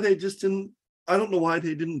know why they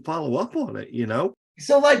didn't follow up on it,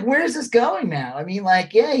 So like, where's this going now? I mean,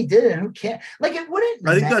 like, yeah, he did it. Who cares? Like, it wouldn't.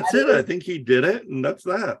 I think that's it. I think he did it, and that's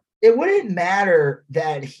that. It wouldn't matter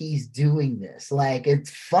that he's doing this. Like,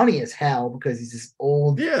 it's funny as hell because he's this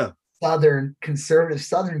old, conservative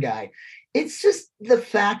Southern guy. It's just the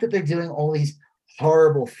fact that they're doing all these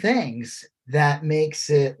horrible things that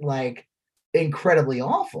makes it like incredibly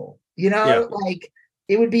awful. Like.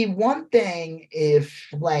 It would be one thing if,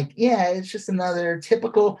 like, yeah, it's just another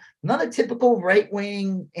typical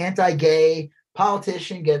right-wing anti-gay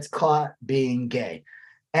politician gets caught being gay.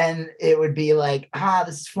 And it would be like,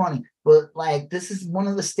 this is funny. But like, this is one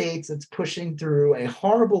of the states that's pushing through a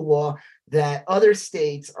horrible law that other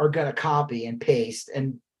states are going to copy and paste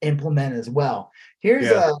and implement as well.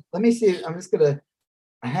 Here's let me see.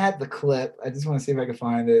 I had the clip. I just want to see if I can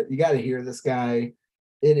find it. You got to hear this guy.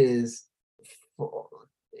 It is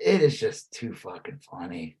just too fucking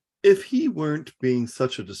funny. If he weren't being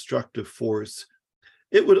such a destructive force,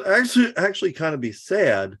 it would actually kind of be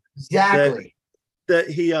sad. Exactly. That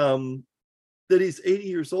he's 80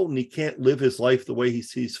 years old and he can't live his life the way he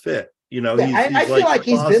sees fit. I feel like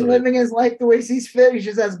he's been living his life the way he sees fit. He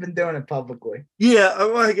just hasn't been doing it publicly. Yeah,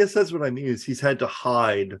 well, I guess that's what I mean is he's had to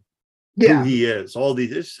hide who he is. All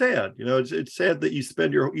these, it's sad. It's sad that you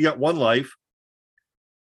got one life.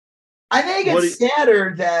 I think it's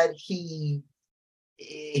sadder that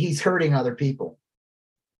he's hurting other people.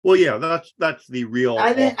 Well, yeah, that's the real.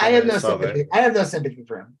 I have no sympathy. I have no sympathy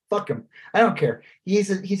for him. Fuck him. I don't care. He's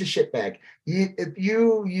a shitbag. If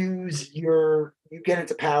you get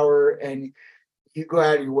into power and you go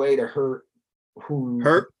out of your way to hurt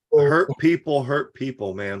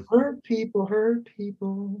people, man. Hurt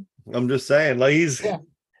people. I'm just saying, like he's. Yeah.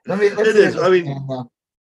 It is. I mean,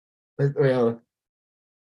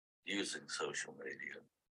 using social media.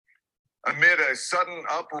 Amid a sudden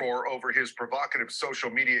uproar over his provocative social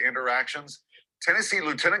media interactions, Tennessee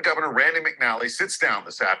Lieutenant Governor Randy McNally sits down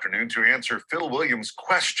this afternoon to answer Phil Williams'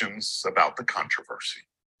 questions about the controversy.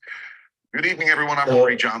 Good evening, everyone. I'm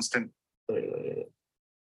Rory Johnston.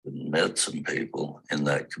 Met some people in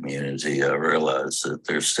that community. I realized that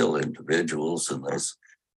they're still individuals and they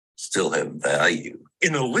still have value.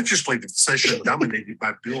 In a legislative session dominated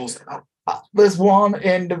by bills. There's one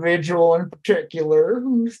individual in particular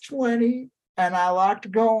who's 20, and I like to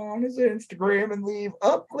go on his Instagram and leave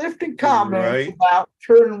uplifting comments about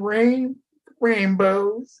turning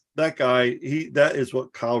rainbows. That guy, that is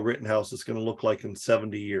what Kyle Rittenhouse is going to look like in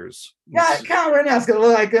 70 years. Yeah, Kyle Rittenhouse is going to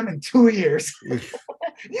look like him in 2 years. You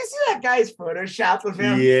see that guy's Photoshop of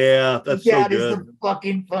him? Yeah, that's so good. Is the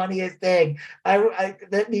fucking funniest thing. I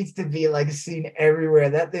that needs to be like seen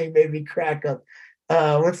everywhere. That thing made me crack up.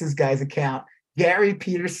 What's this guy's account? Gary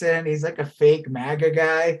Peterson. He's like a fake MAGA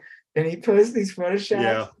guy, and he posts these photoshops.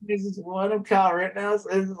 Yeah. There's this one of Kyle Rittenhouse,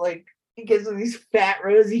 and like he gives him these fat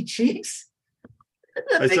rosy cheeks.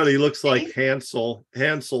 I said he looks like Hansel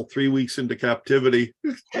 3 weeks into captivity.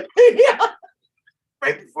 Yeah.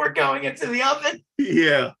 Right before going into the oven.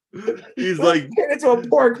 Yeah. He's like into a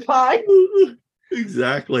pork pie.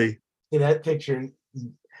 Exactly. See, that picture is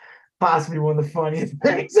possibly one of the funniest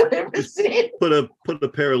things I've ever seen. Put a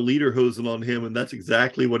pair of lederhosen on him, and that's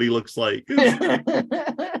exactly what he looks like.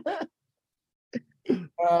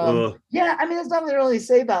 Yeah, I mean, there's nothing to really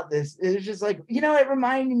say about this. It's just like, it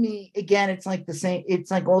reminded me again. It's like the same. It's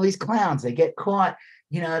like all these clowns, they get caught.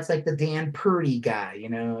 It's like the Dan Purdy guy.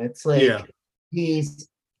 It's like it's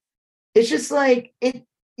just like it.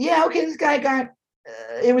 Yeah, okay, this guy got.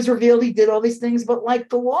 It was revealed he did all these things, but like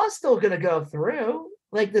the law's still gonna go through.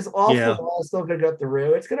 Like this awful law is still gonna go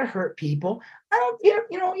through. It's gonna hurt people. I don't care.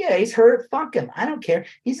 Yeah, he's hurt. Fuck him. I don't care.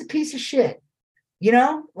 He's a piece of shit.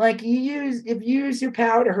 Like if you use your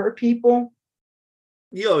power to hurt people.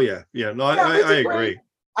 Oh yeah. No, I agree.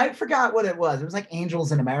 I forgot what it was. It was like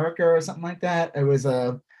Angels in America or something like that. It was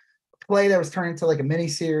a play that was turned into like a mini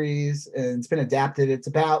series, and it's been adapted. It's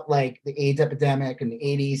about like the AIDS epidemic in the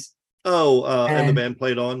 80s. Oh, and the And band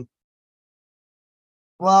played on.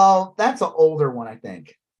 well, that's an older one, I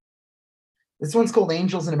think. This one's called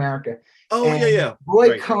Angels in America. Oh, And yeah.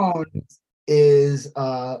 Roy Right. Cohn is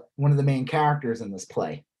one of the main characters in this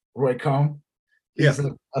play. Roy Cohn. He's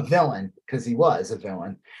a villain because he was a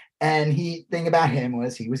villain. And thing about him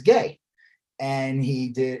was he was gay. And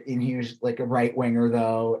he was like a right winger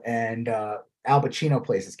though. And Al Pacino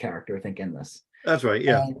plays his character, I think, in this. That's right.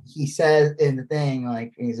 Yeah. And he says in the thing,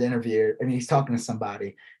 like he's interviewed, and he's talking to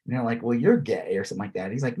somebody, and they're like, well, you're gay or something like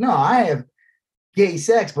that. He's like, no, I have gay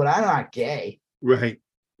sex, but I'm not gay. Right.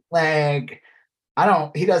 Like,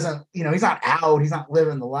 he doesn't, he's not out, he's not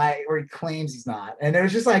living the life, or he claims he's not. And it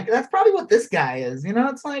was just like, that's probably what this guy is,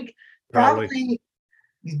 it's like probably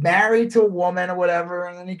he's married to a woman or whatever,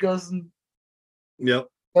 and then he goes and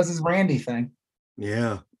does his Randy thing.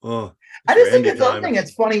 Yeah. Oh, I just think it's something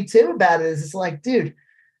that's funny too about it is it's like, dude,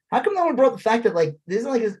 how come no one brought the fact that like this is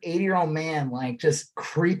like this 80-year-old man like just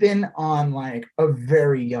creeping on like a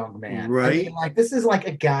very young man, right? I mean, like this is like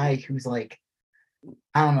a guy who's like,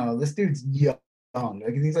 I don't know, this dude's young,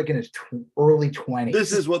 like he's like in his early 20s.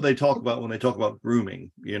 This is what they talk about when they talk about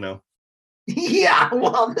grooming, Yeah,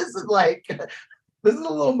 well, this is a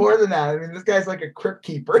little more than that. I mean, this guy's like a crypt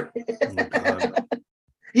keeper. Oh,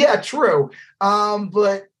 yeah, true.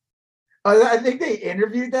 But I think they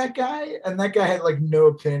interviewed that guy, and that guy had like no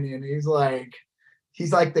opinion. He's like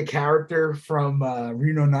the character from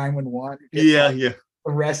Reno 911. Yeah.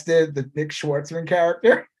 Arrested, the Nick Schwartzman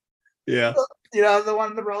character. Yeah. The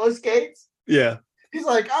one in the roller skates. Yeah. He's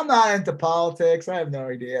like, I'm not into politics. I have no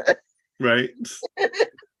idea. Right.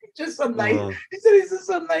 Just some nice. He said he's just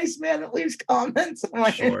some nice man that leaves comments on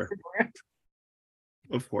my Sure. Instagram.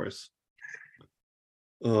 Of course.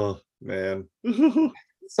 Oh man.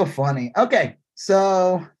 So funny. Okay,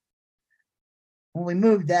 so when we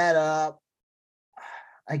move that up,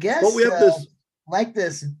 I guess well, we have this like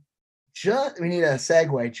this. We need a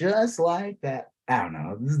segue just like that. I don't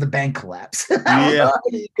know. This is the bank collapse. Yeah.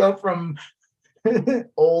 You go from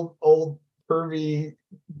old pervy,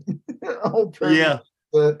 Yeah.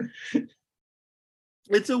 But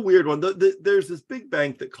it's a weird one. There's this big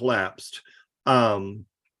bank that collapsed. And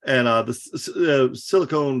the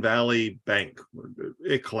Silicon Valley Bank,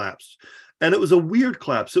 it collapsed, and it was a weird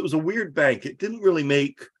collapse. It was a weird bank. It didn't really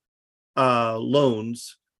make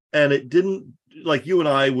loans, and it didn't, like, you and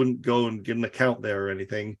I wouldn't go and get an account there or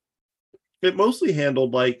anything. It mostly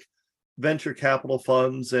handled like venture capital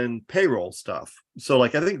funds and payroll stuff. So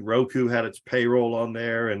like I think Roku had its payroll on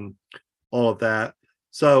there and all of that.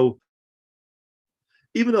 So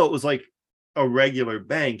even though it was like a regular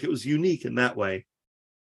bank, it was unique in that way.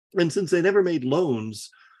 And since they never made loans,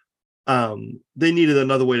 they needed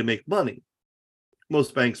another way to make money.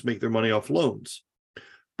 Most banks make their money off loans,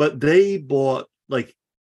 but they bought like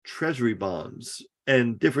treasury bonds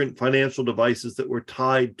and different financial devices that were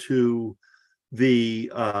tied to the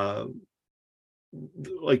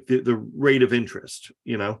rate of interest,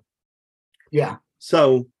 Yeah.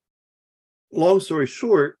 So long story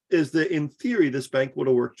short is that in theory, this bank would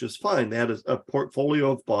have worked just fine. They had a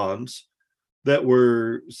portfolio of bonds that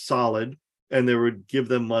were solid, and they would give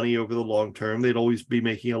them money over the long term. They'd always be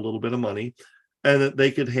making a little bit of money, and that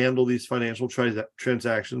they could handle these financial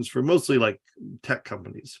transactions for mostly like tech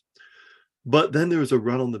companies. But then there was a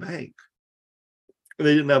run on the bank.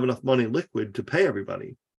 They didn't have enough money liquid to pay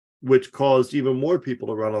everybody, which caused even more people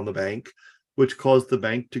to run on the bank, which caused the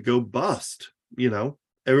bank to go bust.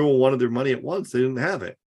 Everyone wanted their money at once. They didn't have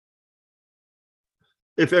it.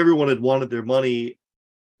 If everyone had wanted their money,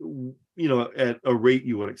 at a rate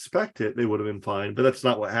you would expect it, they would have been fine, but that's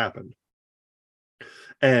not what happened.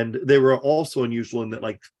 And they were also unusual in that,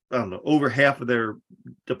 like, I don't know, over half of their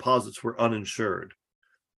deposits were uninsured.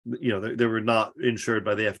 They were not insured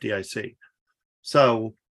by the FDIC.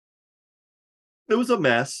 So it was a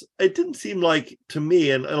mess. It didn't seem like, to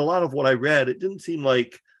me, and a lot of what I read, it didn't seem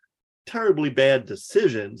like terribly bad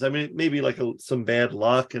decisions. I mean, maybe like some bad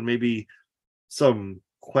luck and maybe some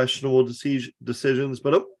questionable decisions,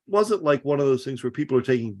 but it wasn't like one of those things where people are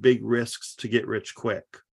taking big risks to get rich quick.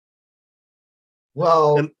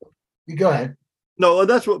 Well, you go ahead. No,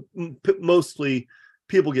 that's what mostly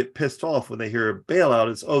people get pissed off when they hear a bailout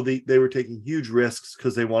is, they were taking huge risks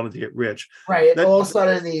because they wanted to get rich. Right. All of a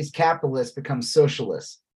sudden these capitalists become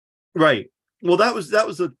socialists. Right. Well, that was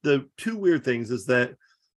the two weird things is that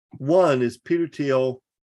one is Peter Thiel.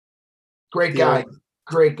 Great guy.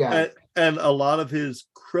 And a lot of his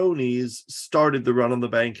cronies started the run on the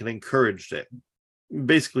bank and encouraged it.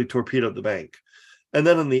 basically torpedoed the bank. And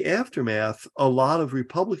then in the aftermath, a lot of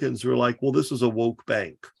Republicans were like, well, this is a woke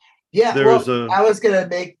bank. Yeah, There's I was going to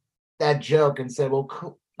make that joke and say,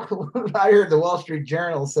 well, I heard the Wall Street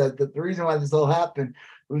Journal said that the reason why this all happened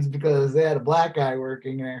was because they had a black guy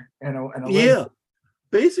working there. Yeah.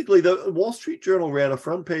 Basically, the Wall Street Journal ran a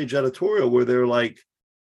front page editorial where they're like,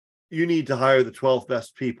 you need to hire the 12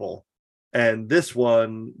 best people. And this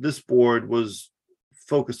board was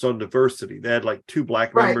focused on diversity. They had like 2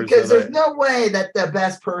 black members. Right, because there's no way that the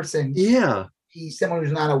best person he's someone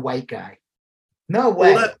who's not a white guy. No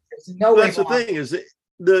way. Well, that's the thing is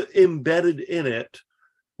the embedded in it,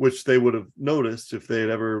 which they would have noticed if they had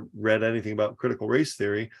ever read anything about critical race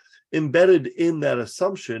theory, embedded in that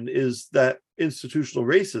assumption is that institutional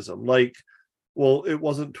racism. Like, well, it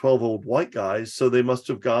wasn't 12 old white guys, so they must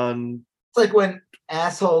have gone. It's like when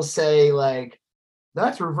assholes say, like,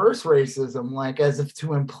 that's reverse racism, like as if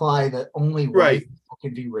to imply that only white people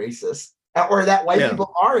can be racist, or that white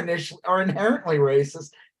people are inherently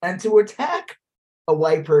racist, and to attack a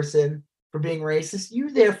white person for being racist, you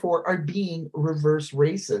therefore are being reverse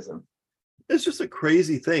racism. It's just a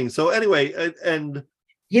crazy thing. So anyway, and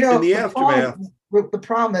you know, in the aftermath, the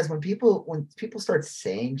problem is when people start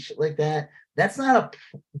saying shit like that, that's not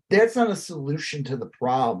a solution to the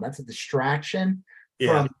problem. That's a distraction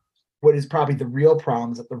from what is probably the real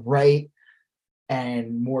problems that the right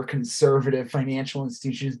and more conservative financial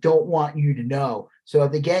institutions don't want you to know. So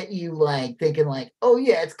if they get you like thinking like, oh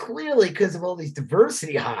yeah, it's clearly because of all these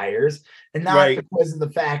diversity hires and not because of the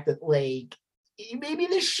fact that like maybe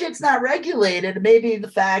this shit's not regulated. Maybe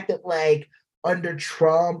the fact that like under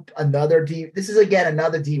Trump, this is again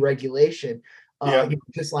another deregulation.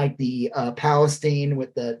 Just like the Palestine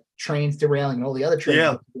with the trains derailing and all the other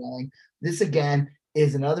trains derailing. This again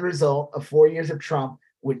is another result of 4 years of Trump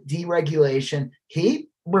with deregulation. He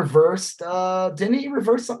reversed, didn't he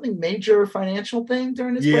reverse something major financial thing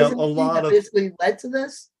during his presidency? A lot that basically led to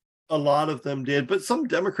this. A lot of them did, but some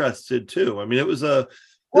Democrats did too. I mean, it was a.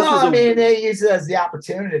 They use it as the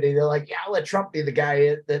opportunity. They're like, yeah, I'll let Trump be the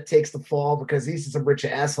guy that takes the fall because he's just a rich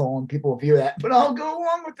asshole and people view that, but I'll go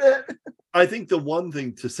along with it. I think the one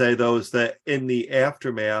thing to say, though, is that in the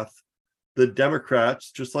aftermath, the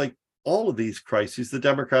Democrats, just like all of these crises, the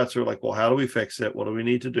Democrats are like, well, how do we fix it? What do we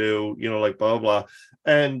need to do? You know, like blah, blah.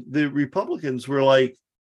 And the Republicans were like,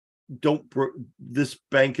 this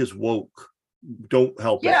bank is woke. Don't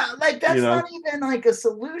help it. Yeah, like that's not even like a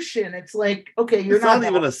solution. It's like, okay, it's not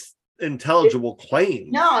even an intelligible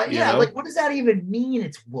claim. No, yeah, like what does that even mean?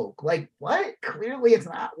 It's woke. Like what? Clearly it's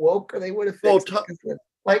not woke, or they would have fixed it.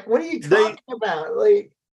 Like, what are you talking about?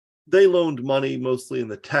 Like they loaned money mostly in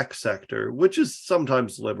the tech sector, which is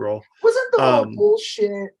sometimes liberal. Wasn't the whole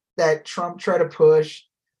bullshit that Trump tried to push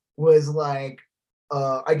was like,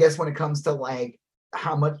 I guess when it comes to like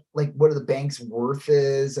how much, like what are the bank's worth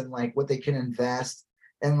is and like what they can invest,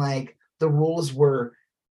 and like the rules were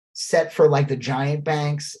set for like the giant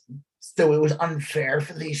banks, so it was unfair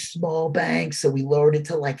for these small banks, so we lowered it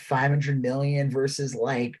to like 500 million versus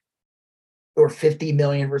like, or 50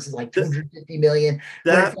 million versus like 250 million.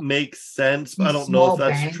 That makes sense. I don't know if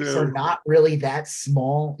that's true. Are not really that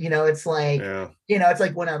small. You know, it's like, it's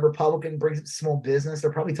like when a Republican brings up small business,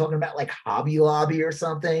 they're probably talking about like Hobby Lobby or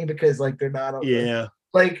something because like they're not.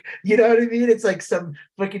 Like, you know what I mean? It's like some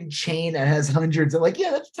fucking chain that has hundreds of like,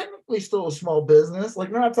 that's technically still a small business.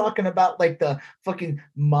 Like, we're not talking about like the fucking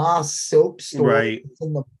Moss soap store in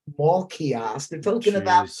the mall kiosk. They're talking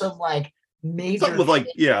about some like major something with like,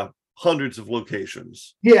 hundreds of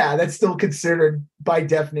locations. Yeah, that's still considered by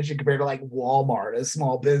definition compared to like Walmart, a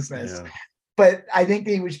small business. But I think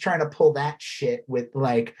he was trying to pull that shit with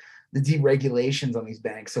like the deregulations on these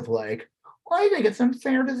banks of like, I think it's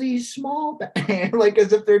unfair to these small banks, like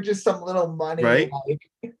as if they're just some little money. Right.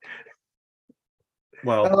 Like,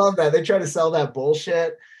 well, I love that. They try to sell that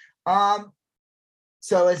bullshit.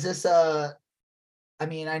 So is this I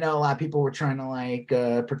mean, I know a lot of people were trying to like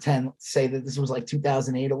say that this was like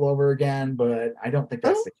 2008 all over again, but I don't think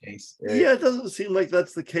that's the case. Right? Yeah, it doesn't seem like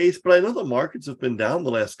that's the case, but I know the markets have been down the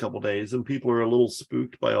last couple of days and people are a little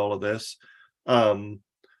spooked by all of this.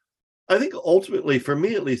 I think ultimately, for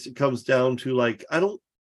me at least, it comes down to like, I don't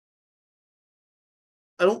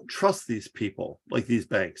trust these people, like these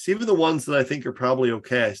banks, even the ones that I think are probably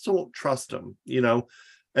okay. I still don't trust them, you know,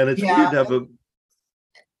 and it's weird to have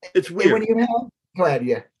it's weird. When you have, go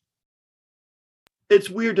ahead, it's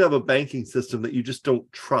weird to have a banking system that you just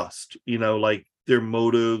don't trust, you know, like their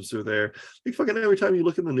motives or their, like fucking every time you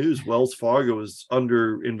look in the news, Wells Fargo is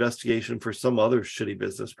under investigation for some other shitty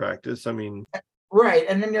business practice. I mean, right.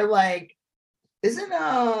 And then you're like, isn't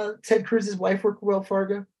Ted Cruz's wife work for Wells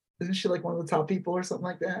Fargo? Isn't she like one of the top people or something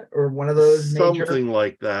like that, or one of those major? Something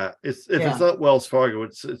like that. If Yeah. it's not Wells Fargo,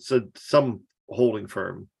 it's some holding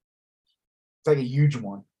firm. It's like a huge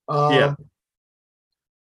one. Yeah.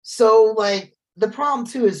 So like the problem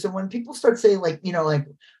too is, so when people start saying like, you know, like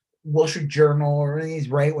Wall Street Journal or any of these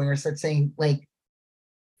right wingers start saying like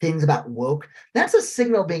things about woke, that's a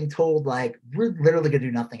signal being told like we're literally gonna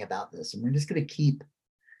do nothing about this, and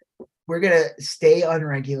we're gonna stay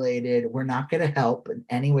unregulated. We're not gonna help in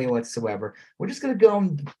any way whatsoever. We're just gonna go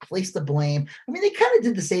and place the blame. I mean, they kind of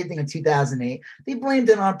did the same thing in 2008. They blamed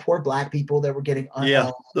it on poor black people that were getting the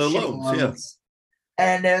shitty loans. Yeah.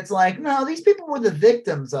 And it's like, no, these people were the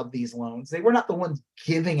victims of these loans. They were not the ones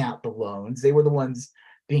giving out the loans. They were the ones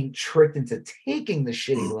being tricked into taking the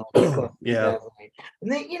shitty loans. Yeah.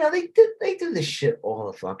 And they do this shit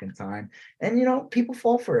all the fucking time. And people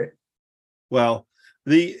fall for it. Well,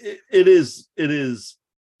 it is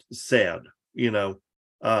sad,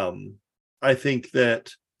 I think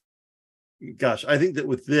that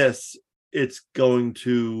with this, it's going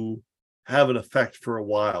to have an effect for a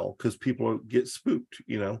while because people get spooked,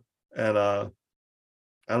 and I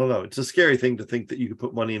don't know. It's a scary thing to think that you could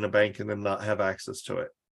put money in a bank and then not have access to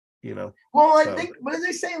it, Well, I think, what do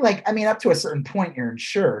they say? Like, I mean, up to a certain point, you're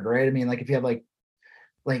insured, right? I mean, like if you have like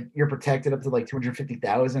you're protected up to like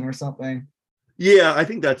 250,000 or something. Yeah, I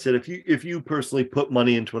think that's it. If you personally put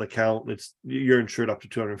money into an account, you're insured up to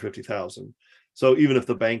 250,000. So even if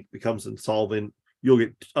the bank becomes insolvent, you'll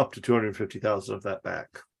get up to 250,000 of that back.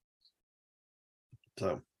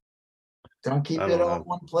 So don't keep it all in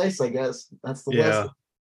one place, I guess. That's the lesson.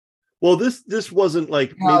 Well, this wasn't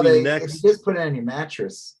like maybe next. If you just put it on your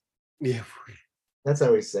mattress. Yeah, that's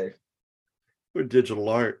always safe. With digital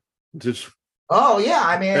art, Oh yeah,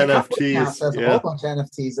 I mean, NFTs. Has a whole bunch of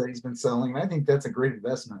NFTs that he's been selling. I think that's a great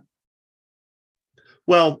investment.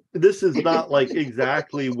 Well, this is not like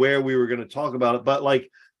exactly where we were going to talk about it, but like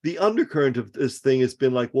the undercurrent of this thing has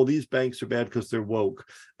been like, well, these banks are bad because they're woke.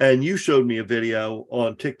 And you showed me a video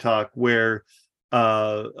on TikTok where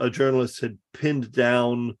a journalist had pinned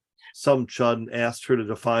down some chud and asked her to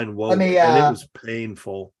define woke, and it was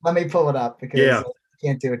painful. Let me pull it up because I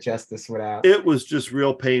can't do it justice without. It was just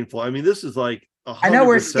real painful. I mean, this is like 100%. I know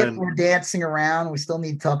we're dancing around. We still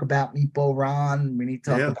need to talk about Meatball Ron. We need to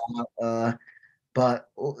talk about but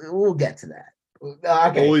we'll get to that.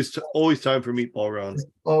 Okay. Always time for Meatball Ron. There's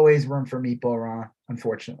always room for Meatball Ron,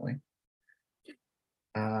 unfortunately.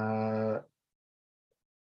 Let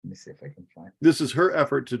me see if I can find. This is her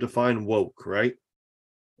effort to define woke, right?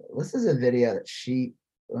 This is a video that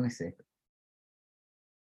let me see.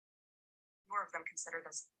 More of them consider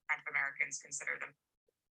this, and Americans consider them.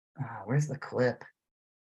 Where's the clip?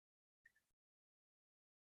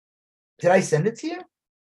 Did I send it to you?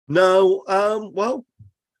 No. Well,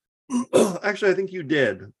 actually, I think you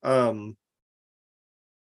did. It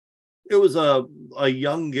was a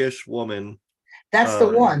youngish woman. That's the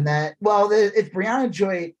one that. Well, it's Brianna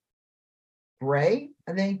Joy Gray.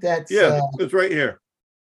 I think that's. Yeah, it's right here.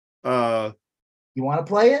 You want to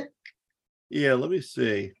play it? Yeah, let me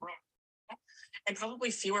see. And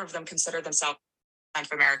probably fewer of them consider themselves, and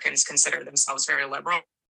Americans consider themselves very liberal.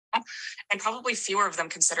 And probably fewer of them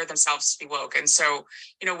consider themselves to be woke. And so,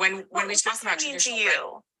 when we talk about traditional, to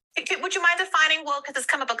you, would you mind defining woke? Because it's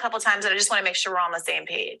come up a couple times, and I just want to make sure we're on the same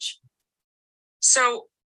page. So,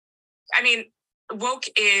 I mean, woke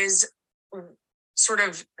is sort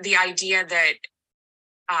of the idea that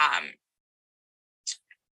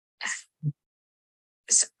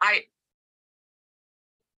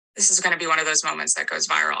this is going to be one of those moments that goes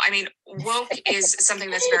viral. I mean, woke is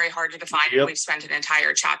something that's very hard to define, and we've spent an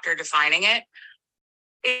entire chapter defining it.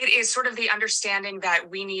 It is sort of the understanding that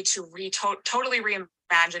we need to totally reimagine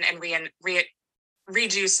and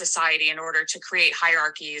redo society in order to create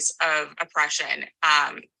hierarchies of oppression.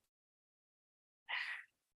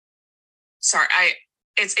 Sorry,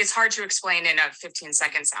 it's hard to explain in a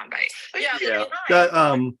 15-second soundbite. Yeah.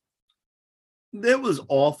 That it was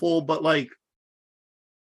awful, but like,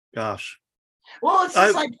 gosh. Well, it's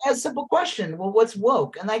just like a simple question. Well, what's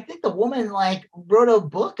woke? And I think the woman like wrote a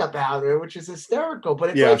book about it, which is hysterical.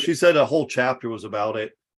 But it's she said a whole chapter was about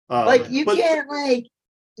it. You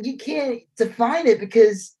can't define it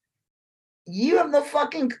because you have no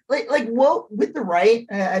fucking like woke with the right.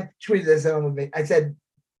 I tweeted this out. I said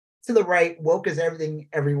to the right, woke is everything,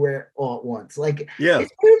 everywhere, all at once. Like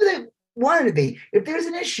it's whatever they want it to be. If there's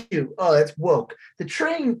an issue, it's woke. The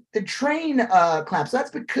train collapse.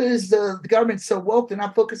 That's because the government's so woke. They're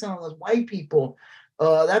not focusing on those white people.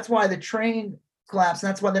 That's why the train collapsed.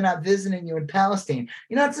 That's why they're not visiting you in Palestine.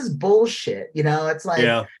 It's this bullshit. It's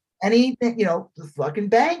like anything, the fucking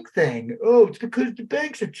bank thing. Oh, it's because the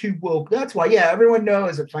banks are too woke. That's why. Yeah, everyone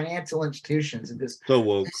knows that financial institutions are just so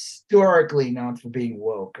woke, historically known for being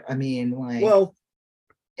woke. I mean, like, well,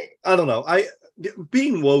 I don't know.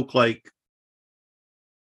 Being woke, like,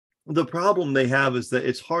 the problem they have is that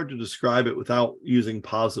it's hard to describe it without using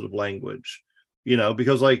positive language,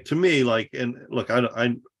 because, like, to me, like, and look,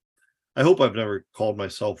 I hope I've never called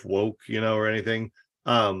myself woke, or anything.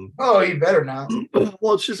 Oh, you better not.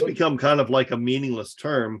 Well, it's just become kind of like a meaningless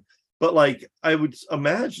term. But, like, I would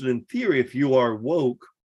imagine in theory, if you are woke,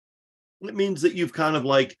 it means that you've kind of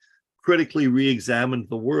like critically re-examined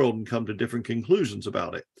the world and come to different conclusions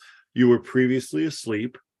about it. You were previously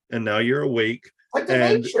asleep and now you're awake. Like the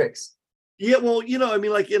Matrix. Yeah, well, I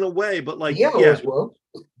mean, like, in a way, but like, was woke.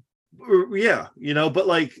 Yeah, but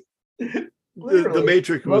like the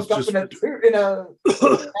Matrix was just in a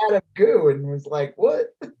vat of goo and was like, what?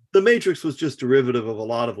 The Matrix was just derivative of a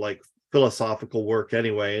lot of like philosophical work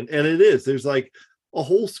anyway, and it is. There's like a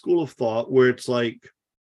whole school of thought where it's like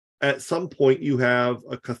at some point you have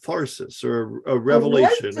a catharsis or a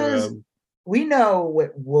revelation. We know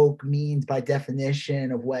what woke means by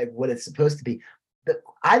definition of what it's supposed to be.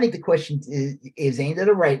 I think the question is aimed at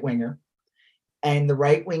a right winger. And the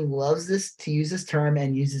right wing loves to use this term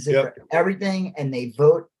and uses it for everything. And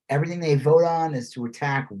everything they vote on is to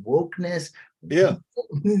attack wokeness. Yeah.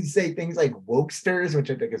 Say things like wokesters, which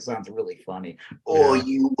I think it sounds really funny. Oh,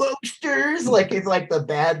 you wokesters. Like, it's like the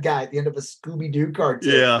bad guy at the end of a Scooby-Doo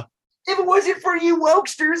cartoon. Yeah. If it wasn't for you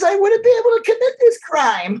wokesters, I wouldn't be able to commit this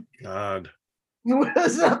crime. God.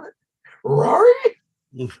 Rory?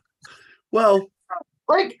 Well.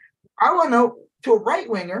 Like, I want to know, to a right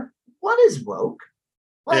winger, what is woke?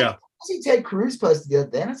 Like, I see Ted Cruz posted the other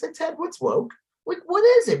day, and I said, Ted, what's woke? Like, what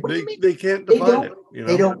is it? What do you mean? They can't define it.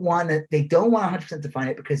 They don't want to 100% define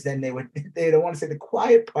it, because then they don't want to say the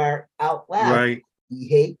quiet part out loud. Right. We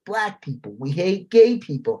hate black people. We hate gay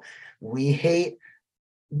people. We hate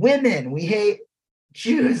women. We hate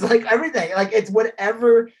Jews. Like, everything. Like, it's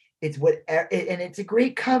whatever. It's whatever, and it's a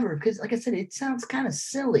great cover because, like I said, it sounds kind of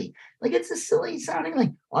silly. Like, it's a silly sounding,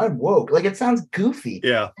 like, I'm woke. Like, it sounds goofy.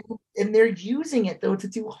 Yeah. And they're using it, though, to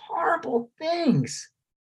do horrible things.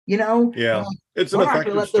 Yeah. Like, it's an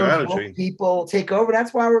effective strategy. People take over.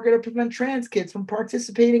 That's why we're going to prevent trans kids from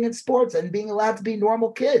participating in sports and being allowed to be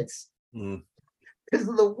normal kids. Because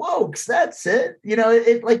of the wokes. That's it.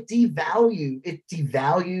 It like devalues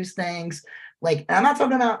things. Like, I'm not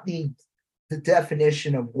talking about the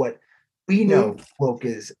definition of what we know woke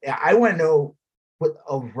is. I want to know what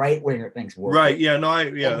a right winger thinks woke. Right. Yeah. No. I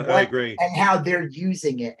agree. And how they're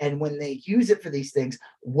using it, and when they use it for these things,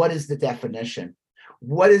 what is the definition?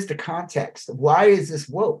 What is the context? Why is this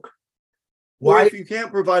woke? Why? Well, if you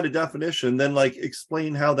can't provide a definition, then like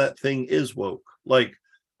explain how that thing is woke. Like,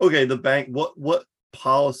 okay, the bank. What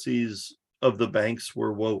policies of the banks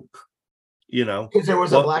were woke? Because there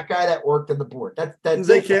was a black guy that worked on the board. That's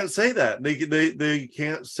they can't say that. They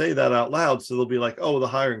can't say that out loud. So they'll be like, "Oh, the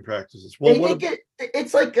hiring practices." Well,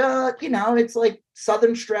 it's like it's like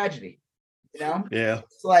Southern strategy. Yeah.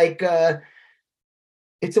 It's like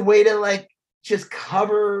it's a way to like just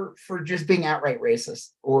cover for just being outright racist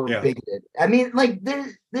or bigoted. I mean, like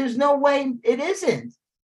there's no way it isn't.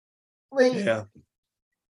 Like,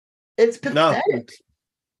 it's pathetic.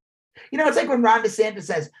 It's like when Ron DeSantis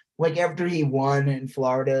says, like, after he won in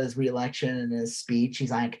Florida's re-election in his speech,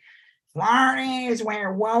 he's like, Florida is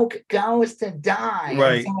where woke goes to die.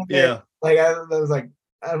 Right. Yeah. Like, I was like,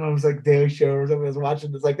 I don't know, it was like Daily Show or something I was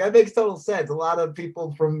watching. It's like, that makes total sense. A lot of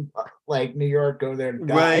people from like New York go there to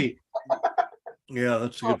die. Right. Yeah,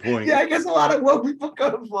 that's a good point. Yeah, I guess a lot of woke people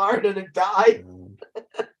go to Florida to die.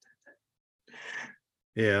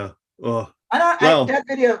 Yeah. Oh. That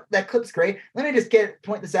video, that clip's great. Let me just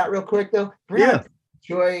point this out real quick, though.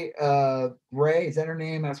 Joy Gray, is that her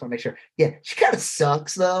name? I just want to make sure. Yeah, she kind of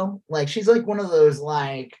sucks, though. Like, she's like one of those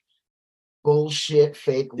like bullshit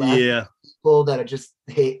fake left people that are just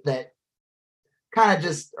hate, that kind of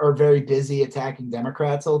just are very busy attacking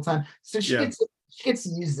Democrats all the time. So she gets to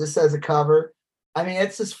use this as a cover. I mean,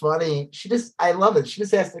 it's just funny. I love it. She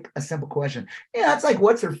just asked a simple question. Yeah, it's like,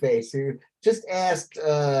 what's her face, who just asked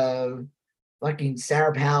fucking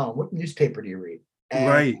Sarah Palin, what newspaper do you read? And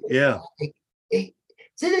right. Yeah.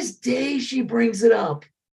 To this day, she brings it up.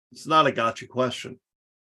 It's not a gotcha question.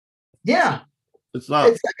 Yeah. It's not.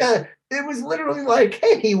 It's like it was literally like,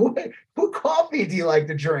 hey, what coffee do you like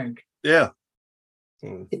to drink? Yeah.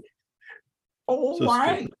 Oh, so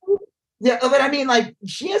my. Yeah, but I mean, like,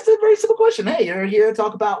 she asked a very simple question. Hey, you're here to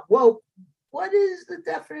talk about woke. what is the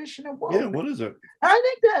definition of woke? Yeah, what is it? I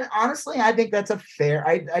think that honestly, I think that's a fair.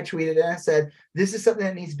 I tweeted and I said this is something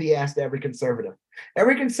that needs to be asked to every conservative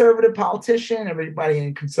politician, everybody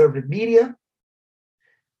in conservative media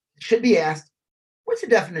should be asked, what's the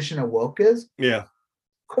definition of woke is? Yeah.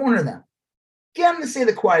 Corner them. Get them to say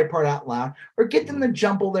the quiet part out loud, or get them to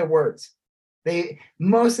jumble their words.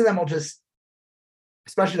 Most of them will just,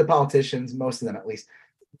 especially the politicians, most of them at least,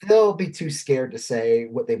 they'll be too scared to say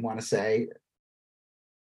what they want to say.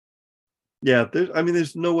 Yeah,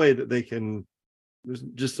 there's no way that they can. There's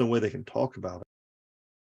just no way they can talk about it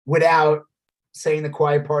without saying the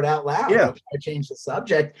quiet part out loud. Yeah, I change the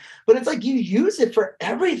subject, but it's like you use it for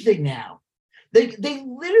everything now. They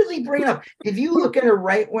literally bring it up. If you look at a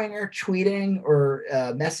right winger tweeting or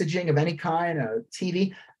messaging of any kind,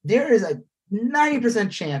 TV, there is a 90%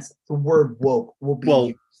 chance the word woke will be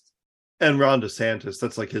used. And Ron DeSantis,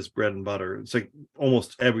 that's like his bread and butter. It's like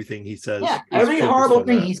almost everything he says. Yeah, every horrible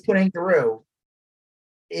thing he's putting through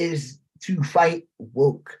is to fight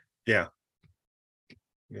woke. Yeah.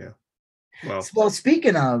 Yeah. Well,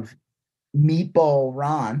 speaking of Meatball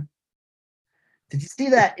Ron, did you see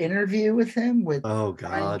that interview with him? Oh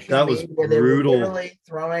God, that was brutal. They were literally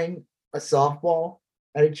throwing a softball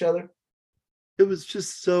at each other. It was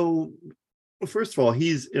just so. Well, first of all,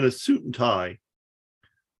 he's in a suit and tie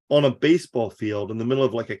on a baseball field in the middle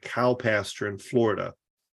of like a cow pasture in Florida.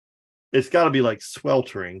 It's got to be like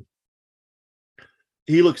sweltering.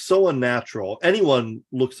 He looks so unnatural. Anyone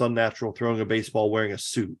looks unnatural throwing a baseball wearing a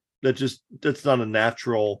suit. That's not a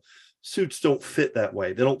natural. Suits don't fit that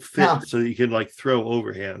way. They don't fit so you can like throw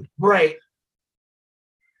overhand. Right.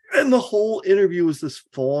 And the whole interview was this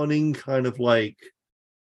fawning kind of like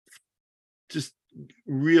just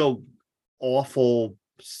real awful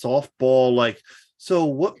softball. Like, so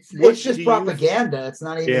what it's just propaganda. It's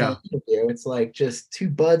not even an interview. It's like just two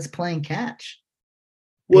buds playing catch.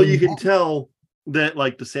 Well, you can tell that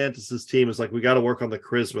like DeSantis's team is like, we got to work on the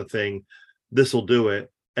charisma thing. This will do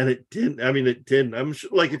it. And it didn't. I mean, it didn't. I'm sure,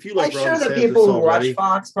 like, if you like, I'm sure the people who watch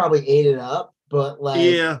Fox probably ate it up, but like,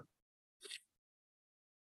 yeah,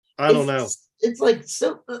 I don't know. It's like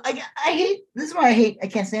so. I hate. This is why I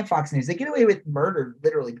can't stand Fox News. They get away with murder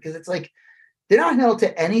literally because it's like they're not held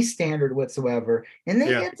to any standard whatsoever, and they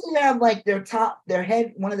get to have like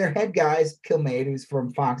one of their head guys, Kilmade, who's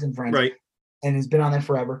from Fox and Friends, right, and has been on there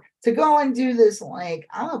forever, to go and do this like,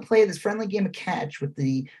 I'm gonna play this friendly game of catch with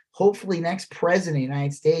the hopefully next president of the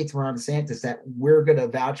United States, Ron DeSantis, that we're gonna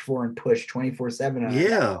vouch for and push 24/7.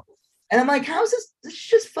 Yeah. And I'm like, how is this? This is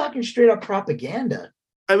just fucking straight up propaganda.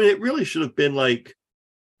 I mean, it really should have been like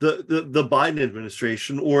the Biden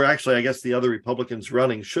administration, or actually, I guess the other Republicans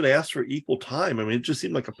running should ask for equal time. I mean, it just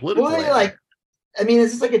seemed like a political. Well, I mean,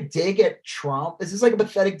 is this like a dig at Trump? Is this like a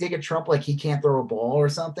pathetic dig at Trump, like he can't throw a ball or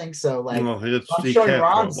something? So, like, I'm showing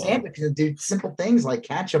Ron DeSantis to do simple things like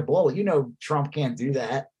catch a ball. You know, Trump can't do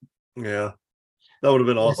that. Yeah, that would have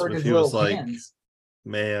been awesome if he was like,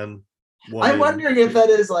 man. I'm wondering if that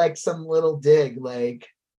is like some little dig, like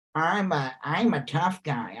I'm a tough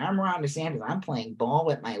guy. I'm Ron DeSantis. I'm playing ball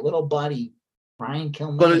with my little buddy Brian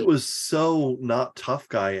Kilmeade. But it was so not tough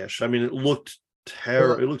guy-ish. I mean, it looked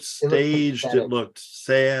terrible. It looked staged. It looked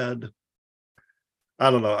sad.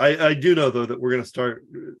 I don't know. I do know though that we're going to start.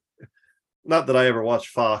 Not that I ever watch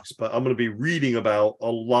Fox, but I'm going to be reading about a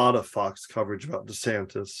lot of Fox coverage about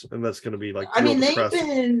DeSantis, and that's going to be like. I mean,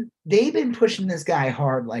 they've been pushing this guy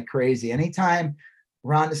hard like crazy. Anytime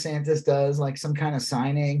Ron DeSantis does like some kind of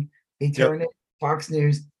signing, they turn it. Fox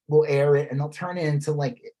News will air it, and they'll turn it into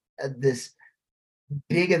like this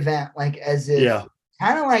big event, like as if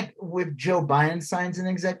kind of like with Joe Biden signs an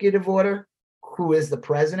executive order, who is the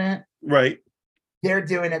president, right? They're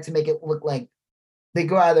doing it to make it look like they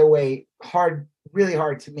go out of their way really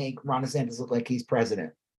hard to make Ron DeSantis look like he's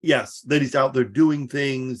president. Yes, that he's out there doing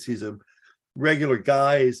things. He's a regular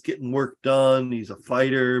guy. He's getting work done. He's a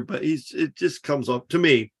fighter, but it just comes up to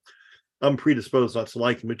me. I'm predisposed not to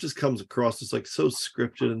like him. It just comes across as like so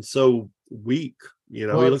scripted and so weak. You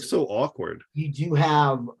know, he looks so awkward. You do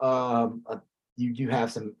have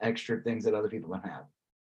some extra things that other people don't have,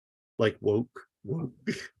 like woke.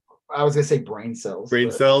 I was gonna say brain cells.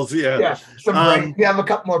 Cells, yeah. You have a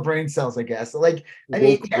couple more brain cells, I guess. Like, I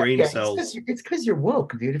mean, brain cells. It's because you're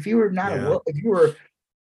woke, dude. If you were not awoke, you would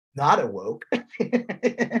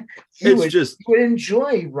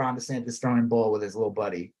enjoy Ron DeSantis throwing ball with his little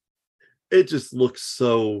buddy. It just looks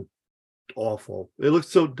so awful. It looks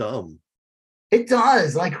so dumb. It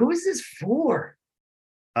does. Like, who is this for?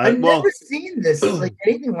 I've never seen this like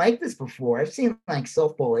anything like this before. I've seen like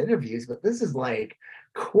softball interviews, but this is like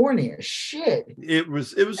corny as shit. It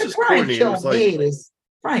was just corny. It was like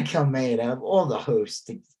Brian Kilmeade, out of all the hosts,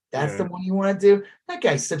 that's the Yeah. one you want to do? That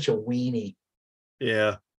guy's such a weenie.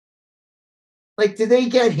 Yeah. Like, did they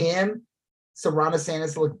get him so Ron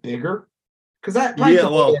DeSantis look bigger? Because I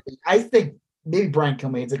think maybe Brian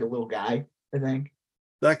Kilmeade's like a little guy, I think.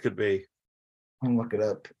 That could be. I'll look it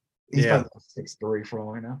up. He's Yeah. probably 6'3" for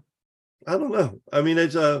all I know. I don't know. I mean,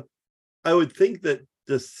 I would think that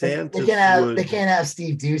DeSantis They can't have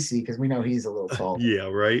Steve Ducey because we know he's a little tall. Yeah,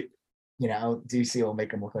 right. You know, Ducey will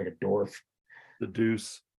make him look like a dwarf. The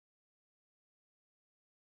Deuce.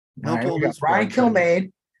 All How right, tall we got is Brian Brian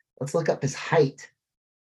Kilmeade. Let's look up his height.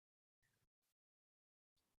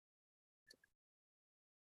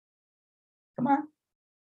 Come on.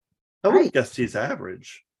 I would have Height. guessed he's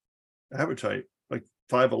average height, like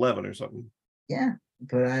 5'11" or something. Yeah,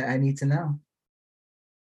 but I need to know.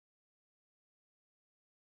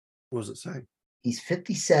 What does it say? He's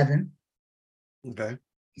 57. Okay.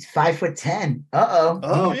 He's 5'10". Uh-oh.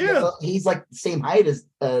 Oh, yeah. He's like the same height as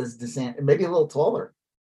DeSantis, maybe a little taller.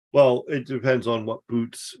 Well, it depends on what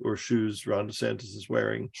boots or shoes Ron DeSantis is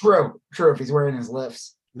wearing. True. If he's wearing his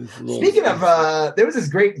lifts. Speaking of, there was this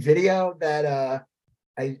great video that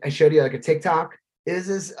I showed you, like a TikTok. It was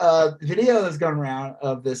this video that's going around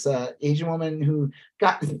of this Asian woman who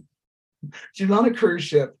she was on a cruise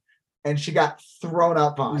ship and she got thrown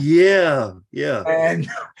up on. Yeah. And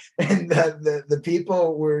the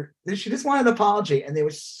people she just wanted an apology, and they were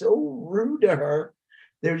so rude to her.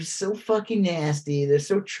 They were just so fucking nasty. They're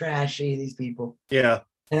so trashy, these people. Yeah.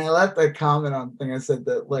 And I left a comment on thing. I said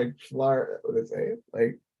that, like, Florida, what did I say?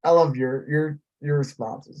 Like, I love your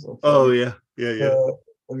responses. So oh yeah.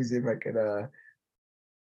 Let me see if I could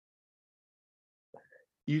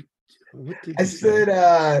what did I you say?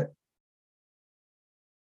 said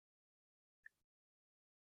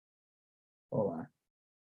hold on.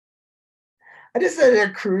 I just said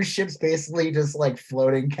that cruise ships basically just like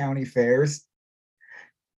floating county fairs.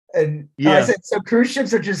 And I said, so cruise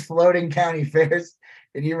ships are just floating county fairs.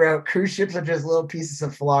 And you wrote, cruise ships are just little pieces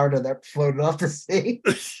of Florida that floated off the sea.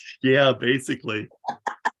 Yeah, basically.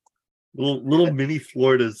 little mini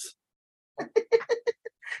Floridas.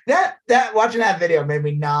 That watching that video made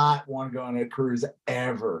me not want to go on a cruise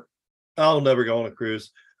ever. I'll never go on a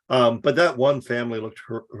cruise. But that one family looked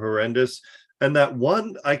horrendous. And that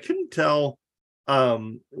one, I couldn't tell,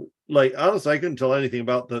 like, honestly, I couldn't tell anything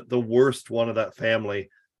about the worst one of that family.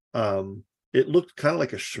 It looked kind of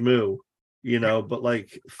like a shmoo, but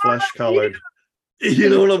like flesh colored. You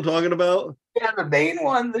know what I'm talking about? Yeah, the main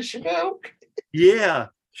one, the shmoo. Yeah,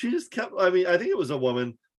 she just kept. I mean, I think it was a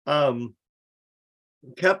woman.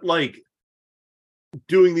 Kept like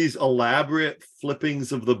doing these elaborate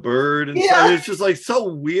flippings of the bird, and so it's just like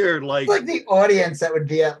so weird. Like, it's like the audience that would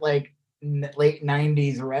be at like late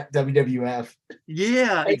 90s WWF.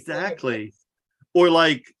 Yeah, exactly. Or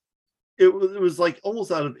like it was like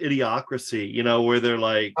almost out of Idiocracy, where they're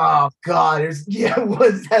like, oh god, it was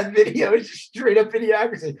that video? It's just straight up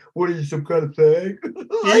Idiocracy. What are you, some kind of thing?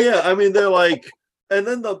 Yeah, I mean, they're like, and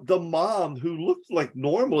then the mom who looked like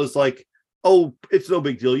normal is like, oh, it's no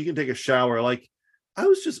big deal, you can take a shower. Like, I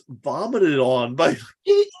was just vomited on by.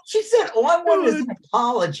 She said, all I want is an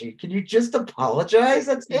apology. Can you just apologize?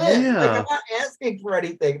 That's it. Yeah. Like, I'm not asking for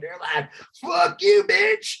anything. They're like, fuck you,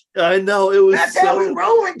 bitch. I know, it was. That's how we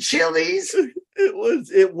roll in Chili's.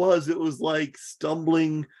 It was like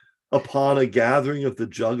stumbling upon a gathering of the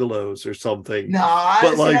Juggalos or something. No,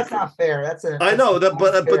 but like, that's not fair. I know that,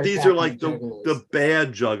 but these are like the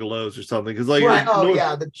bad Juggalos or something. Because like, right.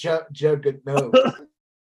 The Juggalos.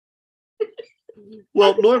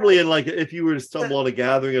 Well, normally, if you were to stumble on a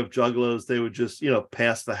gathering of Juggalos, they would just,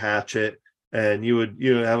 pass the hatchet, and you would,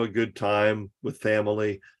 have a good time with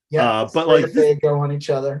family. Yeah, but like they go on each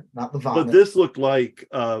other, not the vomit. But this looked like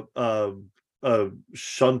a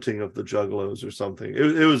shunting of the Juggalos or something.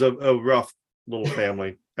 It was a rough little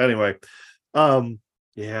family. Anyway,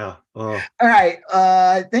 yeah. All right.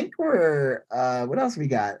 I think we're. What else we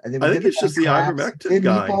got? I think it's just the ivermectin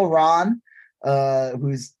guy, Ron,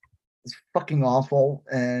 who's fucking awful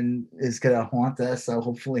and is gonna haunt us. So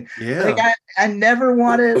hopefully, like, I never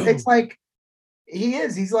wanted. It's like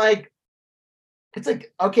he's like, it's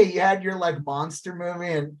like, okay, you had your like monster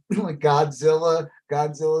movie and like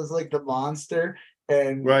Godzilla's like the monster,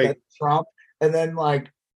 and right, Trump, and then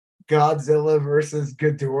like Godzilla versus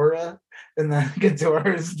Ghidorah, and then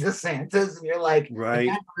Ghidorah's DeSantis, and you're like, right,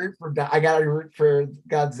 I gotta root for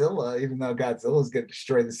Godzilla, even though Godzilla's gonna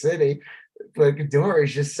destroy the city. But Ghidorah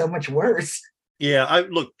is just so much worse. Yeah,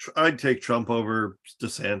 I'd take Trump over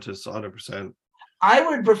DeSantis 100%. I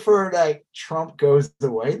would prefer that Trump goes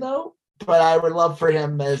away though, but I would love for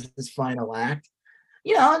him as his final act.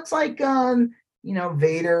 It's like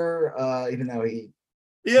Vader, even though he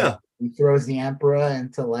Yeah. he throws the Emperor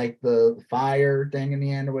into like the fire thing in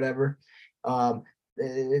the end or whatever.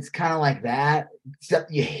 It's kind of like that,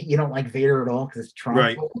 except you don't like Vader at all because it's Trump.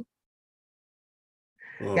 Right.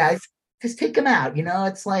 Guys, just take him out.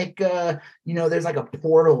 It's like there's like a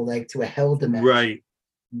portal like to a hell dimension. Right.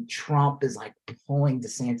 And Trump is like pulling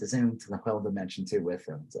DeSantis into the hell dimension too with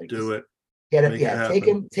him. It's like do it. Get it, yeah. Take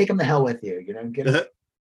him to hell with you. Get him.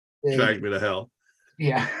 Drag me to hell.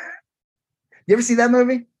 Yeah. You ever see that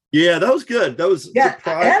movie? Yeah, that was good. That was it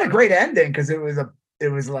had a great ending because it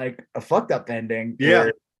was like a fucked up ending. Yeah.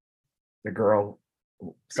 The girl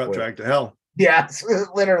got dragged to hell. Yeah,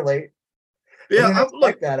 literally. Yeah, I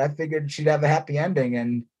like that. I figured she'd have a happy ending,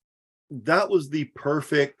 and that was the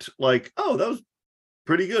perfect, like, oh, that was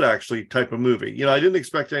pretty good actually type of movie. I didn't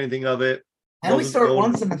expect anything of it. I only saw it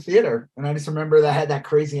once in the theater, and I just remember that had that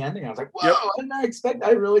crazy ending. I was like, whoa, I did not expect.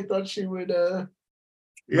 I really thought she would go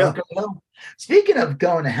to hell. Speaking of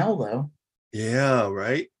going to hell, though. Yeah,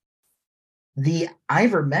 right. The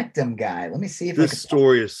ivermectin guy. Let me see if this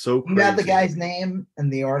story is so crazy. You got the guy's name in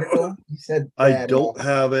the article? You said I don't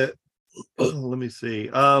have it. Let me see.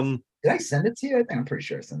 Did I send it to you? I think I'm pretty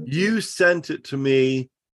sure I sent it to you. You sent it to me.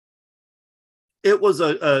 It was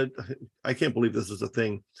I can't believe this is a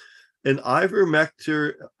thing. An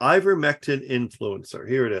ivermectin influencer.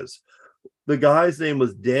 Here it is. The guy's name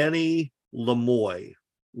was Danny Lemoy.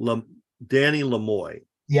 Danny Lemoy.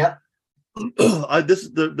 Yep. This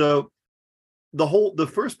is the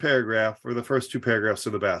first paragraph, or the first two paragraphs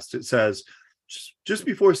are the best. It says, just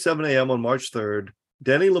before 7 a.m. on March 3rd,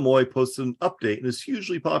 Danny Lemoy posted an update in his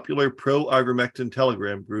hugely popular pro-ivermectin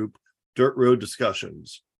Telegram group, Dirt Road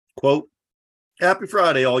Discussions. Quote, "Happy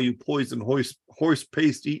Friday, all you poison horse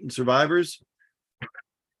paste eating survivors."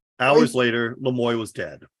 Hours later, Lemoy was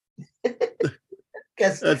dead.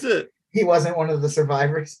 Guess that's it. He wasn't one of the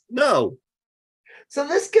survivors. No. So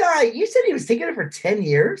this guy, you said he was taking it for 10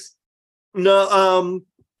 years? No,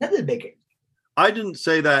 that didn't make it. I didn't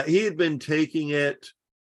say that. He had been taking it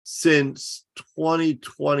since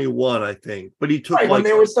 2021, I think. But he took when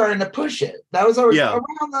they were starting to push it. That was around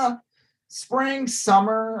the spring,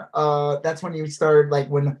 summer. That's when you started, like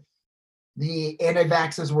when the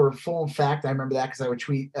anti-vaxxers were full fact. I remember that because I would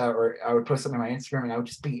tweet or I would post something on my Instagram, and I would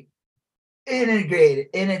just be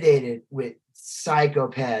inundated with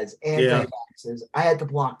psychopaths, anti-vaxxers. I had to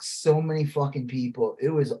block so many fucking people. It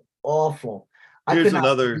was awful. I could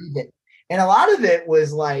not believe it. And a lot of it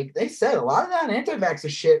was like, they said a lot of that anti-vaxxer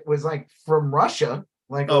shit was like from Russia.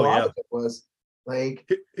 Like a lot of it was like.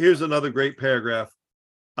 Here's another great paragraph.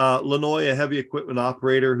 Lenoy, a heavy equipment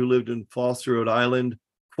operator who lived in Foster, Rhode Island,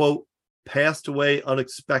 quote, passed away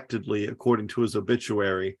unexpectedly, according to his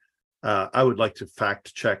obituary. I would like to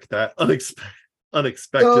fact check that.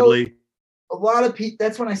 Unexpectedly. So, a lot of people,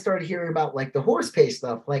 that's when I started hearing about like the horse paste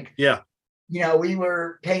stuff. Like, we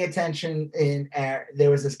were paying attention in, there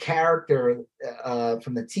was this character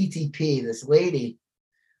from the TTP, this lady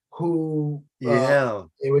who,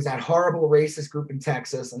 it was that horrible racist group in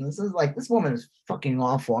Texas. And this woman is fucking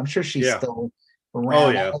awful. I'm sure she's still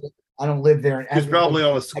around. I don't live there. She's probably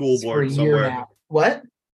on a school board somewhere. Now. What?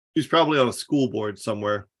 She's probably on a school board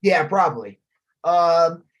somewhere. Yeah, probably.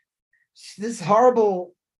 This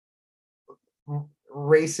horrible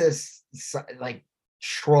racist, like,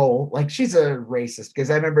 troll. Like, she's a racist because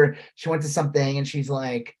I remember she went to something and she's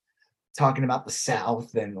like talking about the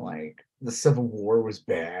South and like the Civil War was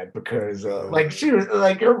bad because like she was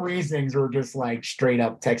like, her reasonings were just like straight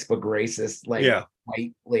up textbook racist, like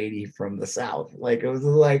white lady from the South. Like, it was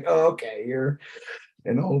like, oh, okay, you're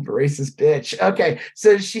an old racist bitch. Okay,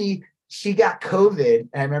 so she got COVID.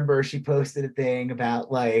 I remember she posted a thing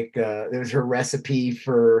about like there was her recipe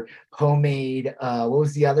for homemade. What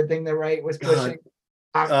was the other thing that Wright was pushing?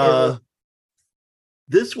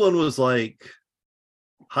 This one was like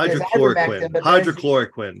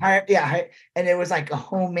hydrochloroquine. And it was like a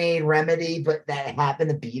homemade remedy, but that happened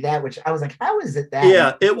to be that, which I was like, how is it that?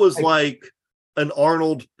 Yeah, it was like an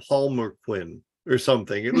Arnold Palmer Quinn or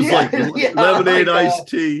something. It was lemonade iced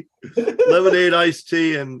tea,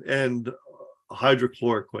 and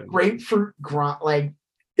hydrochloroquine. Grapefruit like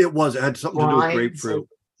it had something to do with grapefruit.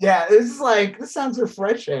 Yeah, this sounds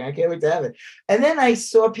refreshing. I can't wait to have it. And then I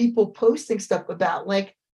saw people posting stuff about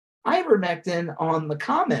like ivermectin on the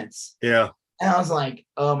comments. Yeah. And I was like,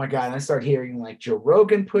 oh my God. And I started hearing like Joe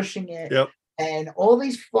Rogan pushing it. Yep. And all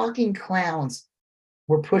these fucking clowns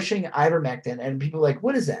were pushing ivermectin. And people were like,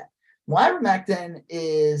 what is that? Well, ivermectin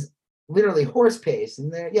is literally horse paste.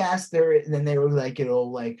 And then they were like,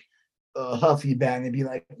 huffy about, and they'd be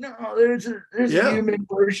like, no, there's a human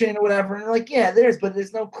version or whatever. And they're like, yeah, but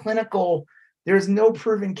there's no clinical There's no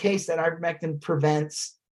proven case that ivermectin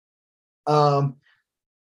prevents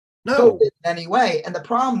No. COVID in any way. And the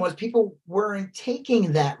problem was people weren't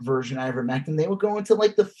taking that version of ivermectin. They would go into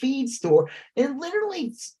like the feed store and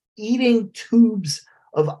literally eating tubes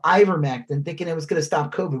of ivermectin thinking it was going to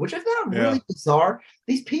stop COVID, which I found really bizarre.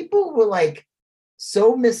 These people were like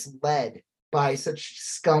so misled by such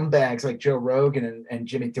scumbags like Joe Rogan and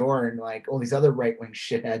Jimmy Dore and like all these other right-wing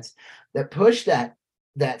shitheads that push that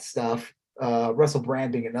stuff. Russell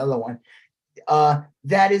Brand being another one.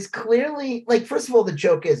 That is clearly like, first of all, the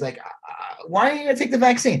joke is like, why are you gonna take the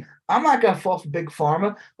vaccine? I'm not gonna fall for big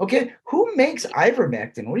pharma. Okay, who makes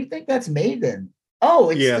ivermectin? What do you think that's made in? Oh,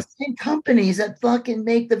 it's the same companies that fucking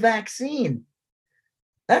make the vaccine.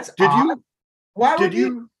 That's odd. Why would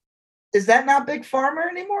you? Is that not big pharma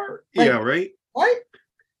anymore? Like, yeah, right. What?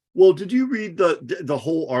 Well, did you read the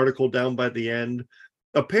whole article down by the end?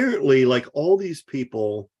 Apparently, like all these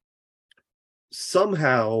people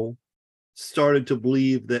somehow started to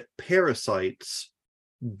believe that parasites,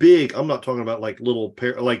 big, I'm not talking about like little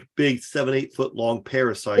like big 7-8 foot long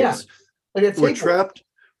parasites, like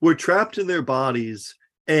were trapped in their bodies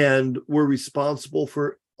and were responsible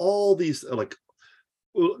for all these like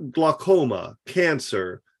glaucoma,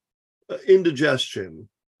 cancer, indigestion,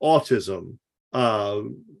 autism,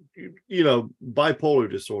 bipolar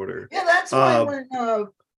disorder. Yeah, that's why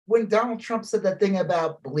when Donald Trump said that thing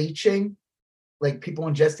about bleaching, like people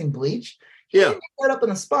ingesting bleach, he didn't make that up on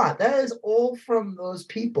the spot. That is all from those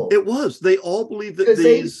people. It was. They all believe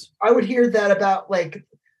that I would hear that about like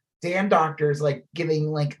damn doctors like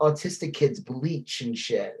giving like autistic kids bleach and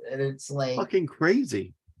shit. And it's like fucking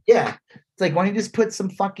crazy. Yeah. It's like, why don't you just put some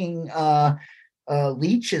fucking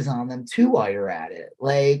leeches on them too while you're at it?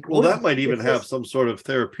 Like, well, that might even have some sort of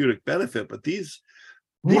therapeutic benefit, but these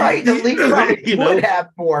right, the leech probably would have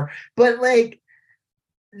more. But like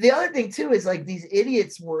the other thing too is like these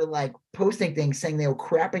idiots were like posting things saying they were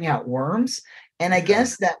crapping out worms. And I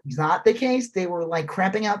guess that was not the case. They were like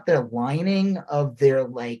crapping out the lining of their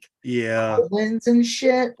like colons and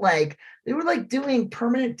shit. Like they were like doing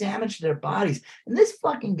permanent damage to their bodies. And this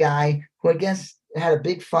fucking guy, who I guess had a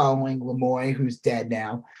big following, Lemoy, who's dead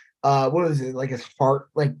now. What was it? Like his heart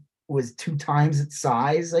like was 2 times its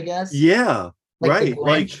size, I guess. Yeah. Like right.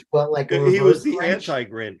 Grinch, but like he was the Grinch.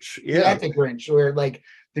 anti-Grinch. Yeah. The anti-Grinch, where like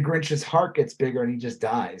the Grinch's heart gets bigger and he just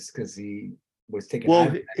dies because he was taking.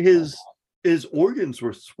 Well, his organs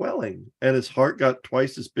were swelling and his heart got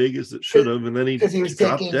twice as big as it should have, and then he was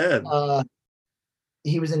dropped dead.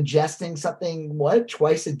 He was ingesting something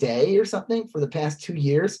twice a day or something for the past 2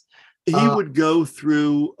 years. He would go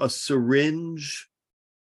through a syringe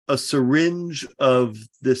of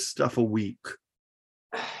this stuff a week.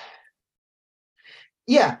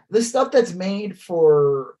 Yeah, the stuff that's made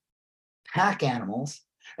for pack animals.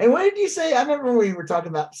 And what did you say? I remember when we were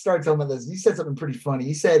started talking about this. You said something pretty funny.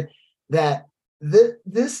 You said that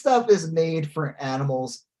this stuff is made for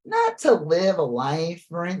animals, not to live a life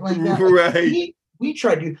or anything like that. Right. Like we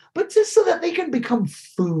try to, but just so that they can become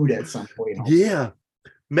food at some point. Yeah.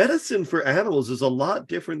 Medicine for animals is a lot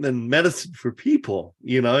different than medicine for people.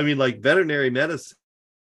 I mean, like veterinary medicine.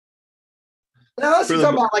 Unless you're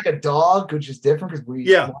talking about like a dog, which is different because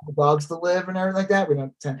we want the dogs to live and everything like that. We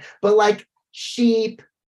don't tend, but like sheep,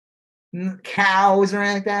 cows, or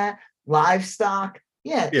anything like that, livestock.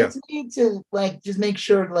 Yeah, it's made to like just make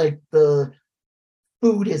sure like the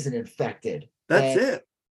food isn't infected. That's it.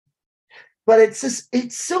 But it's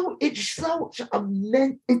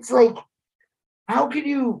like, how can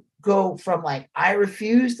you go from like, I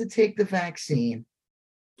refuse to take the vaccine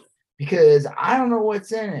because I don't know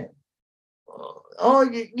what's in it. Oh,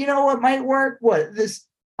 you know what might work? What, this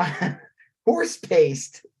horse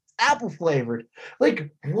paste, apple flavored? Like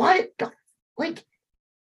what? Like,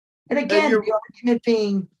 and again, the argument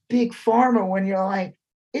being big pharma when you're like,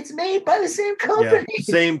 it's made by the same company. Yeah,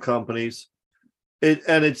 same companies.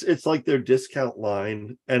 It's like their discount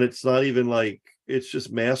line, and it's not even like it's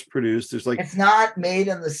just mass produced. There's like it's not made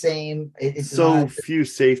in the same. It's few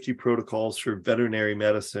safety protocols for veterinary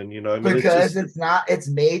medicine. I mean, because it's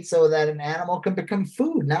made so that an animal can become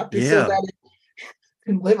food, not so that it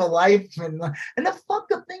can live a life. And the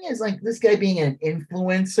fucked up thing is like this guy being an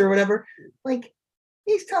influencer or whatever, like.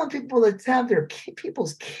 He's telling people to have their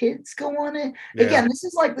people's kids go on it. Yeah. Again, this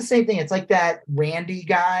is like the same thing. It's like that Randy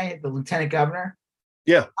guy, the lieutenant governor.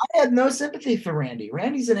 Yeah. I have no sympathy for Randy.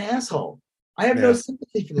 Randy's an asshole. I have no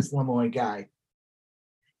sympathy for this Lemoy guy.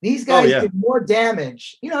 These guys did more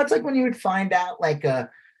damage. It's like when you would find out like a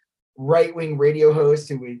right-wing radio host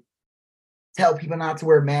who would tell people not to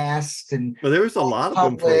wear masks. Well, there was a lot of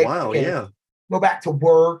them for a while, go back to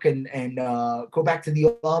work and go back to the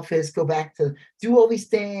office, go back to do all these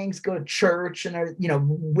things, go to church, and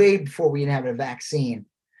way before we didn't have a vaccine.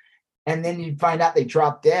 And then you find out they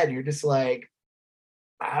dropped dead, and you're just like,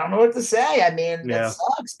 I don't know what to say. I mean, that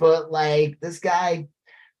sucks, but like this guy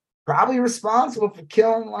probably responsible for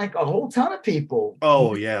killing like a whole ton of people.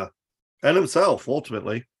 Oh yeah, and himself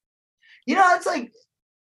ultimately. It's like,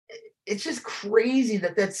 it's just crazy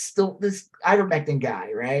that that's still this ivermectin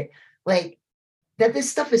guy, right? Like that this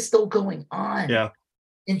stuff is still going on. Yeah.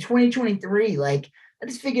 In 2023, like I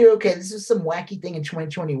just figured, okay, this is some wacky thing in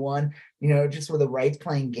 2021, just with the rights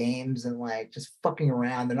playing games and like just fucking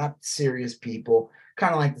around. They're not serious people.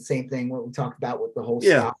 Kind of like the same thing what we talked about with the whole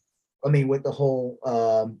stock. I mean, with the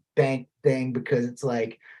whole bank thing, because it's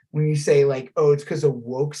like when you say like, oh, it's because of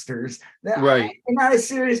wokesters, right? They're not a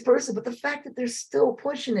serious person, but the fact that they're still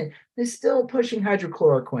pushing it, they're still pushing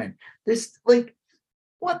hydrochloroquine. This like,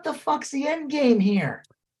 what the fuck's the end game here?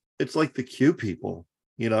 It's like the Q people,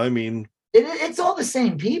 I mean, it's all the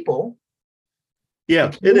same people.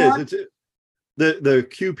 Yeah, it is. It's the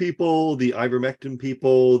Q people, the ivermectin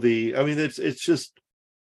people, it's just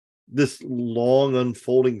this long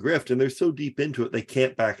unfolding grift, and they're so deep into it they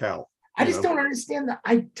can't back out. I just don't understand that.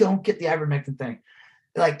 I don't get the ivermectin thing.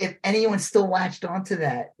 Like, if anyone's still latched onto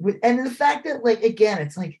that, and the fact that, like, again,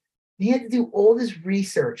 it's like you have to do all this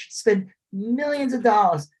research, spend millions of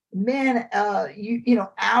dollars,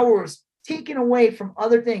 hours taken away from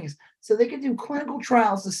other things, so they can do clinical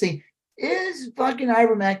trials to see is fucking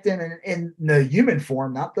ivermectin in the human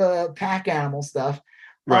form, not the pack animal stuff,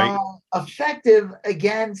 right, effective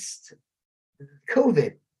against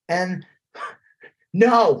COVID. And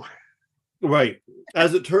no. Right.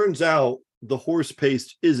 As it turns out, the horse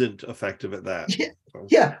paste isn't effective at that.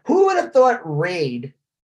 Yeah. Who would have thought Raid,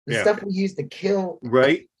 the stuff we use to kill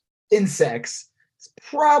insects, is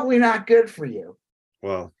probably not good for you?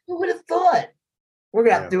 Well, who would have thought? We're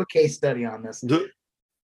going to have to do a case study on this.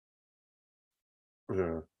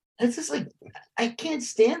 It's just like, I can't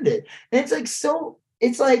stand it. And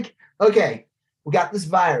it's like, okay, we got this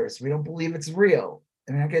virus. We don't believe it's real.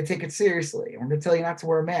 And we're not going to take it seriously. We're going to tell you not to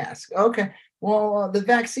wear a mask. Okay, well, the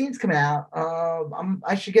vaccine's coming out.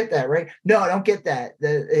 I should get that, right? No, I don't get that.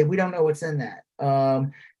 We don't know what's in that.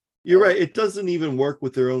 You're right. It doesn't even work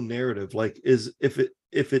with their own narrative. Like, if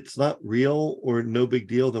it's not real or no big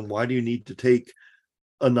deal, then why do you need to take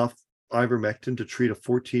enough ivermectin to treat a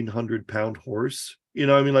 1,400-pound horse?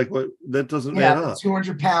 Like, what? That doesn't add up.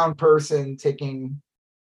 200-pound person taking,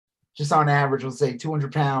 just on average, we'll say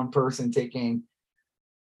 200-pound person taking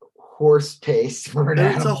horse paste for an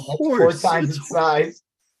animal. It's a horse. 4 times its size.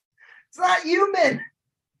 It's not human.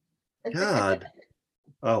 God.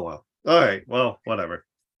 Oh, well. All right. Well, whatever.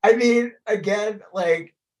 I mean, again,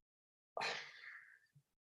 like, I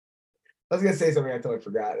was going to say something I totally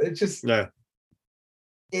forgot. It's just,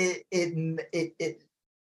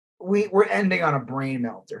 we're ending on a brain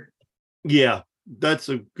melter. Yeah, that's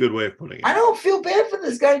a good way of putting it. I don't feel bad for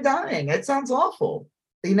this guy dying. It sounds awful.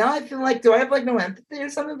 I feel like, do I have like no empathy or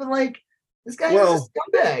something? But like, this guy is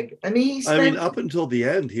a scumbag. I mean, up until the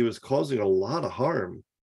end, he was causing a lot of harm.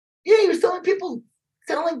 Yeah, he was telling people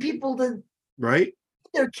to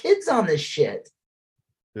their kids on this shit.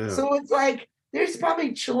 Yeah. So it's like, there's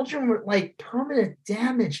probably children with like permanent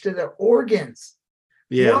damage to their organs.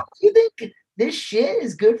 Yeah. You think this shit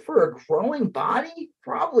is good for a growing body?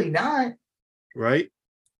 Probably not. Right?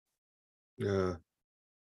 Yeah.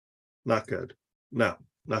 Not good. No,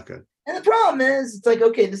 not good. And the problem is, it's like,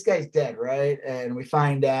 okay, this guy's dead, right? And we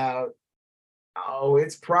find out,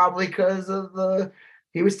 it's probably because of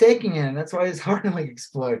he was taking it, and that's why his heart like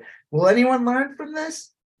exploded. Will anyone learn from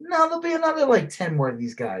this? No, there'll be another like 10 more of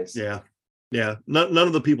these guys. Yeah. Yeah. None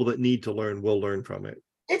of the people that need to learn will learn from it.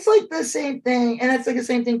 It's like the same thing, and it's like the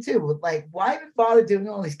same thing too. With like, why even bother doing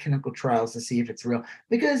all these clinical trials to see if it's real?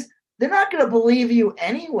 Because they're not going to believe you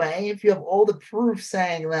anyway if you have all the proof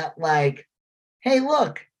saying that, like, hey,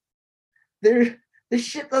 look, this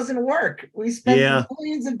shit doesn't work. We spent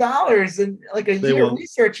millions of dollars and like a year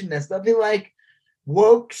researching this. They'll be like,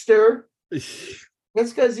 wokester.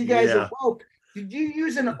 That's because you guys are woke. Did you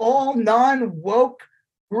use an all non-woke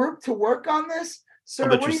group to work on this? Sir,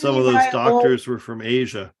 I bet you some of those doctors were from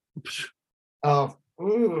Asia. Oh,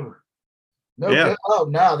 ooh. No good. Oh,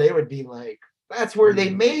 no, they would be like, that's where they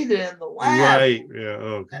made it in the lab. Right. Yeah.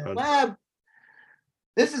 Oh, God. Lab.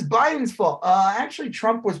 This is Biden's fault. Actually,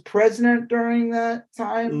 Trump was president during that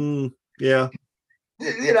time. Yeah.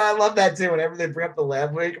 I love that too. Whenever they bring up the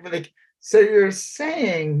lab leak, like, so you're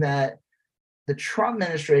saying that the Trump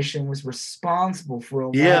administration was responsible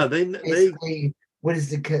for they what is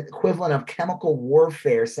the equivalent of chemical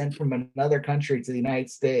warfare sent from another country to the United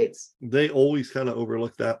States. They always kind of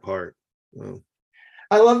overlook that part. Oh.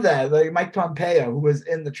 I love that. Like Mike Pompeo, who was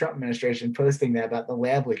in the Trump administration, posting that about the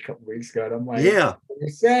lab leak a couple weeks ago. And I'm like, yeah, you're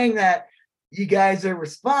saying that you guys are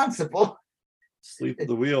responsible. Sleep at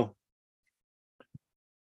the wheel.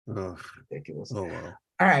 Oh, ridiculous. Oh, wow.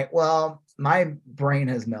 All right. Well, my brain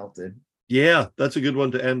has melted. Yeah, that's a good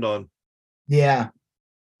one to end on. Yeah.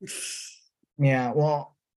 Yeah.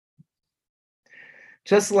 Well,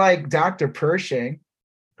 just like Dr. Pershing,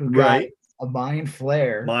 who got a mind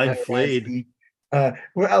flare. Mind flayed. I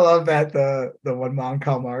love that the one Mon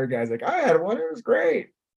Calamari guy's like, I had one, it was great.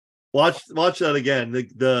 Watch that again.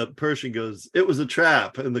 The Pershing goes, it was a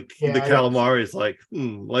trap, and the calamari is like,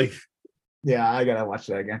 like. Yeah, I gotta watch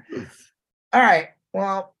that again. All right.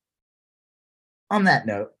 Well, on that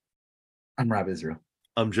note, I'm Rob Israel.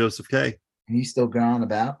 I'm Joseph K. And you still going on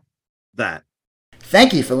about that.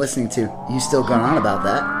 Thank you for listening to You Still Going On About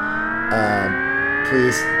That.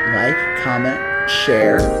 Please like, comment,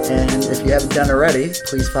 share, and if you haven't done already,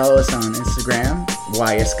 please follow us on Instagram,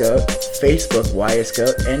 YSGOAT, Facebook,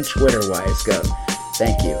 YSGOAT, and Twitter, YSGOAT.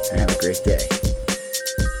 Thank you, and have a great day.